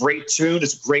 It's a great tune.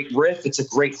 It's a great riff. It's a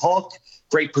great hook,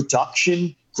 great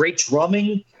production, great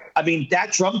drumming. I mean,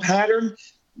 that drum pattern,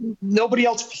 nobody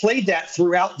else played that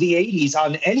throughout the 80s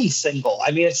on any single.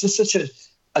 I mean, it's just such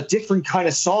a different kind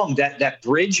of song. That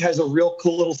bridge has a real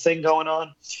cool little thing going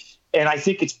on. And I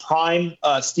think it's prime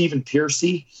Stephen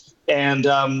Pearcy.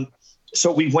 And so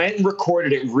we went and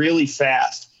recorded it really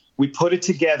fast. We put it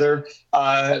together.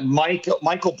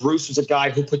 Michael Bruce was a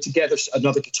guy who put together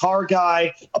another guitar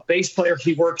guy, a bass player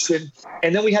he works in.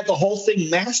 And then we had the whole thing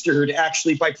mastered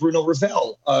actually by Bruno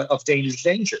Ravel of Danger's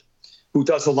Danger, who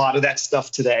does a lot of that stuff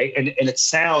today. And it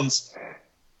sounds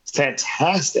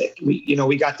fantastic.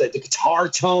 We got the guitar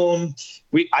tone.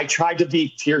 I tried to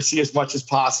be Pearcy as much as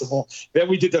possible. Then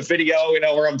we did the video,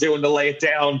 where I'm doing the Lay It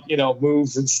Down,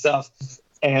 moves and stuff.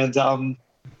 And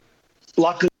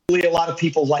luckily, a lot of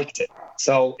people liked it.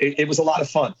 So it was a lot of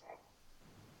fun.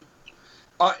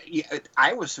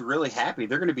 I was really happy.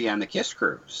 They're going to be on the Kiss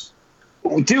cruise.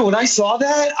 Dude, when I saw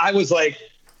that, I was like,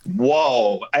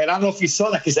 whoa. And I don't know if you saw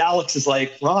that, because Alex is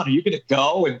like, Ron, are you going to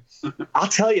go? And I'll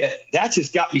tell you, that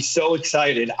just got me so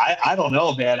excited. I don't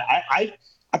know, man. I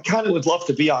kind of would love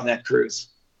to be on that cruise.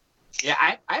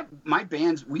 Yeah, my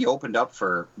bands, we opened up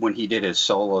for when he did his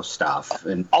solo stuff.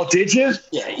 And did you?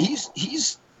 Yeah,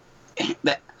 he's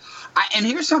that. And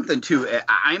here's something too.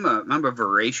 I'm a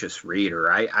voracious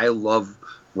reader. I love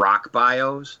rock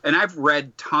bios, and I've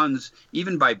read tons,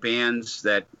 even by bands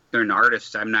that an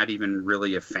artist I'm not even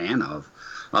really a fan of.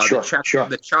 Sure.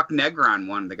 The Chuck Negron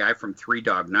one, the guy from Three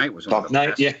Dog Night, was one of the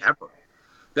best ever.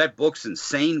 That book's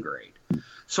insane great.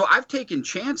 So I've taken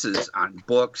chances on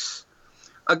books.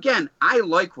 Again, I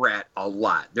like RATT a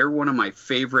lot. They're one of my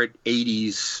favorite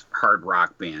 80s hard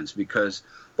rock bands because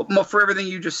for everything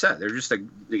you just said. They're just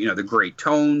the great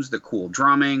tones, the cool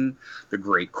drumming, the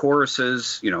great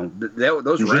choruses.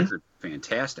 Those records are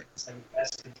fantastic.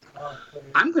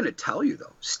 I'm going to tell you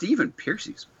though, Stephen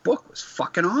Pearcy's book was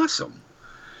fucking awesome.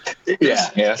 Yeah,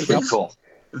 it's pretty cool.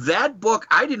 That book,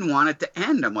 I didn't want it to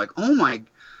end. I'm like, oh my.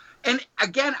 And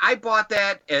again, I bought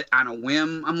that on a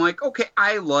whim. I'm like, okay,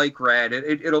 I like RATT.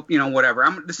 It'll, whatever.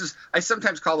 I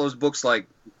sometimes call those books like,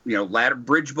 ladder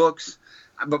bridge books.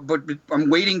 But I'm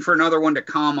waiting for another one to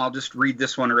come. I'll just read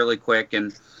this one really quick.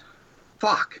 And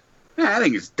fuck, I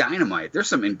think it's dynamite. There's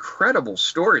some incredible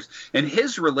stories. And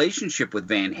his relationship with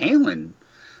Van Halen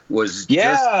was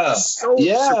just so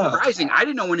surprising. I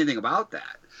didn't know anything about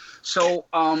that. So,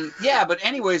 but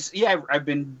anyways, I've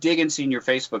been seeing your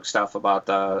Facebook stuff about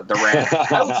the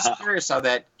RATT. I was just curious how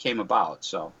that came about.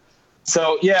 So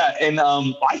and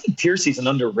I think Pearcy's an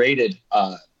underrated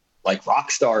rock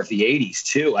star of the 80s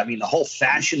too. I mean, the whole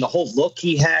fashion, the whole look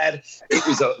he had, it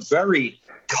was a very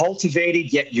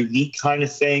cultivated yet unique kind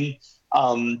of thing.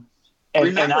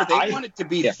 Remember, they wanted to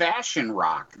be fashion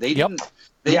rock. They didn't.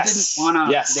 They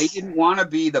didn't want to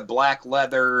be the black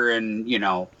leather, and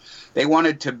they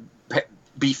wanted to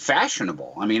be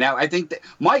fashionable. I mean, I think that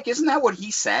Mike, isn't that what he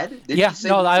said?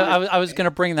 I was going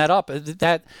to bring that up.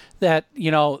 That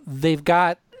they've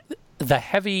got the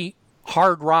heavy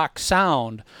hard rock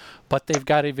sound, but they've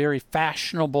got a very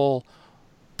fashionable,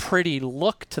 pretty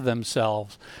look to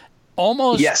themselves.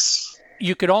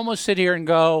 You could almost sit here and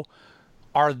go,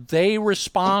 are they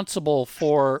responsible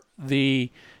for the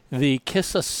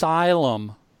Kiss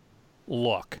Asylum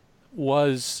look?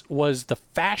 Was the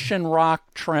fashion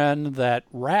rock trend that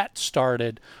RATT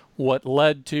started what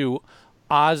led to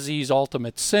Ozzy's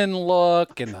Ultimate Sin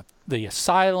look and the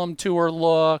Asylum tour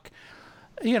look?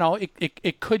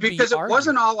 It could be because it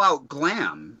wasn't all out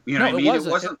glam. It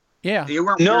wasn't. They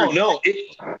weren't.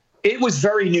 It was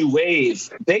very new wave.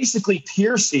 Basically,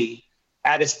 Pearcy,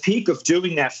 at his peak of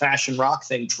doing that fashion rock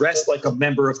thing, dressed like a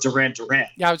member of Duran Duran.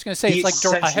 Yeah, I was going to say, it's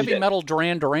like a heavy metal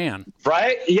Duran Duran.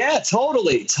 Right? Yeah,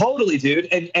 totally, dude.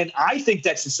 And I think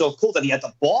that's just so cool that he had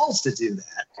the balls to do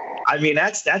that. I mean,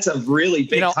 that's a really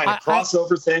big kind of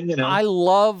crossover thing. I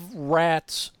love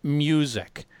RATT's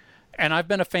music, and I've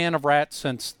been a fan of RATT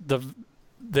since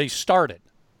they started.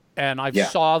 And I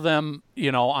saw them,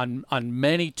 on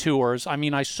many tours. I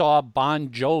mean, I saw Bon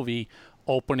Jovi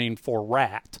opening for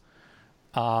RATT.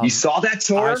 You saw that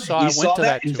tour? I went to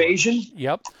that Invasion? Tour.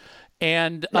 Yep.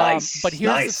 And but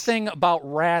here's the thing about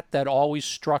RATT that always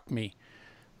struck me.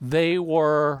 They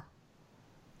were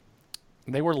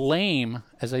lame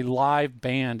as a live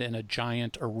band in a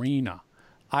giant arena.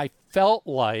 I felt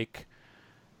like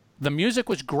the music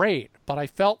was great, but I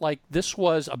felt like this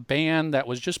was a band that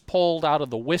was just pulled out of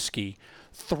the whiskey,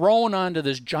 thrown onto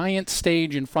this giant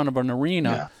stage in front of an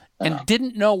arena, and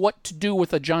didn't know what to do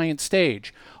with a giant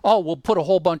stage. Oh, we'll put a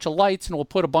whole bunch of lights and we'll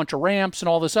put a bunch of ramps and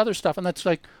all this other stuff. And that's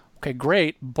like, okay,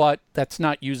 great, but that's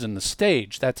not using the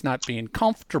stage. That's not being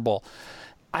comfortable.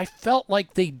 I felt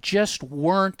like they just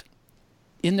weren't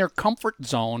in their comfort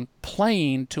zone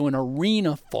playing to an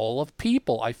arena full of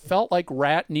people. I felt like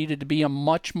RATT needed to be a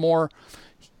much more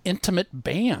intimate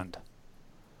band.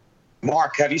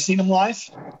 Mark, have you seen them live?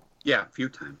 Yeah, a few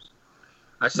times.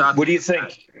 I saw. What do you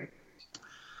think?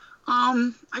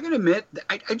 I gotta admit,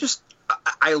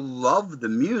 I love the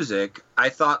music. I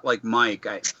thought, like Mike,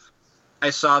 I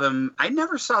saw them. I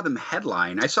never saw them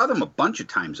headline. I saw them a bunch of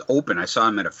times open. I saw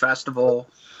them at a festival.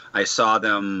 I saw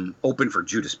them open for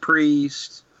Judas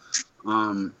Priest.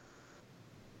 God,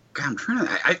 I'm trying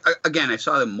to. I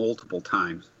saw them multiple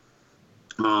times.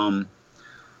 Brian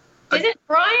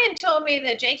told me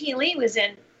that Jakey Lee was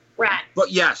in RATT?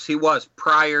 But yes, he was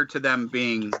prior to them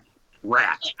being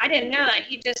RATT. I didn't know that.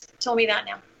 He just told me that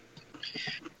now.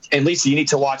 And Lisa, you need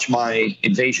to watch my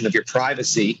Invasion of Your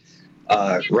Privacy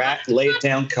RATT Lay It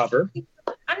Down cover.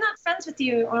 I'm not friends with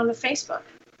you on the Facebook.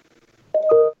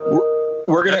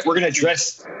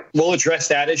 We'll address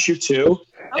that issue too,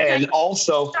 okay. And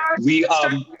also we'll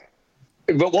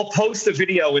post the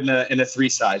video in the three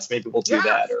sides. Maybe we'll do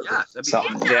that or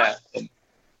something. Yeah.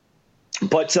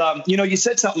 But you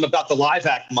said something about the live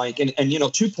act, Mike, and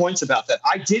 2 points about that.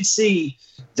 I did see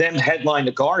them headline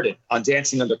the Garden on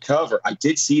Dancing Undercover. I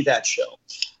did see that show,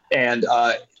 and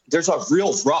there's a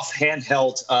real rough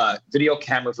handheld video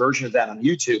camera version of that on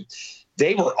YouTube.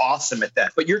 They were awesome at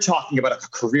that. But you're talking about a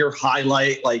career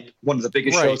highlight, like one of the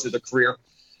biggest shows of the career.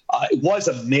 It was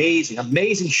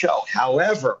amazing show.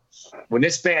 However, when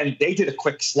this band, they did a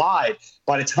quick slide.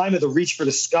 By the time of the Reach for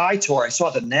the Sky tour, I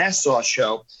saw the Nassau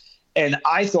show, and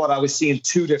I thought I was seeing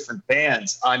two different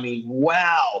bands. I mean,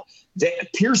 wow.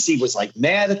 Piercy was like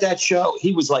mad at that show.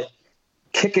 He was like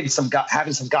kicking some guy,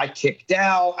 having some guy kicked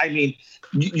out. I mean,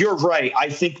 you're right. I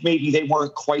think maybe they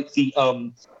weren't quite the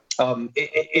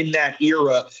in that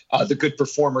era, the good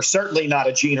performer. Certainly not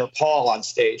a Gene or Paul on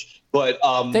stage, but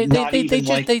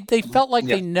they felt like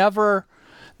they never.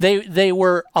 They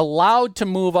were allowed to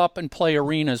move up and play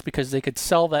arenas because they could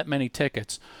sell that many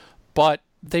tickets, but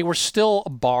they were still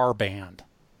a bar band.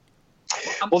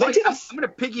 I'm going to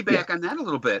piggyback on that a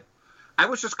little bit. I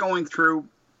was just going through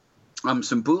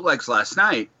some bootlegs last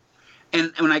night,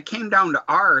 and when I came down to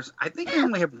ours, I think they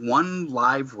only have one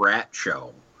live RATT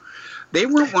show. They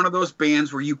weren't one of those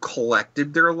bands where you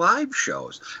collected their live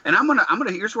shows. And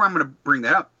here's where I'm gonna bring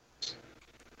that up.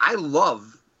 I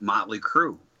love Motley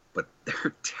Crue, but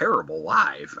they're terrible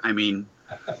live. I mean,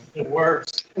 it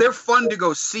works. They're fun to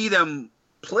go see them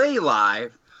play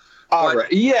live. All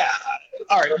right. Yeah.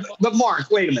 All right. But Mark,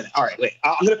 wait a minute. All right. Wait.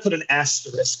 I'm going to put an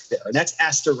asterisk there. And that's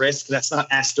asterisk. That's not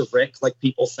asterisk like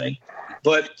people think.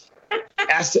 But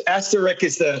asterisk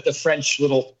is the French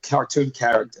little cartoon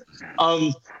character.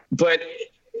 But,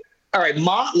 all right,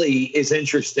 Motley is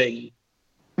interesting.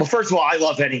 Well, first of all, I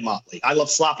love Eddie Motley. I love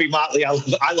Sloppy Motley.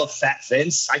 I love Fat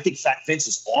Vince. I think Fat Vince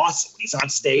is awesome when he's on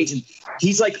stage. And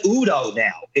he's like Udo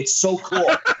now. It's so cool.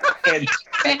 And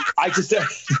I just...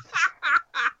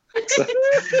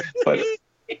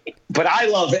 but I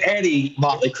love Eddie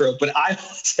Motley Crue. But I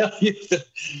will tell you,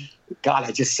 God,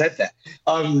 I just said that.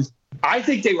 I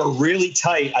think they were really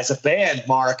tight as a band,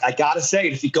 Mark. I got to say,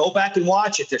 if you go back and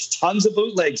watch it, there's tons of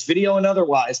bootlegs, video and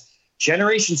otherwise.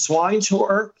 Generation Swine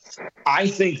Tour, I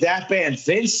think that band,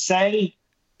 Vince sang,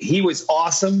 he was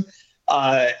awesome.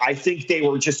 I think they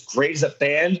were just great as a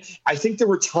band. I think there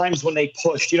were times when they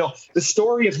pushed. You know, the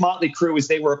story of Motley Crue is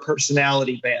they were a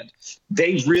personality band.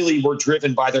 They really were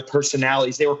driven by their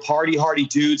personalities. They were party hardy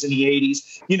dudes in the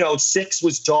 80s. You know, Six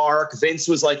was dark. Vince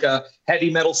was like a heavy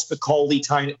metal Spicoli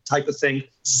type of thing.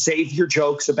 Save your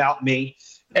jokes about me.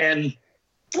 And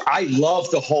I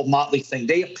love the whole Motley thing.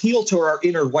 They appeal to our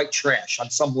inner white trash on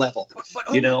some level.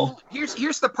 But, you know,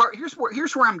 here's the part.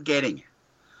 Here's where I'm getting it.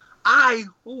 I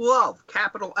love,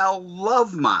 capital L,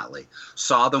 love Motley.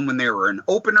 Saw them when they were an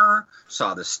opener,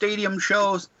 saw the stadium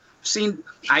shows,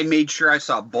 I made sure I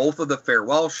saw both of the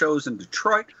farewell shows in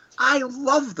Detroit. I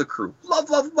love the Crew. Love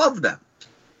them.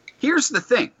 Here's the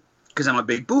thing, because I'm a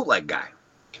big bootleg guy.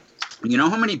 You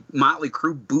know how many Motley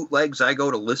Crue bootlegs I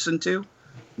go to listen to?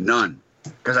 None.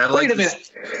 Because I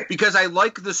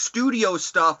like the studio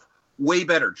stuff way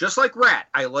better. Just like RATT,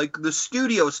 I like the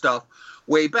studio stuff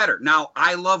way better. Now,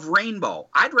 I love Rainbow.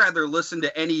 I'd rather listen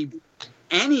to any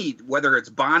whether it's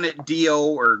Bonnet, Dio,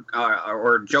 or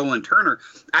Joel and Turner.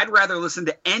 I'd rather listen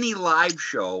to any live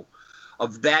show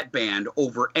of that band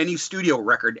over any studio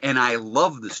record, and I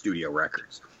love the studio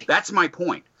records. That's my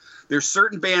point. There's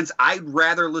certain bands I'd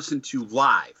rather listen to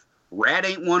live. RATT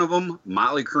ain't one of them.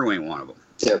 Motley Crue ain't one of them.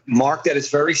 Yeah, Mark, that is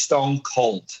very stone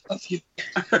cold of you.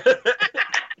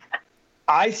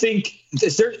 I think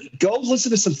go listen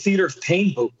to some Theater of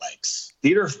Pain bootlegs.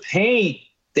 Theater of Pain,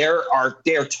 they are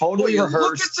totally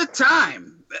rehearsed. Look at the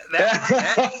time. All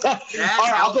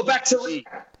right, I'll go back to.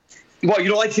 Well, you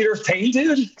don't like Theater of Pain,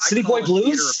 dude? City Boy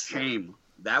Blues. Theater of Shame.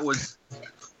 That was.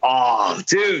 Oh,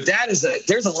 dude, there's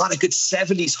a lot of good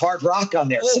 '70s hard rock on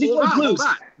there. City Boy Blues. Hold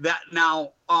on. That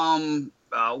now,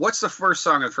 what's the first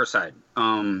song on the first side?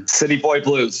 City Boy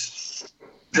Blues.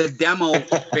 The demo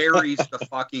buries the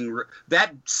fucking.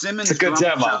 That Simmons it's a good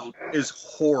demo. Sound is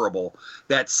horrible.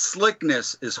 That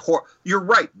slickness is horrible. You're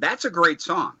right. That's a great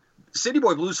song. City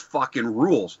Boy Blues fucking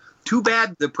rules. Too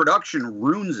bad the production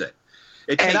ruins it.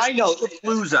 It takes all the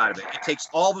blues out of it. It takes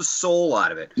all the soul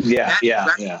out of it.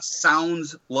 Yeah.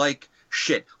 Sounds like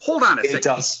shit. Hold on a second. It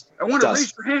does. I want to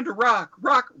raise your hand to rock.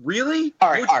 Rock, really?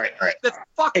 All right. That's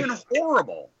fucking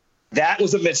horrible. That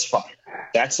was a misfire.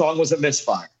 That song was a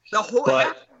misfire. The whole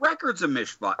record's a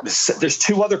misfire. There's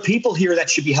two other people here that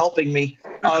should be helping me.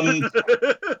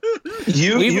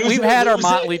 We've had our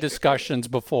Motley discussions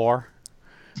before.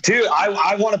 Dude,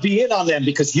 I want to be in on them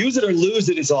because Use It or Lose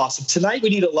It is awesome. Tonight We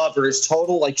Need a Lover is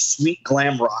total like sweet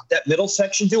glam rock. That middle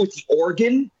section, dude, with the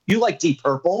organ. You like Deep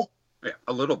Purple? Yeah,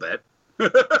 a little bit.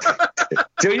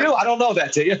 Do you? I don't know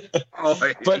that, do you?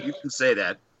 But you can say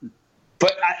that.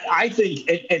 But I think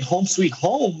and Home Sweet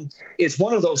Home is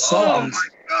one of those songs. Oh,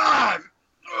 my God.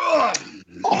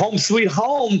 Home Sweet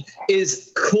Home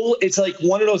is cool. It's like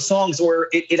one of those songs where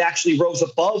it actually rose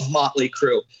above Motley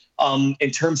Crue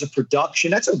in terms of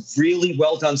production. That's a really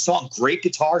well done song. Great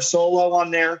guitar solo on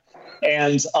there.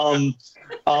 And I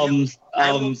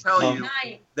will tell you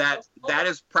that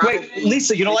is probably. Wait,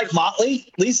 Lisa, you don't like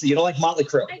Motley? Lisa, you don't like Motley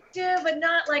Crue? I do, but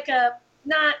not.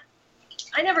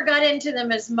 I never got into them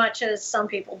as much as some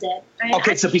people did.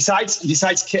 So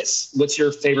besides Kiss, what's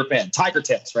your favorite band? Tiger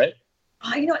Tails, right?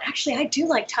 Oh, actually, I do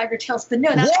like Tiger Tails, but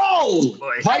no. That's, whoa!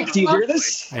 Mike, do you hear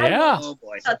this? Yeah.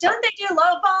 Don't they do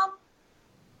Love Bomb?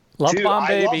 Love Bomb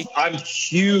Baby. I'm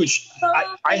huge.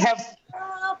 I have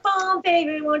Love Bomb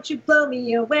Baby, won't you blow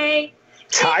me away?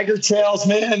 Tiger Tails,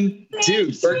 man.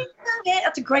 Dude.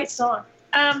 That's a great song.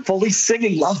 Fully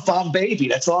singing Love Bomb Baby.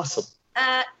 That's awesome.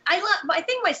 I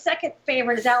think my second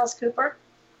favorite is Alice Cooper.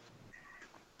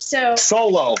 So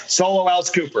solo Alice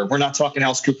Cooper. We're not talking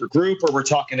Alice Cooper group, or we're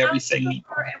talking everything.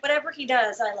 Whatever he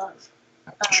does, I love.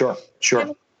 Sure.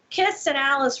 And Kiss and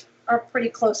Alice are pretty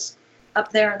close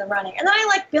up there in the running, and then I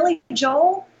like Billy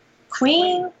Joel,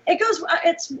 Queen.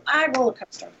 It's I roller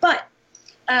coaster, but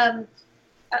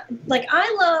like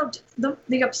I loved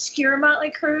the obscure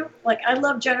Motley Crue. Like I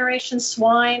love Generation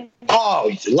Swine. Oh,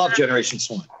 you love Generation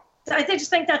Swine. I just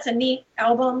think that's a neat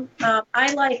album.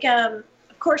 I like, of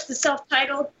course, the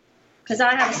self-titled, because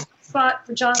I have a spot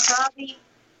for John Crosby.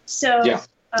 So right.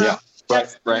 I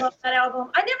love that album.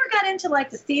 I never got into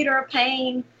like the Theater of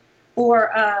Pain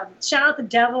or Shout Out the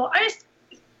Devil.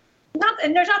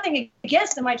 And there's nothing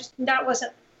against them. I was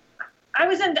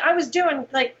doing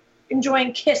like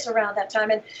enjoying Kiss around that time,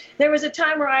 and there was a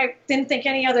time where I didn't think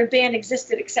any other band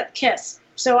existed except Kiss.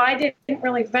 So I didn't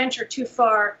really venture too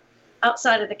far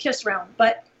outside of the Kiss realm.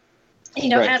 But,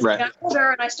 as I got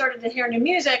older and I started to hear new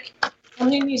music,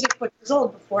 which was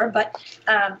old before, but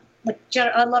I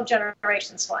love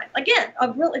Generation Swine. Again,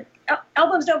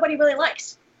 albums nobody really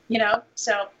likes,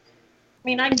 So, I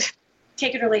mean, I can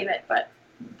take it or leave it, but.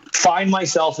 Find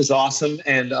Myself is awesome,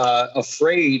 and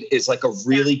Afraid is like a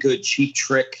really good Cheap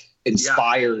Trick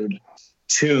inspired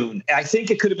tune. I think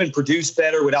it could have been produced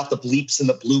better without the bleeps and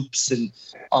the bloops, and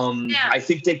I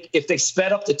think if they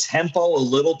sped up the tempo a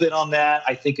little bit on that,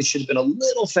 I think it should have been a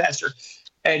little faster.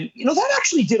 And that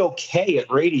actually did okay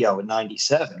at radio in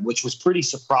 '97, which was pretty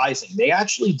surprising. They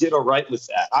actually did all right with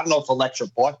that. I don't know if Elektra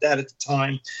bought that at the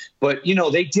time, but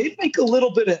they did make a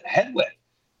little bit of headway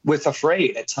with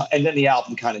Afraid at time, and then the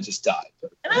album kind of just died.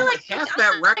 And I like half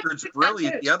that record's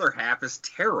brilliant, the other half is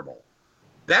terrible.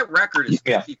 That record is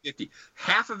 50-50.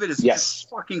 Half of it is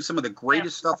fucking some of the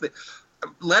greatest stuff that.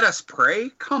 Let Us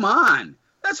Pray? Come on.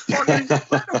 That's fucking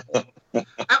incredible.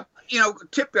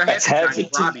 Tip I had to Johnny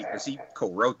Robbie because he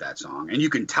co-wrote that song, and you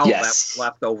can tell that's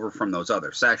left over from those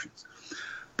other sessions.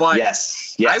 But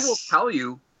I will tell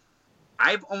you,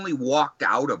 I've only walked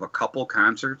out of a couple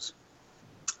concerts.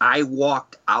 I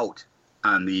walked out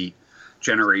on the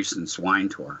Generation Swine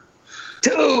tour.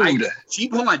 Dude!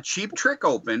 Cheap Trick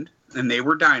opened, and they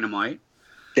were dynamite.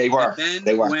 They were. And then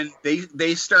they were. When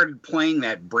they started playing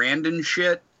that Brandon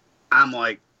shit, I'm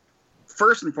like,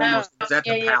 first and foremost, it's at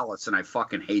the Palace, and I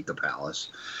fucking hate the Palace.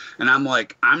 And I'm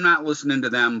like, I'm not listening to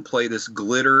them play this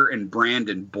Glitter and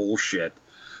Brandon bullshit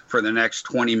for the next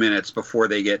 20 minutes before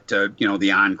they get to,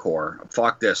 the encore.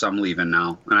 Fuck this, I'm leaving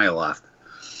now. And I left.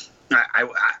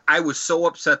 I was so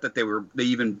upset that they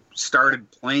even started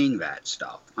playing that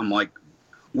stuff. I'm like,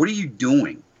 what are you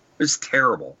doing? It's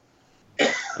terrible.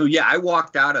 So I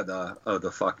walked out of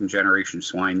the fucking Generation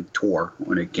Swine tour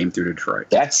when it came through Detroit.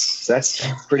 That's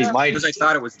pretty mighty. Because I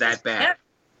thought it was that bad.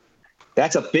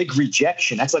 That's a big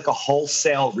rejection. That's like a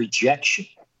wholesale rejection.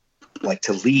 Like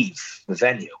to leave the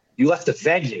venue. You left the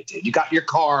venue, dude. You got in your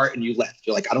car and you left.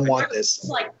 You're like, I don't want this. It's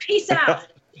like, peace out.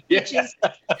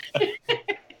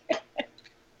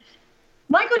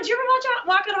 Michael, did you ever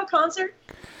walk out of a concert?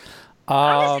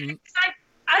 I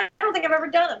don't think I've ever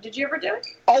done them. Did you ever do it?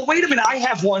 Oh, wait a minute. I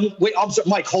have one. Wait,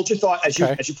 Mike, hold your thought as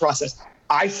you process.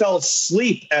 I fell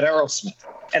asleep at Aerosmith.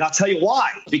 And I'll tell you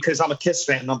why. Because I'm a Kiss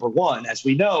fan, number one. As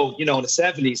we know, in the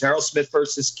 70s, Aerosmith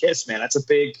versus Kiss, man. That's a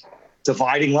big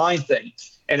dividing line thing.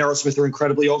 And Aerosmith are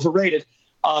incredibly overrated.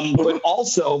 But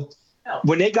also,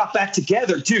 when they got back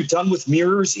together, dude, done with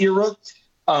Mirrors era,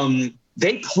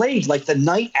 they played like the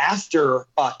night after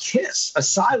Kiss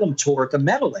Asylum tour at the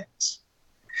Meadowlands.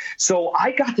 So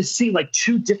I got to see like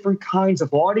two different kinds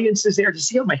of audiences there. Did you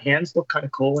see how my hands look kind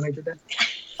of cool when I did that?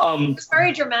 It's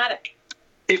very dramatic.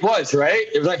 It was, right?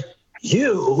 It was like,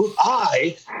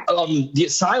 the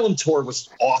Asylum tour was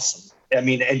awesome. I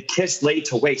mean, and Kiss laid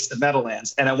to waste the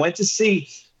Meadowlands. And I went to see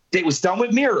it was done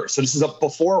with mirrors. So this is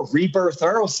before Rebirth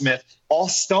Aerosmith. All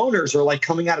stoners are like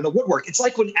coming out of the woodwork. It's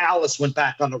like when Alice went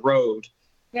back on the road.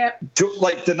 Yeah. To,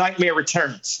 like The Nightmare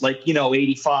Returns, like,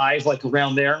 85, like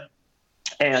around there.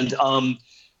 And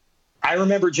I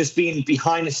remember just being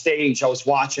behind the stage. I was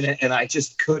watching it and I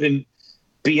just couldn't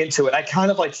be into it. I kind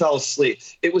of like fell asleep.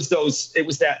 It was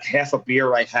that half a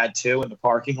beer I had too in the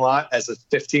parking lot as a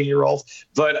 15-year-old.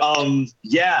 But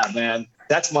yeah, man,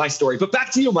 that's my story. But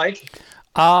back to you, Mike.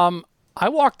 I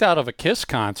walked out of a Kiss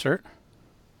concert.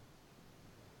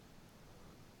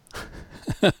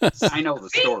 I know the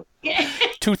story.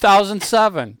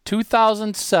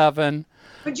 2007.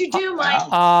 What'd you do,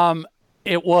 Mike?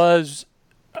 It was,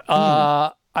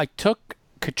 I took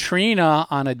Katrina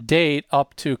on a date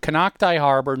up to Canocti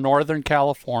Harbor, Northern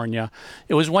California.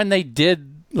 It was when they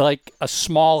did like a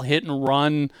small hit and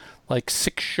run, like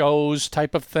 6 shows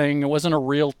type of thing. It wasn't a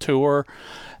real tour.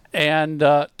 And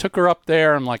took her up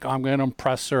there. I'm like, I'm going to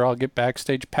impress her. I'll get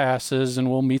backstage passes and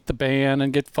we'll meet the band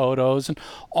and get photos. And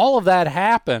all of that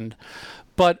happened.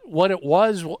 But what it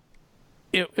was,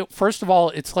 first of all,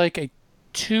 it's like a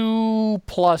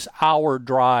 2+ hour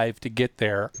drive to get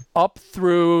there, up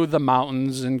through the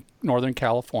mountains in Northern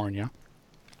California.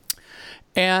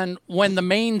 And when the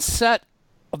main set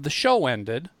of the show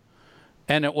ended,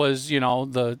 and it was,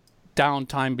 the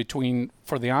downtime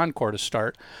for the encore to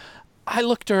start, I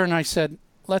looked at her and I said,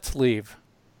 let's leave.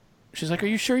 She's like, are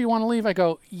you sure you want to leave? I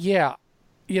go, yeah,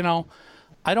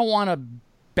 I don't want to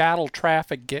battle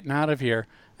traffic getting out of here.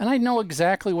 And I know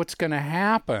exactly what's going to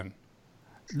happen.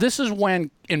 This is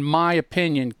when, in my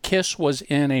opinion, Kiss was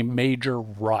in a major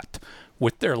rut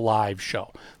with their live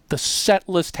show. The set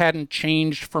list hadn't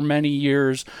changed for many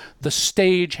years. The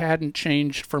stage hadn't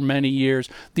changed for many years.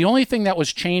 The only thing that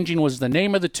was changing was the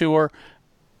name of the tour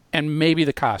and maybe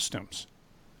the costumes.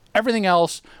 Everything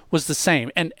else was the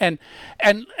same. And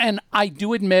I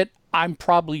do admit I'm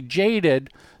probably jaded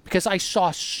because I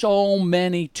saw so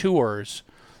many tours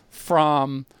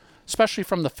especially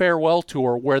from the farewell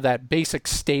tour where that basic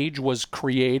stage was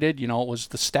created. It was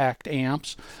the stacked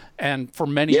amps. And for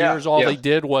many years, all they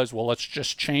did was, well, let's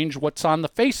just change what's on the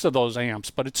face of those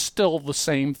amps, but it's still the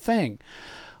same thing.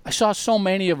 I saw so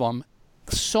many of them,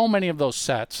 so many of those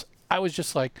sets. I was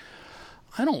just like,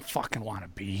 I don't fucking want to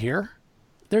be here.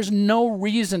 There's no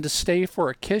reason to stay for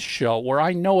a Kiss show where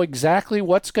I know exactly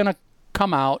what's going to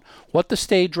come out, what the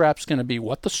stage rap's going to be,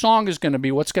 what the song is going to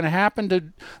be, what's going to happen to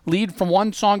lead from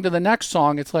one song to the next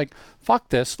song. It's like, fuck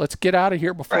this. Let's get out of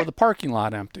here before the parking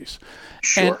lot empties.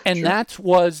 Sure. That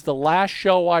was the last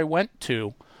show I went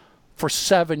to for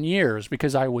 7 years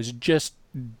because I was just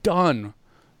done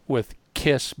with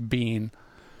Kiss being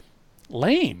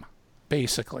lame,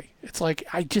 basically. It's like,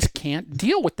 I just can't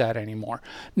deal with that anymore.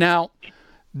 Now,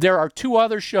 there are 2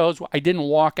 other shows I didn't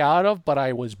walk out of, but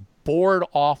I was bored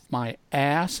off my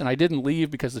ass, and I didn't leave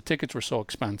because the tickets were so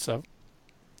expensive.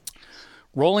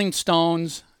 Rolling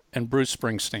Stones and Bruce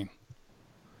Springsteen.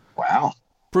 Wow.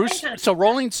 So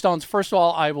Rolling Stones, first of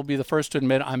all, I will be the first to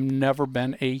admit I've never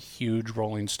been a huge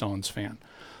Rolling Stones fan.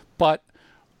 But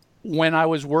when I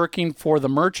was working for the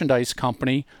merchandise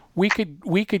company, we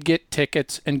could get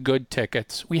tickets and good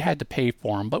tickets. We had to pay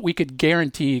for them, but we could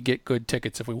guarantee get good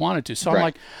tickets if we wanted to. So I'm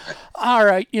like, all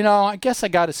right, I guess I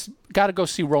got to go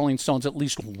see Rolling Stones at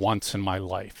least once in my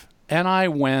life. And I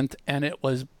went, and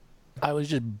I was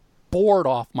just bored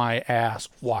off my ass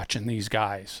watching these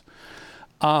guys.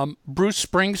 Bruce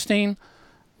Springsteen,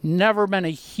 never been a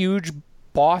huge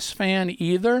Boss fan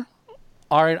either.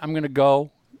 All right, I'm going to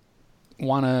go.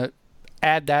 Want to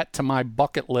add that to my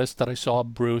bucket list that I saw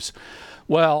Bruce.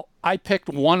 Well, I picked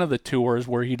one of the tours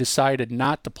where he decided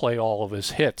not to play all of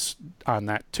his hits on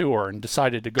that tour and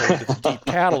decided to go into the deep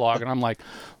catalog. And I'm like,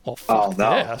 well, fuck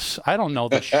this. I don't know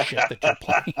the shit that you're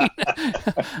playing.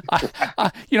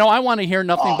 I want to hear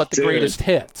nothing but the greatest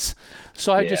hits.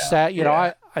 So I just sat,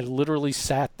 I literally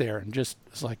sat there and just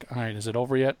was like, all right, is it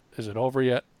over yet? Is it over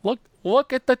yet?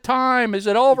 Look at the time. Is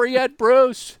it over yet,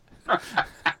 Bruce?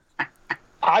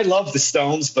 I love the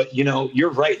Stones, but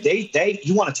you're right.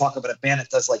 You want to talk about a band that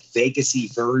does like Vegas-y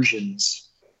versions.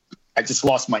 I just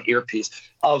lost my earpiece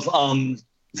of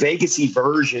Vegas-y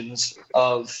versions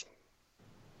of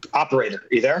Operator. Are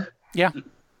you there? Yeah.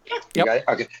 Yep.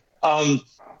 Okay.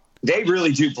 They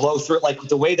really do blow through it. Like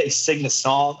the way they sing the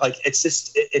song, like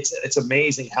it's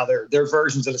amazing how their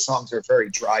versions of the songs are very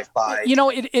drive-by.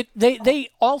 They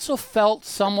also felt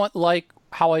somewhat like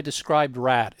how I described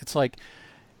RATT. It's like,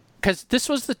 because this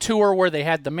was the tour where they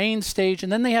had the main stage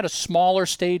and then they had a smaller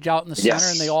stage out in the center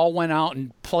and they all went out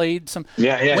and played some.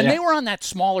 When they were on that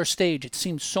smaller stage, it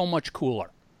seemed so much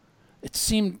cooler. It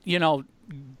seemed,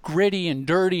 gritty and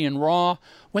dirty and raw.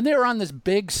 When they were on this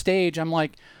big stage, I'm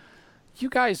like, you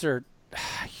guys are,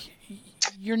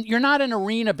 you're not an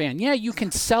arena band. Yeah, you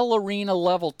can sell arena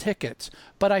level tickets,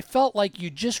 but I felt like you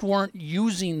just weren't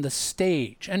using the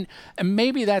stage. And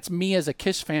maybe that's me as a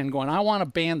Kiss fan going, I want a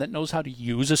band that knows how to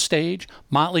use a stage.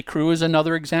 Motley Crue is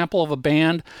another example of a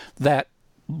band that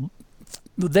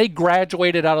they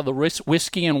graduated out of the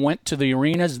whiskey and went to the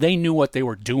arenas. They knew what they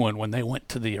were doing when they went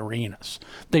to the arenas.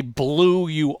 They blew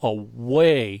you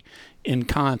away in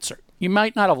concert. You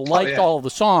might not have liked all of the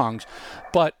songs,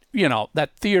 but, you know,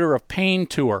 that Theater of Pain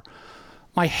tour,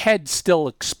 my head still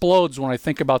explodes when I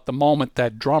think about the moment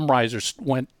that drum risers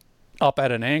went up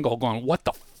at an angle going, what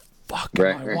the fuck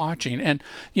am I watching? And,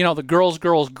 you know, the Girls,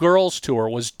 Girls, Girls tour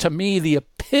was, to me, the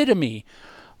epitome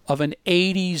of an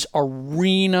 80s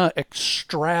arena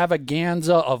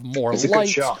extravaganza of more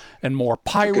lights and more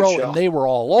pyro, and they were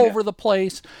all over the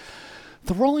place.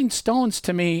 The Rolling Stones,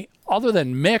 to me, other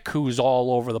than Mick, who's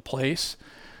all over the place,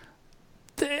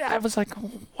 I was like,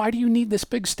 why do you need this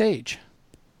big stage?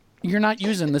 You're not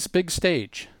using this big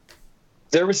stage.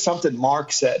 There was something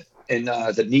Mark said in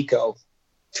the Nico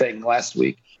thing last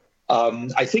week.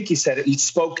 I think he said it. He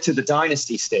spoke to the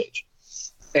Dynasty stage.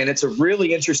 And it's a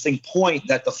really interesting point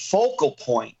that the focal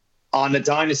point on the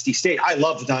Dynasty stage, I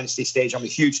love the Dynasty stage. I'm a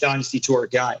huge Dynasty tour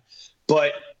guy.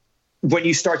 But when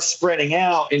you start spreading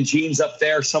out and Gene's up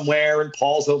there somewhere and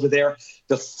Paul's over there,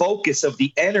 the focus of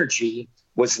the energy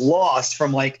was lost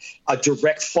from like a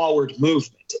direct forward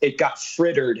movement. It got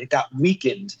frittered. It got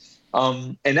weakened.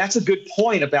 And that's a good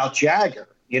point about Jagger.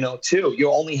 You know, too.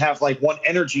 You only have like one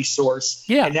energy source.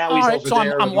 Yeah. And now he's over so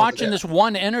there. I'm watching this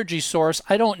one energy source.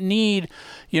 I don't need,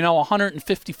 you know, a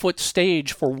 150-foot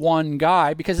stage for one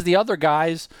guy, because the other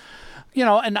guys, you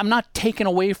know, and I'm not taking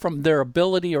away from their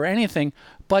ability or anything,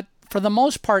 but for the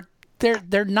most part,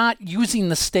 they're not using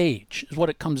the stage is what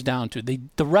it comes down to.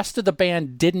 The rest of the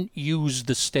band didn't use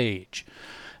the stage.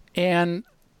 And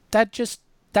that's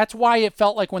why it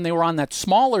felt like when they were on that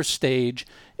smaller stage,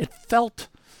 it felt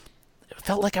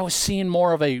like I was seeing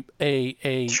more of a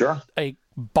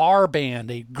bar band,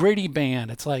 a gritty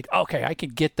band. It's like, okay, I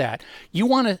could get that. You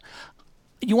want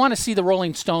to see the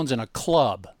Rolling Stones in a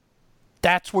club.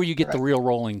 That's where you get the real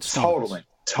Rolling Stones. Totally.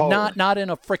 Not in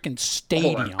a freaking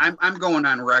stadium. I'm going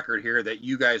on record here that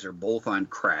you guys are both on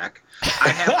crack. I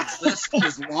have a list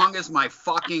as long as my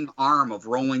fucking arm of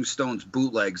Rolling Stones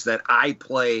bootlegs that I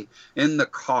play in the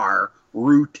car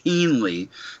routinely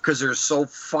because they're so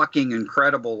fucking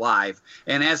incredible live.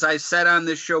 And as I said on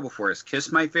this show before, is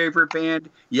Kiss my favorite band?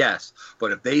 Yes.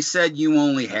 But if they said you're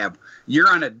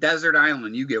on a desert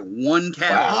island, you get one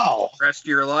catalog for the rest of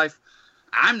your life,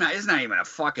 it's not even a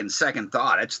fucking second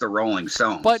thought. It's the Rolling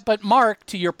Stones. But Mark,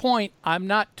 to your point, I'm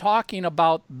not talking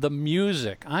about the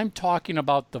music. I'm talking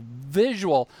about the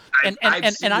visual.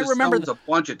 I've seen the Stones a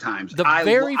bunch of times. I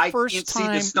can't see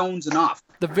the Stones enough.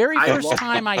 The very first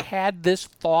time I had this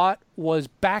thought was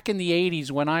back in the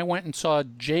 80s when I went and saw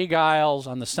Jay Giles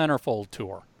on the Centerfold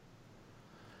tour.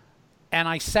 And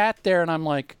I sat there and I'm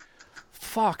like,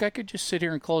 fuck, I could just sit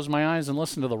here and close my eyes and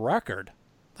listen to the record.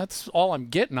 That's all I'm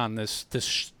getting on this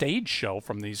stage show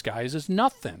from these guys is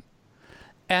nothing.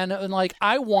 And like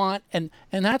I want, and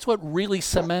that's what really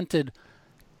cemented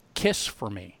Kiss for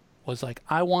me, was like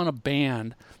I want a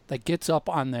band that gets up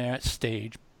on that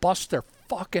stage, busts their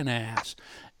fucking ass,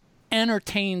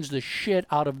 entertains the shit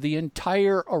out of the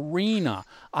entire arena.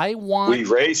 We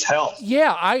raise hell.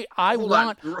 Yeah, I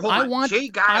want Jay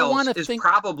Giles is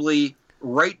probably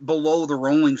right below the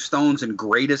Rolling Stones and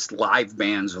greatest live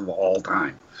bands of all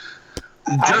time.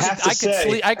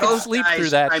 I could sleep through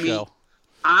that show.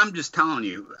 I'm just telling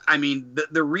you. I mean,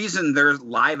 the reason their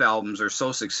live albums are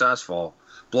so successful,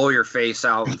 Blow Your Face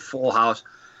Out and Full House,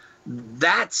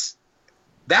 that's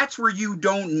where you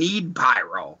don't need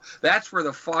pyro. That's where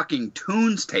the fucking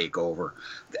tunes take over.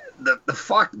 The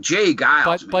fuck Jay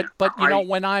Giles. But you know,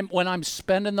 when I'm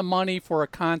spending the money for a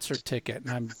concert ticket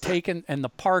and I'm taking and the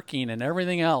parking and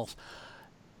everything else,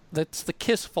 that's the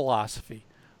Kiss philosophy.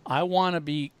 I want to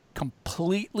be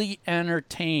completely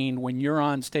entertained when you're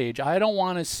on stage. I don't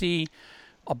want to see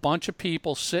a bunch of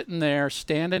people sitting there,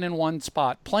 standing in one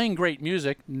spot, playing great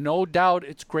music. No doubt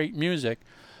it's great music.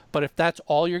 But if that's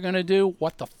all you're going to do,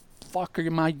 what the fuck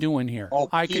am I doing here?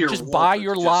 I could just buy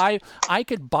your live. I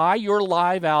could buy your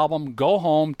live album, go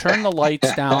home, turn the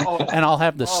lights down, and I'll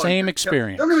have the same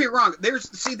experience. Don't get me wrong. There's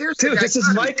dude, this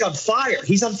is Mike on fire.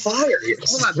 He's on fire here.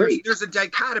 Hold on. There's a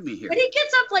dichotomy here. When he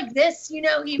gets up like this, you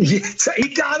know he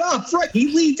got up, right?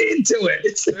 He leaned into it.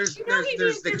 There's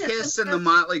the Kiss and the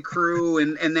Motley Crue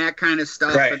and that kind of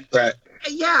stuff. Right.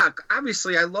 Yeah,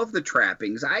 obviously I love the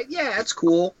trappings. It's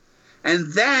cool.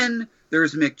 And then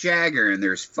there's Mick Jagger and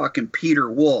there's fucking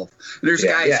Peter Wolf. And there's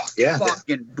guys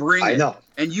fucking brilliant. I know.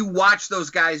 And you watch those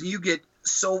guys and you get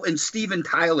and Steven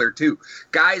Tyler too.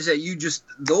 Guys that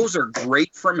those are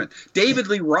great from it. David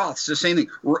Lee Roth's the same thing.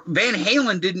 Van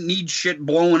Halen didn't need shit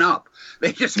blowing up.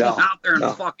 They just went out there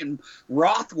and fucking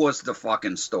Roth was the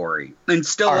fucking story. And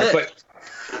still is. But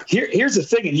here's the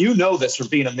thing, and you know this from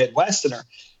being a Midwesterner.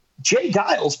 Jay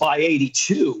Giles by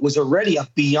 82 was already a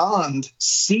beyond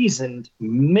seasoned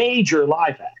major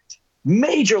live act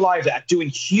doing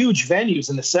huge venues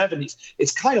in the 70s.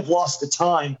 It's kind of lost the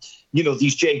time. You know,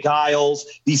 these Jay Giles,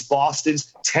 these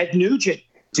Bostons, Ted Nugent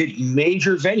did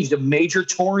major venues, a major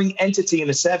touring entity in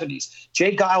the 70s.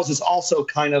 Jay Giles is also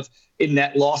kind of in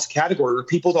that lost category where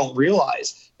people don't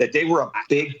realize that they were a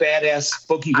big, badass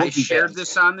boogie woogie. I shared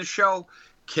this on the show.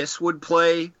 Kiss would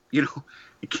play,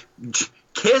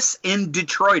 Kiss in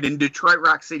Detroit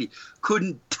Rock City,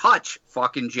 couldn't touch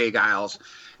fucking Jay Giles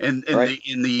in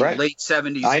the late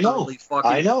 70s. I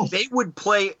know. They would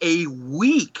play a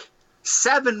week,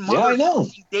 7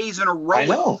 days in a row. I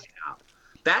know.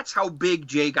 That's how big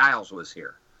Jay Giles was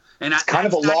here. And it's kind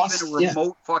of a loss. Even a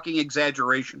remote fucking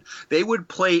exaggeration. They would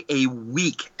play a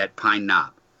week at Pine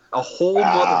Knob. A whole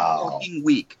motherfucking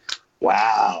week.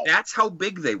 Wow. That's how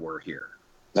big they were here.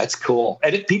 That's cool.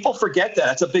 And people forget that.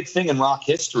 That's a big thing in rock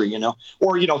history,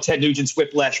 Or, Ted Nugent's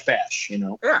Whiplash Bash,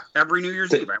 Yeah, every New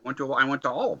Year's Eve. I went to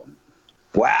all of them.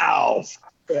 Wow.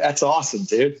 That's awesome,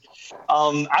 dude.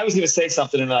 I was going to say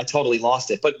something and I totally lost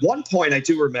it. But one point I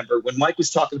do remember when Mike was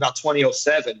talking about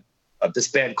 2007 of this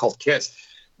band called Kiss,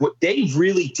 they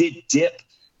really did dip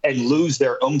and lose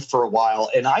their oomph for a while.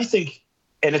 And I think,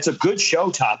 and it's a good show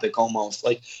topic almost,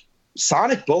 like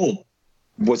Sonic Boom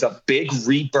was a big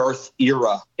rebirth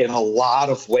era in a lot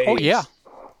of ways. Oh, yeah.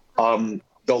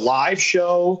 The live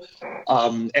show,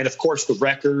 and of course the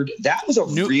record, that was a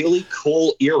really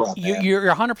cool era.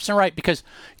 You're 100% right, because,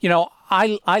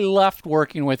 I left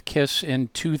working with Kiss in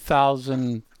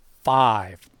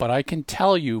 2005, but I can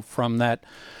tell you from that,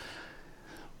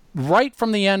 right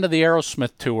from the end of the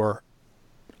Aerosmith tour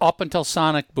up until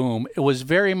Sonic Boom, it was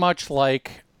very much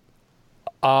like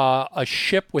a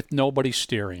ship with nobody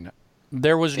steering it.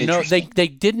 There was they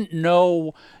didn't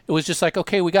know. It was just like,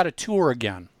 okay, we got to tour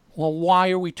again. Well,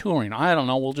 why are we touring? I don't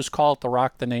know. We'll just call it the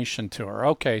Rock the Nation tour.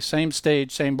 Okay, same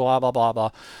stage, same blah, blah, blah,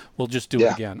 blah. We'll just do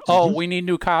it again. Oh, we need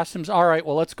new costumes. All right,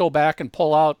 well, let's go back and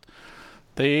pull out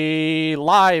the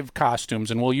live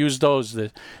costumes, and we'll use those.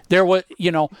 There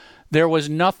was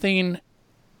nothing.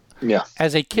 Yeah.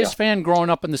 As a Kiss fan growing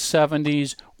up in the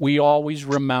 70s, we always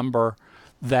remember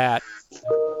that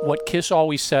what Kiss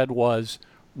always said was,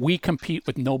 we compete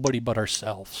with nobody but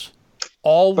ourselves.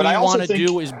 All we want to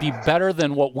do is be better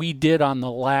than what we did on the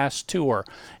last tour.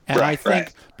 And I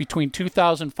think between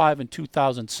 2005 and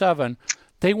 2007,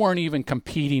 they weren't even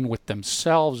competing with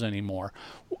themselves anymore.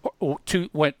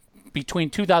 Between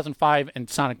 2005 and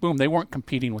Sonic Boom, they weren't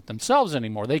competing with themselves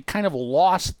anymore. They kind of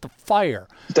lost the fire.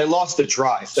 They lost the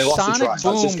drive. Sonic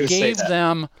Boom gave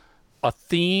them a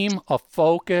theme, a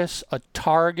focus, a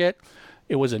target.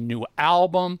 It was a new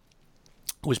album.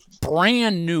 It was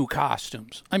brand new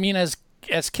costumes. I mean, as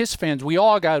Kiss fans, we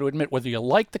all got to admit, whether you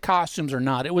like the costumes or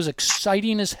not, it was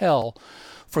exciting as hell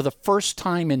for the first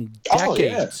time in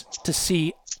decades to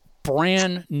see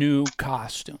brand new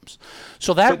costumes.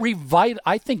 So that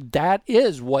I think that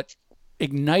is what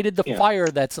ignited the fire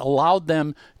that's allowed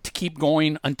them to keep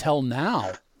going until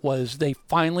now, was they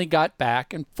finally got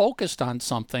back and focused on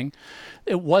something.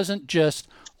 It wasn't just,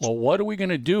 well, what are we going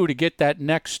to do to get that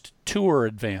next tour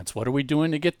advance? What are we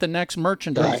doing to get the next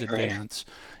merchandise advance?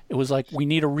 It was like, we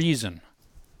need a reason.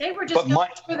 They were just going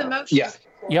through the motions. Yeah.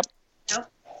 Yep.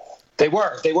 They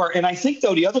were. And I think,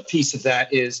 though, the other piece of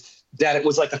that is that it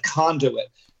was like a conduit.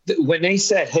 When they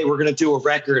said, hey, we're going to do a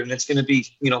record and it's going to be,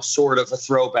 sort of a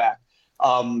throwback.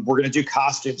 We're going to do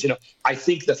costumes. I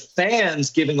think the fans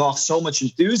giving off so much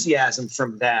enthusiasm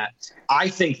from that, I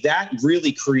think that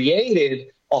really created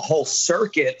a whole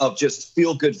circuit of just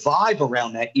feel good vibe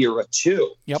around that era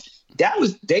too. Yep.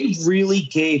 They really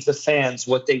gave the fans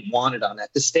what they wanted on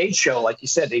that. The stage show, like you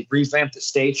said, they revamped the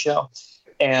stage show.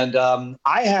 And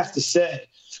I have to say,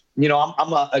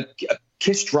 I'm a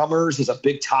Kiss drummers is a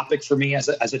big topic for me as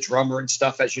a drummer and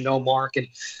stuff, as you know, Mark. And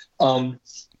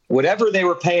whatever they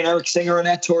were paying Eric Singer on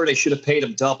that tour, they should have paid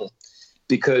him double,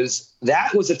 because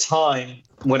that was a time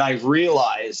when I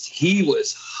realized he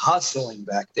was hustling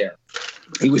back there.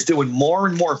 He was doing more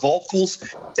and more vocals.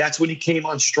 That's when he came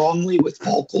on strongly with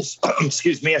vocals.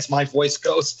 Excuse me, as my voice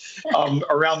goes.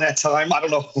 Around that time, I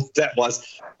don't know what that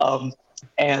was.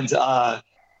 And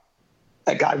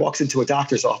That guy walks into a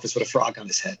doctor's office with a frog on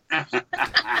his head.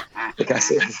 The guy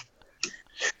says,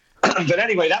 but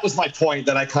anyway, that was my point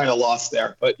that I kind of lost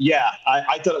there. But yeah,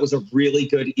 I thought it was a really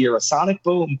good era. Sonic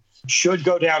Boom should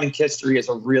go down in history as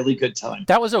a really good time.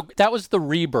 That was the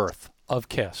rebirth of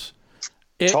Kiss.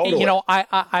 Totally. You know,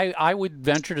 I would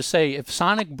venture to say if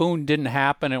Sonic Boom didn't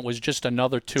happen, it was just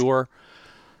another tour,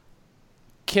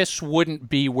 Kiss wouldn't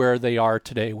be where they are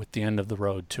today with the End of the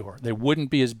Road tour. They wouldn't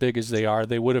be as big as they are.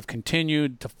 They would have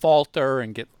continued to falter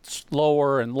and get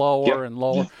slower and lower and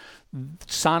lower.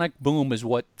 Sonic Boom is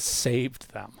what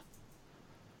saved them.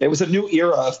 It was a new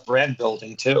era of brand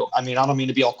building, too. I mean, I don't mean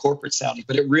to be all corporate sounding,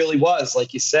 but it really was,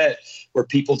 like you said, where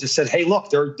people just said, hey,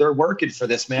 look, they're working for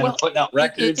this, man. Well, they're putting out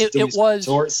records, it was,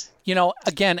 tours. You know,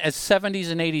 again, as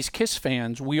 70s and 80s Kiss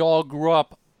fans, we all grew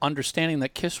up understanding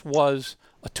that Kiss was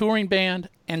a touring band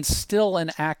and still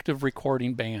an active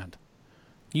recording band.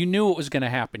 You knew it was going to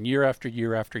happen year after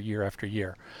year after year after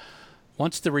year.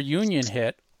 Once the reunion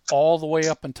hit, all the way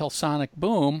up until Sonic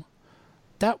Boom,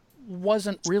 that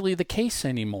wasn't really the case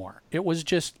anymore. It was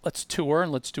just, let's tour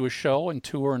and let's do a show and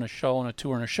tour and a show and a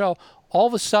tour and a show. All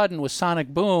of a sudden with Sonic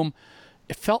Boom,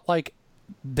 it felt like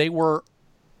they were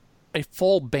a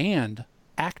full band,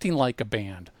 acting like a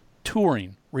band,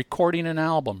 touring, recording an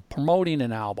album, promoting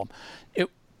an album. It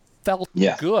felt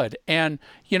good. And,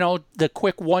 you know, the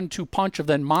quick 1-2 punch of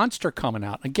then Monster coming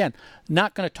out. Again,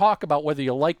 not going to talk about whether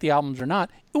you like the albums or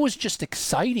not. It was just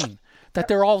exciting that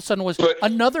there all of a sudden was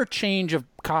another change of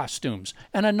costumes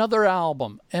and another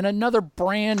album and another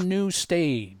brand new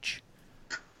stage.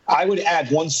 I would add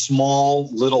one small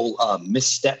little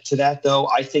misstep to that, though.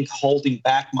 I think holding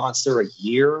back Monster a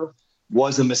year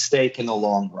was a mistake in the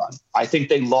long run. I think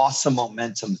they lost some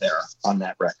momentum there on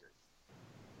that record.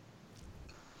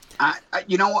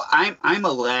 I'm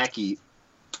a lackey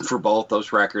for both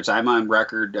those records. I'm on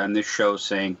record on this show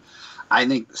saying I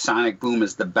think Sonic Boom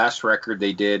is the best record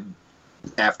they did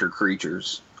after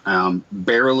Creatures.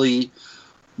 Barely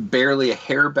a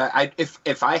hair back.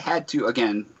 If I had to,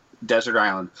 again, Desert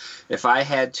Island, if I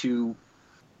had to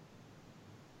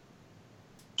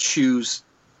choose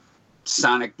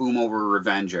Sonic Boom over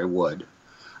Revenge, I would.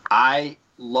 I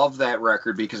love that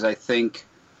record because I think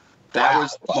that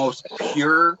was the most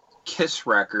pure Kiss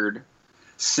record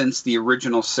since the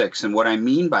original 6. And what I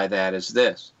mean by that is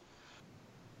this.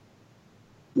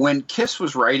 When Kiss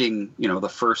was writing, you know, the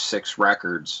first 6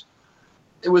 records,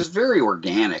 it was very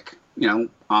organic, you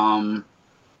know,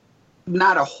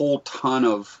 not a whole ton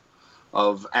of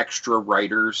extra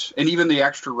writers, and even the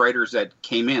extra writers that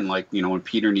came in, like, you know, when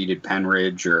Peter needed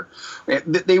Penridge, or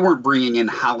they weren't bringing in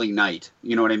Holly Knight,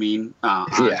 you know what I mean?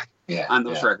 On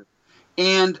those records.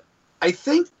 And I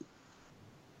think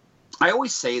I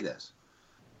always say this,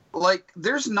 like,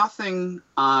 there's nothing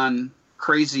on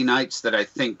Crazy Nights that I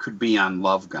think could be on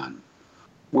Love Gun,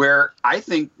 where I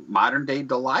think modern day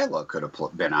Delilah could have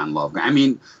been on Love Gun. I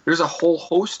mean, there's a whole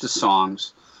host of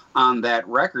songs on that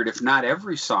record, if not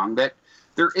every song, that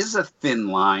there is a thin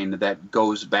line that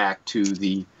goes back to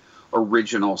the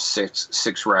original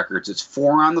six records. It's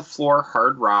 4 on the floor,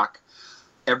 hard rock.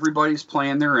 Everybody's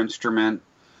playing their instrument.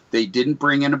 They didn't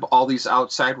bring in all these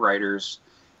outside writers.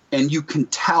 And you can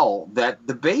tell that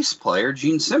the bass player,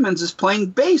 Gene Simmons, is playing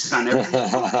bass on every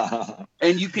song.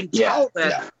 And you can tell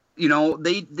that, you know,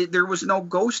 there was no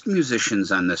ghost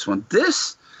musicians on this one.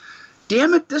 This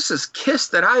is Kiss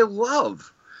that I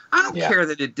love. I don't care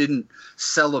that it didn't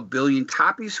sell 1 billion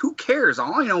copies. Who cares?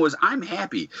 All I know is I'm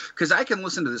happy because I can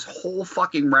listen to this whole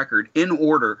fucking record in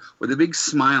order with a big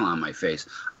smile on my face.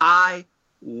 I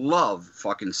love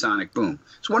fucking Sonic Boom.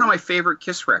 It's one of my favorite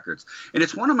Kiss records. And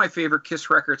it's one of my favorite Kiss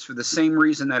records for the same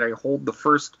reason that I hold the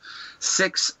first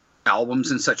 6 albums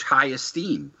in such high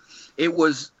esteem. It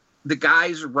was the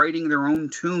guys writing their own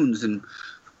tunes and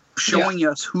showing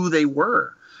us who they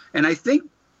were. And I think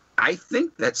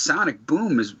that Sonic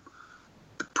Boom is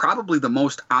probably the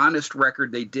most honest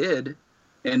record they did,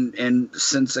 and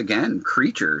since, again,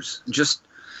 Creatures. Just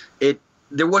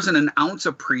there wasn't an ounce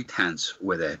of pretense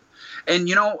with it. And,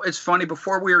 you know, it's funny,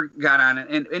 before we got on it,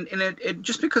 and it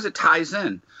just because it ties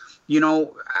in, you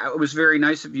know, it was very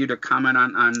nice of you to comment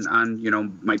on you know,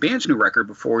 my band's new record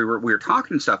before we were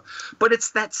talking and stuff. But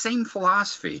it's that same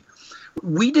philosophy.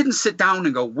 We didn't sit down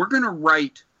and go, we're going to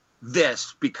write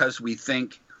this because we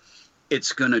think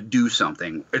it's going to do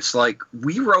something. It's like,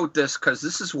 we wrote this because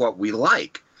this is what we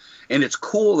like. And it's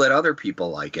cool that other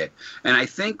people like it. And I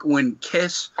think when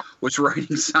Kiss was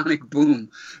writing Sonic Boom,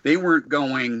 they weren't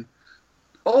going,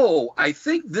 oh, I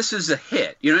think this is a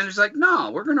hit. You know, and it's like,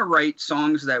 no, we're going to write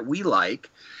songs that we like.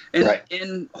 And, Right.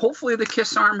 and hopefully the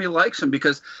Kiss Army likes them,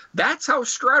 because that's how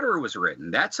Strutter was written.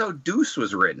 That's how Deuce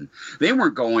was written. They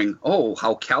weren't going, oh,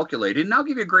 how calculated. And I'll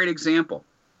give you a great example.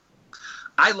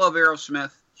 I love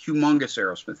Aerosmith, humongous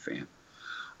Aerosmith fan.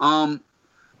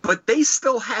 But they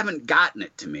still haven't gotten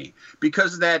it to me,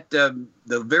 because that the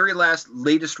very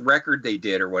latest record they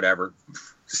did or whatever,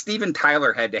 Steven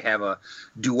Tyler had to have a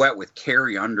duet with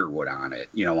Carrie Underwood on it,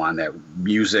 you know, on that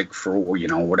music for, you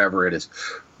know, whatever it is.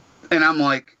 And I'm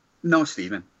like, no,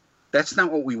 Steven, that's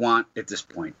not what we want at this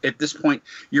point. At this point,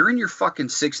 you're in your fucking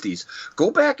 60s.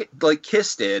 Go back like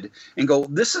Kiss did and go,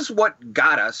 this is what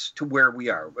got us to where we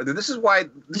are. This is why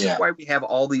we have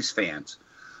all these fans.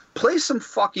 Play some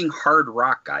fucking hard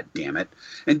rock, goddammit.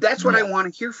 And that's what I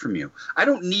want to hear from you. I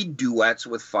don't need duets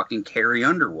with fucking Carrie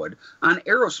Underwood on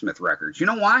Aerosmith records. You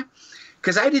know why?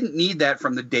 Because I didn't need that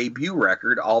from the debut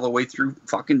record all the way through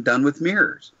fucking Done with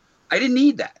Mirrors. I didn't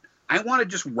need that. I want to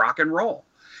just rock and roll.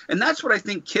 And that's what I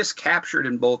think Kiss captured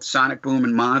in both Sonic Boom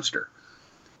and Monster.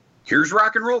 Here's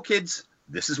rock and roll, kids.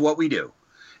 This is what we do.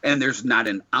 And there's not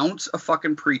an ounce of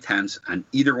fucking pretense on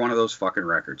either one of those fucking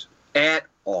records at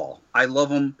all. I love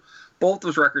them. Both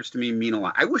those records to me mean a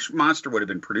lot. I wish Monster would have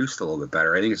been produced a little bit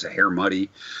better. I think it's a hair muddy.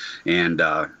 And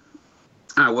I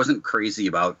wasn't crazy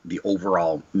about the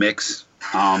overall mix.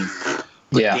 I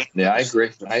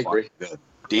agree. Good.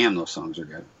 Damn, those songs are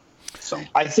good. So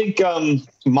I think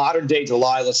modern day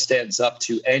Delilah stands up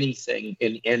to anything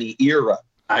in any era.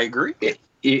 I agree.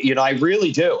 You know, I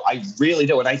really do.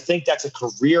 And I think that's a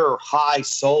career high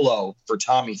solo for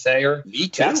Tommy Thayer. Me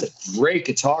too. That's a great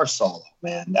guitar solo,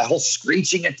 man. That whole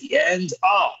screeching at the end.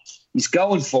 Oh, he's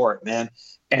going for it, man.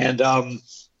 And I'm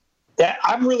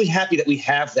really happy that we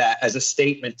have that as a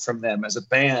statement from them as a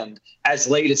band as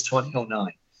late as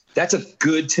 2009. That's a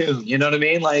good tune. You know what I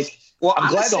mean? Like, well,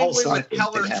 I'm glad the whole song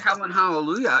song.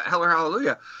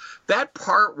 Hallelujah. That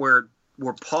part where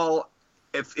Paul,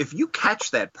 if you catch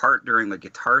that part during the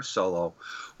guitar solo,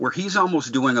 where he's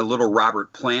almost doing a little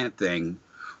Robert Plant thing,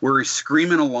 where he's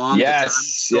screaming along.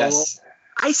 Yes.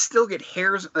 I still get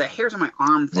the hairs on my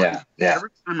arm. Every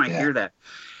time I hear that.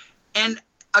 And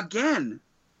again,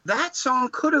 that song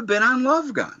could have been on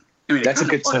Love Gun. I mean, that's a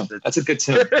good tune. That's a good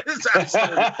tune.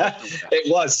 It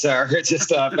was, sir. It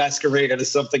just masqueraded as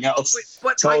something else.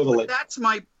 But totally. That's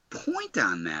my point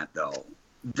on that, though.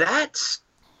 That's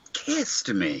Kiss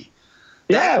to me.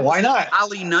 Yeah, why not?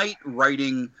 Ollie Knight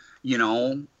writing, you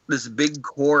know, this big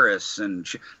chorus and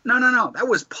no. That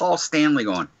was Paul Stanley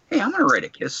going, "Hey, I'm going to write a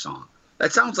Kiss song."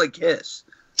 That sounds like Kiss.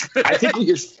 I think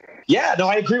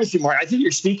I agree with you, Mark. I think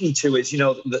you're speaking to is, you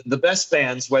know, the best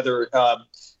bands, whether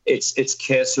it's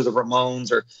Kiss or the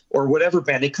Ramones or whatever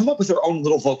band, they come up with their own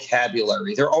little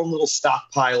vocabulary, their own little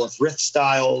stockpile of riff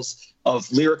styles,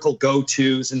 of lyrical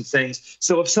go-tos and things.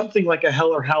 So if something like a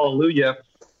Hell or Hallelujah,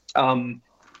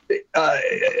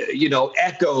 you know,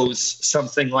 echoes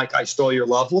something like I Stole Your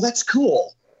Love, well, that's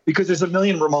cool, because there's a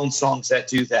million Ramones songs that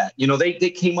do that. You know, they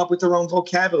came up with their own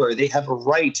vocabulary. They have a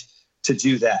right to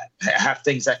do that, have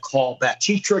things that call back.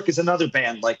 Cheap Trick is another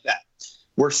band like that,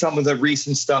 where some of the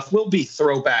recent stuff will be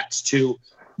throwbacks to,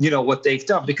 you know, what they've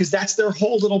done, because that's their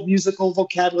whole little musical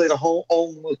vocabulary, the whole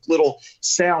own little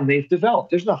sound they've developed.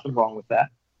 There's nothing wrong with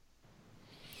that.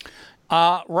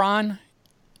 Ron,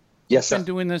 yes, you've been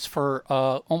doing this for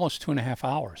almost 2.5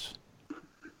 hours.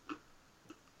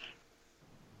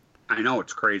 I know,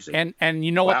 it's crazy. And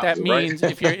you know what that means?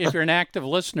 Right? if you're an active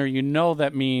listener, you know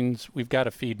that means we've got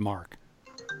to feed Mark.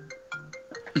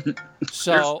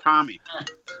 So here's Tommy.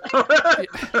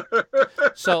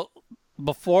 So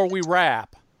before we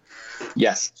wrap,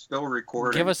 yes, still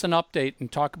recording. Give us an update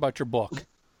and talk about your book.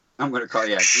 I'm going to call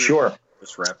you. Sure.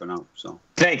 Just wrapping up. So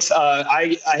thanks.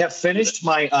 I have finished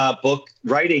my book,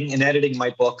 writing and editing my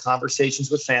book, Conversations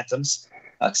with Phantoms,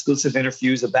 exclusive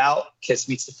interviews about Kiss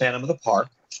Meets the Phantom of the Park.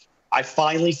 I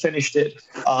finally finished it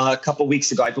a couple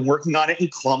weeks ago. I've been working on it in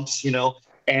clumps, you know,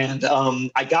 and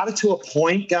I got it to a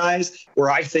point, guys, where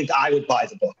I think I would buy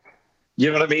the book. You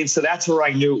know what I mean? So that's where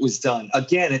I knew it was done.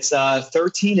 Again, it's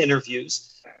 13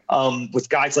 interviews with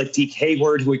guys like Deke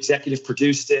Hayward, who executive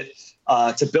produced it,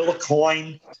 to Bill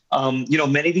Aucoin. You know,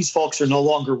 many of these folks are no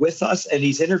longer with us, and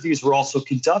these interviews were also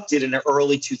conducted in the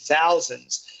early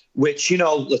 2000s, which, you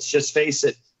know, let's just face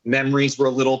it, memories were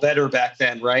a little better back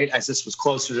then, right? As this was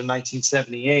closer to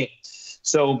 1978.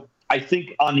 So I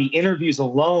think on the interviews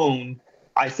alone,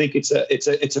 I think it's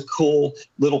a cool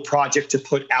little project to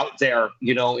put out there,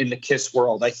 you know, in the Kiss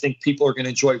world. I think people are going to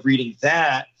enjoy reading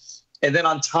that. And then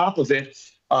on top of it,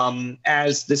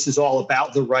 as this is all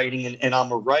about the writing, and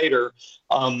I'm a writer,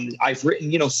 I've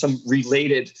written, some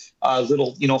related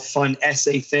little, fun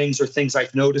essay things or things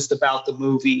I've noticed about the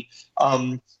movie,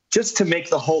 just to make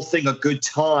the whole thing a good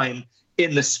time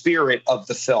in the spirit of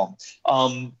the film.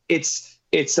 It's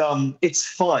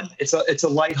fun. It's a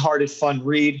lighthearted, fun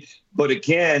read. But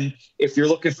again, if you're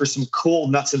looking for some cool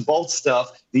nuts and bolts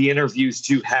stuff, the interviews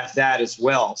do have that as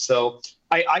well. So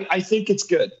I think it's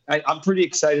good. I'm pretty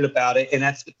excited about it. And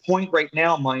at the point right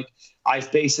now, Mike, I've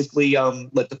basically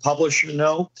let the publisher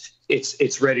know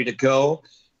it's ready to go.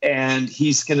 And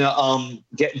he's going to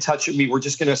get in touch with me. We're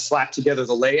just going to slap together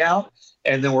the layout.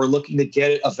 And then we're looking to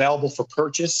get it available for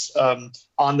purchase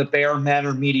on the Bear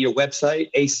Manor Media website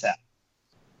ASAP.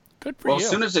 Good for you. Well, as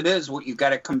soon as it is, you got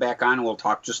to come back on and we'll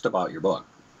talk just about your book.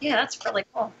 Yeah, that's really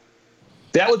cool.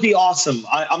 That would be awesome.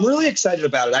 I'm really excited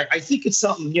about it. I think it's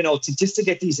something, just to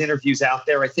get these interviews out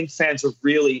there. I think fans are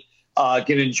really going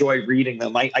to enjoy reading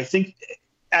them. I think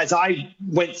as I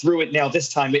went through it now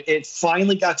this time, it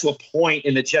finally got to a point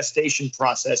in the gestation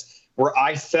process where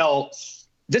I felt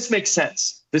this makes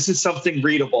sense. This is something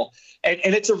readable. And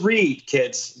it's a read,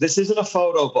 kids. This isn't a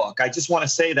photo book. I just want to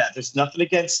say that. There's nothing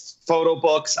against photo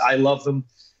books. I love them.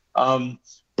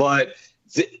 But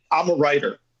I'm a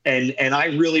writer, and I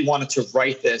really wanted to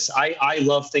write this. I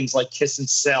love things like Kiss and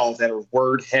Sell that are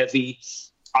word heavy.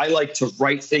 I like to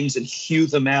write things and hew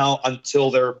them out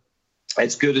until they're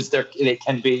as good as they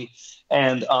can be.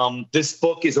 And this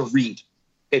book is a read.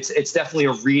 It's definitely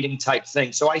a reading type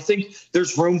thing. So I think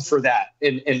there's room for that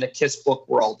in the Kiss book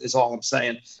world is all I'm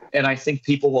saying. And I think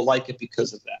people will like it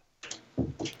because of that.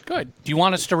 Good. Do you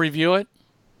want us to review it?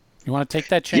 You want to take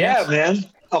that chance? Yeah, man.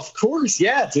 Of course.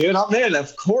 Yeah, dude. I'm in.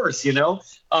 Of course, I'm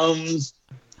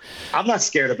not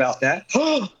scared about that.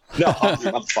 No,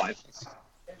 I'm fine.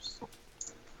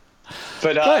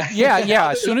 But yeah.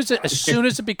 As soon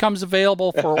as it becomes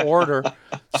available for order,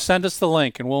 send us the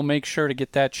link, and we'll make sure to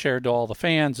get that shared to all the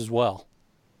fans as well.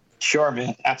 Sure,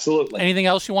 man. Absolutely. Anything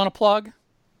else you want to plug?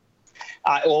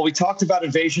 Well, we talked about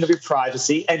Invasion of Your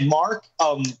Privacy, and Mark,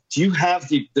 do you have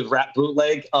the RATT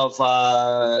bootleg of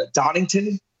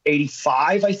Donington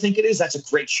 '85? I think it is. That's a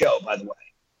great show, by the way.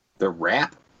 The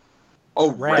RATT?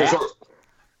 Oh, RATT.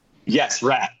 Yes,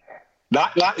 RATT.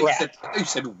 Not rap. You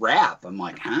said rap. I'm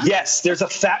like, huh? Yes, there's a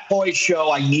Fat Boy show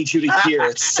I need you to hear.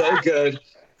 It's so good.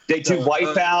 They do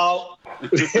Wipeout.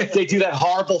 They do that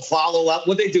horrible follow-up.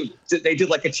 What they do? They did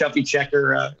like a Chumpy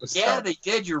Checker. Yeah, they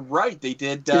did. You're right. They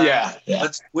did. Yeah.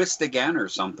 Let's Twist Again or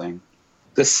something.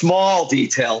 The small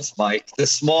details, Mike. The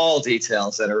small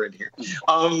details that are in here.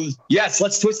 Yes,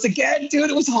 Let's Twist Again, dude.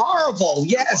 It was horrible.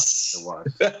 Yes. It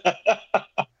was.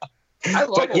 I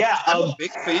love it. Yeah, I'm a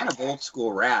big fan of old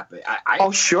school rap. Oh,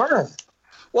 sure.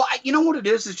 Well, you know what it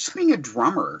is? It's just being a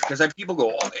drummer. Because people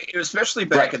go, especially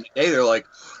back in the day, they're like,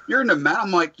 you're into metal.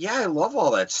 I'm like, yeah, I love all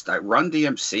that stuff. Run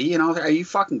DMC, are you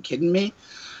fucking kidding me?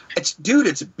 It's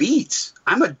beats.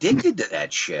 I'm addicted to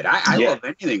that shit. I love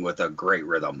anything with a great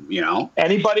rhythm,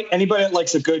 Anybody that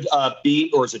likes a good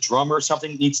beat or is a drummer or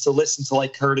something needs to listen to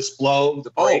like Curtis Blow, the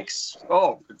breaks.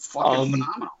 It's fucking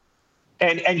phenomenal.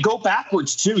 And go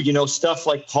backwards too, stuff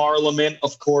like Parliament,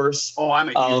 of course. Oh, I'm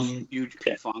a huge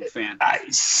P-Funk fan.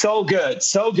 So good,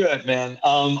 man.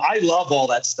 I love all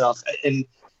that stuff. And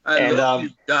love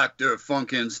you, Dr.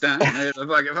 Funkenstein.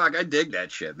 Fuck, I dig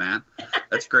that shit, man.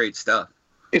 That's great stuff.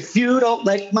 If you don't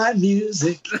like my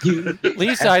music,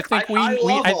 Lisa, I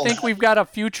think we've got a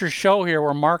future show here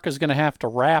where Mark is going to have to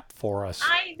rap for us.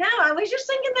 I know. I was just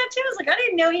thinking that too. I was like, I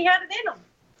didn't know he had it in him.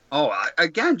 Oh,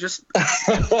 again, just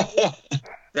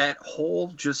that whole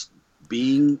just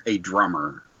being a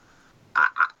drummer.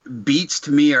 Beats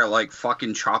to me are like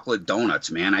fucking chocolate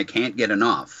donuts, man. I can't get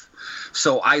enough.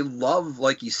 So I love,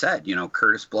 like you said,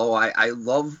 Curtis Blow. I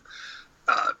love,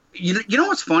 you know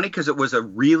what's funny? Because it was a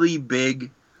really big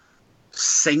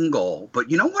single. But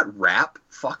you know what rap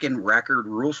fucking record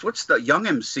rules? What's the Young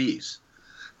MCs?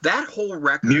 That whole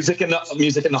record. Music in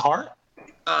the Heart?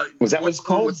 Was that what it's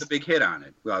called? With the big hit on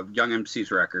it. Young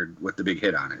MC's record with the big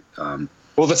hit on it.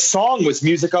 Well, the song was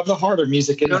Music of the Heart or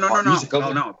Music in the Heart?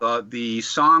 No. The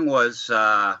song was...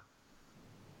 Oh,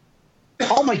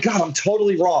 my God. I'm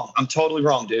totally wrong,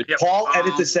 dude. Yep. Paul,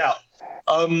 edit this out.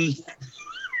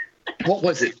 What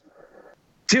was it?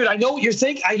 Dude, I know what you're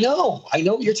thinking. I know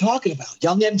what you're talking about.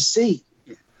 Young MC.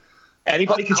 Yeah.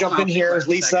 Anybody can jump in here.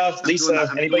 Lisa,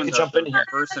 anybody can jump in here.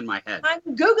 Verse in my head. I'm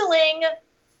Googling.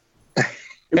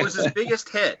 It was his biggest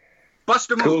hit. Bust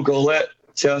a Move. Google it.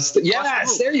 Yes,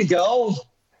 there you go.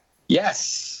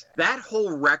 Yes. That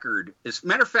whole record is,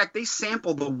 matter of fact, they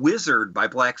sampled The Wizard by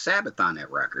Black Sabbath on that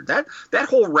record. That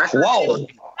whole record. Whoa.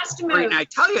 Great. And I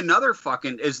tell you, another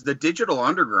fucking is the Digital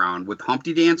Underground with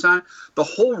Humpty Dance on it. The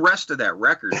whole rest of that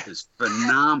record is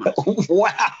phenomenal.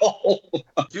 Wow.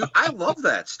 Dude, I love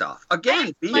that stuff.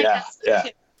 Again,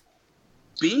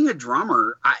 being a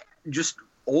drummer, I just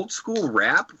old school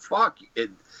rap, fuck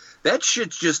it. That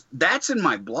shit's just, that's in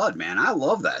my blood, man. I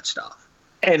love that stuff.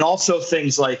 And also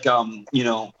things like, going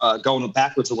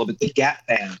backwards a little bit, the Gap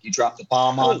Band. You dropped the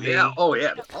bomb on me. Oh,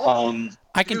 yeah.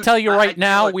 I can tell you right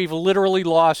now, we've literally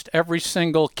lost every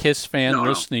single Kiss fan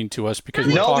listening to us because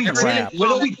we're talking rap.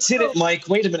 No, we didn't, Mike.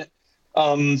 Wait a minute.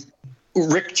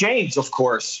 Rick James, of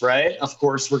course, right? Of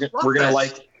course, we're gonna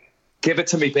like, Give It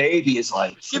to Me, Baby is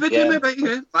like. Give it to me,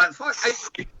 baby.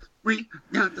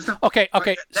 Okay.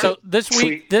 So this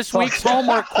week's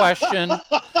homework question.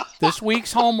 This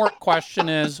week's homework question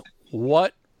is: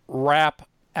 what rap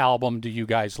album do you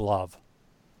guys love?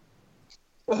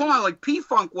 Well, hold on. Like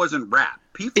P-Funk wasn't rap.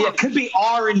 P-Funk. Yeah, it could be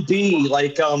R&B.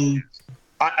 Like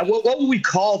what would we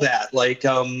call that? Like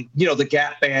the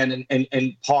Gap Band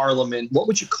and Parliament. What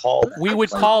would you call that? We would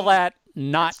call that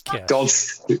not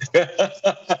Kiss.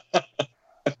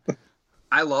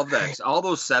 I love that. All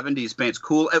those 70s bands.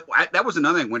 Cool. That was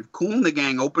another thing. When Kool and the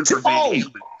Gang opened for Van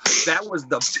Halen, that was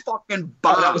the fucking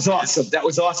bomb. Oh, that was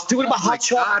awesome. Do it about Hot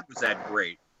Chocolate. God, was that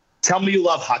great. Tell me you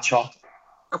love Hot Chocolate.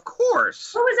 Of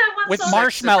course. What was that one with song?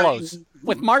 Marshmallows.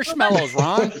 With marshmallows,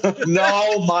 Ron.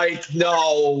 No, Mike,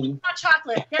 no. Hot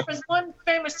Chocolate. There was one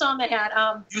famous song they had.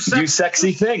 You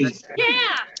Sexy Thing.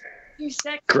 Yeah. You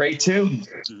Sexy. Great tune.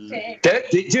 Dude,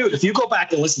 if you go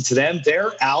back and listen to them,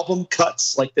 their album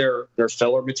cuts, like their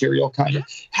filler material kind of,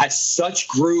 has such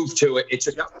groove to it. It's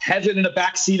Heaven in the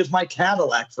Backseat of My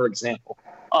Cadillac, for example.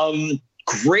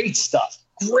 Great stuff.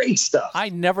 Great stuff. I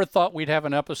never thought we'd have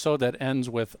an episode that ends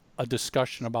with a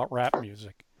discussion about rap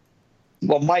music.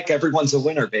 Well, Mike, everyone's a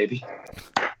winner, baby.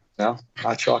 No,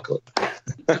 Hot Chocolate.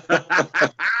 All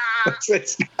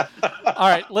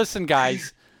right, listen,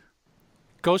 guys.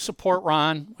 Go support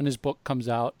Ron when his book comes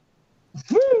out.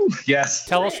 Woo, yes.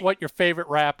 Tell us what your favorite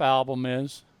rap album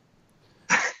is.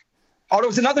 Oh, there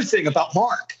was another thing about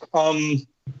Mark.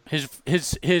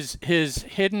 His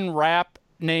hidden rap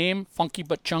name, Funky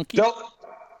But Chunky. No.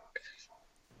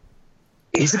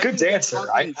 He's a good dancer.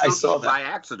 I saw that. By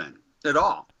accident at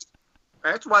all.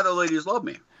 That's why the ladies love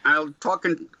me. I'm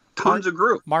talking tons of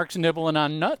groove. Mark's nibbling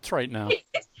on nuts right now. Did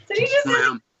you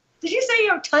say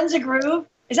you have tons of groove?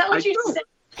 Is that what you said?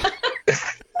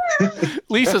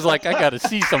 Lisa's like, I got to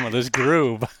see some of this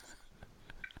groove.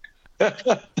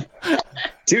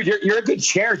 Dude, you're a good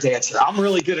chair dancer. I'm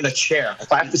really good in a chair.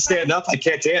 If I have to stand up, I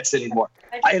can't dance anymore.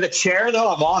 In a chair,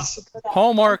 though, I'm awesome.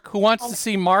 Homework. Who wants to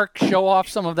see Mark show off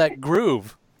some of that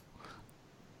groove?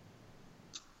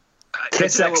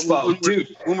 Kiss Expo.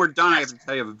 Dude. When we're done, I have to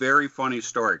tell you a very funny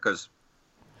story because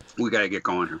we got to get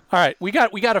going here. All right, we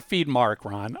got to feed Mark,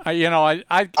 Ron. I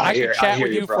could chat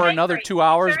with you for another 2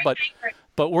 hours,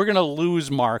 but we're gonna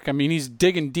lose Mark. I mean, he's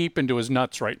digging deep into his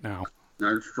nuts right now.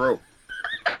 That's true.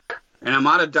 And I'm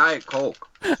out of Diet Coke,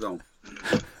 so.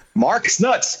 Mark's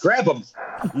nuts. Grab him.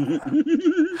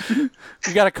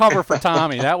 You got to cover for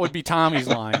Tommy. That would be Tommy's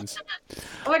lines.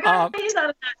 Oh my God, he's out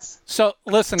of nuts. So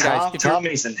listen, guys.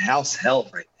 Tommy's in house hell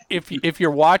right now. If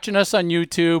you're watching us on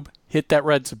YouTube, hit that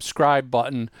red subscribe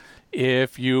button.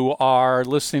 If you are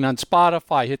listening on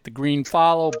Spotify, hit the green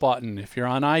follow button. If you're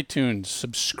on iTunes,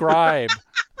 subscribe.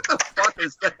 What the fuck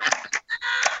is that?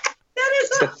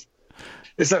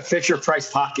 It's a Fisher-Price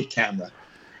pocket camera.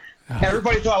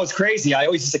 Everybody thought I was crazy. I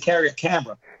always used to carry a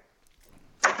camera.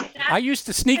 I used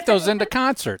to sneak those into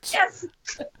concerts. Yes.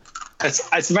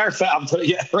 As a matter of fact, I'm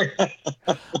putting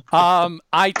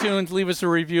iTunes, leave us a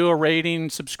review, a rating,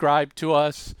 subscribe to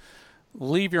us.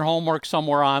 Leave your homework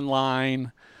somewhere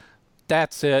online.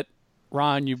 That's it.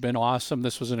 Ron, you've been awesome.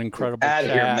 This was an incredible chat.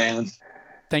 Here, man.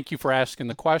 Thank you for asking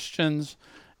the questions.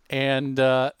 And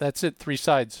that's it. 3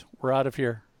 Sides. We're out of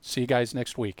here. See you guys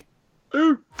next week.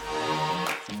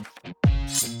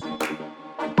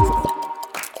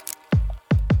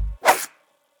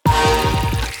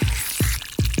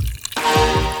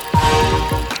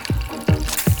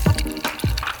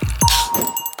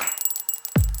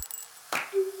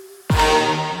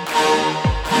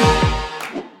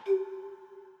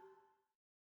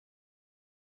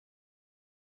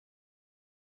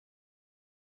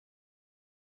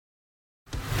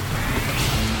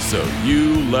 So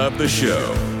you love the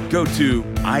show. Go to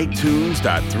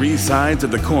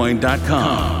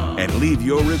itunes.3sidesofthecoin.com and leave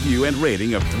your review and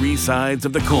rating of 3 Sides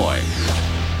of the Coin.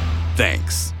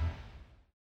 Thanks.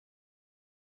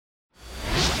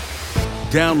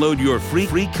 Download your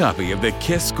free copy of the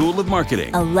KISS School of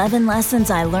Marketing. 11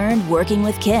 lessons I learned working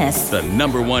with KISS. The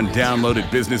 #1 downloaded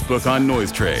business book on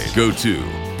NoiseTrade. Go to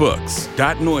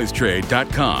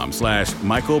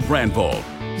books.noisetrade.com/Michael Brandvold.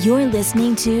 You're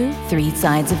listening to Three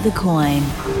Sides of the Coin.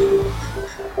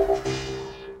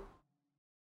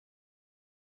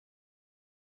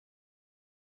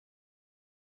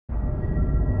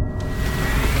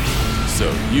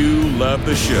 So you love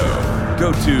the show.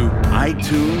 Go to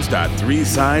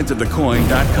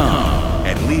itunes.threesidesofthecoin.com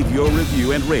and leave your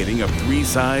review and rating of Three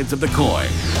Sides of the Coin.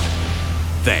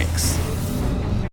 Thanks.